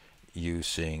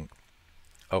using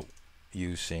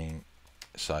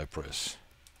CypressIO.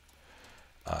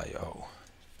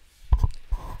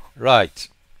 Right,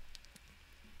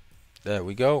 there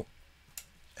we go.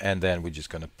 And then we're just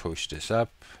gonna push this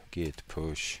up, git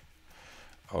push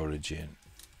origin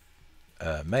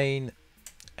main.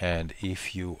 And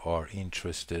if you are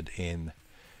interested in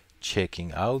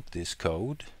checking out this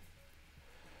code,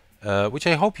 which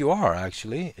I hope you are,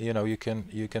 actually, you know, you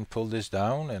can pull this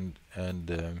down and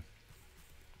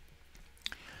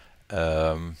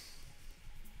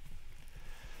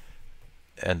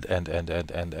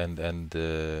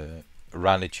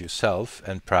run it yourself,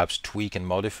 and perhaps tweak and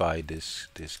modify this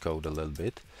code a little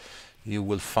bit. You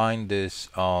will find this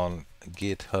on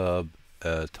GitHub,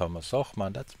 Thomas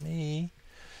Ochman, that's me,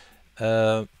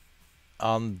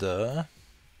 under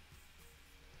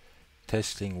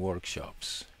testing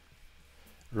workshops.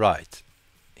 Right,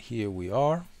 here we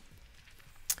are.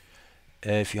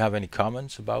 If you have any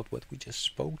comments about what we just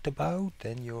spoke about,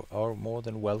 then you are more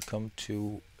than welcome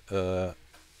to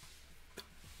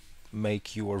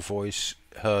make your voice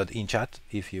heard in chat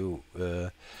if you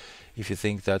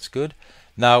think that's good.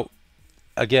 Now,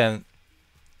 again,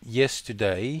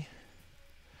 yesterday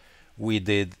we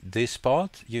did this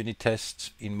part, unit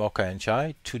tests in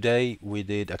Mocha-Chai. Today we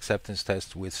did acceptance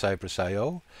tests with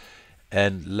CypressIO,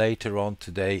 and later on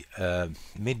today,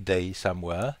 midday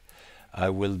somewhere, I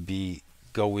will be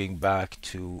going back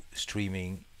to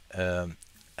streaming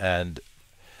and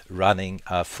running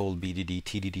a full BDD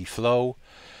TDD flow.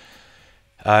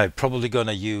 I'm probably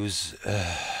gonna use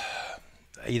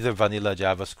either vanilla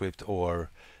JavaScript or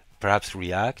perhaps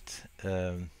React.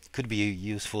 Could be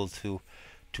useful to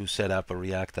set up a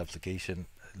React application.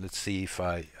 Let's see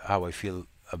how I feel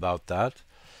about that.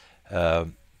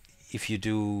 If you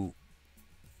do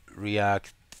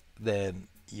React, then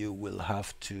you will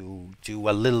have to do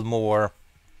a little more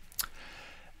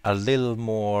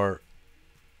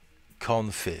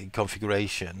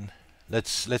configuration.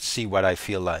 Let's see what I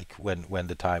feel like when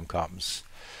the time comes.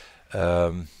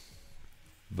 But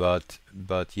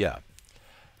yeah,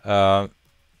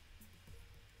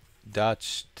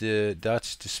 that's the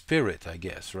spirit, I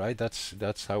guess, right?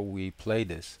 That's how we play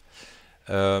this.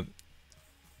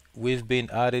 We've been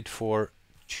at it for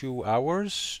 2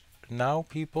 hours now,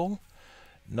 people.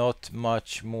 Not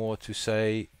much more to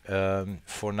say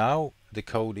for now. The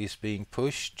code is being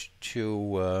pushed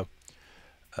to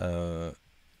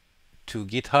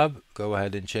GitHub. Go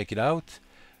ahead and check it out.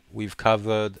 We've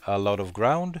covered a lot of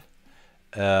ground.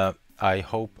 I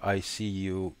hope I see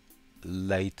you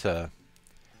later.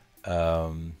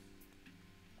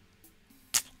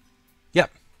 Yeah,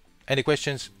 any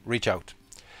questions, reach out.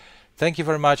 Thank you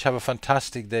very much. Have a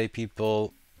fantastic day,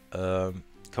 people.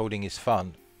 Coding is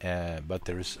fun, but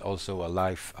there is also a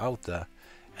life out there,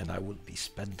 and I will be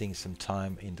spending some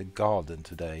time in the garden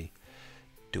today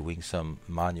doing some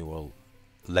manual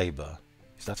labor.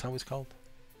 Is that how it's called?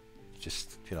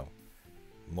 Just, you know,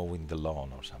 mowing the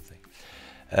lawn or something.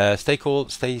 Stay cool,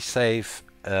 stay safe,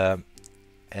 and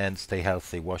stay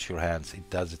healthy. Wash your hands. It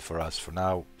does it for us for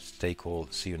now. Stay cool.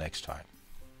 See you next time.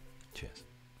 Cheers.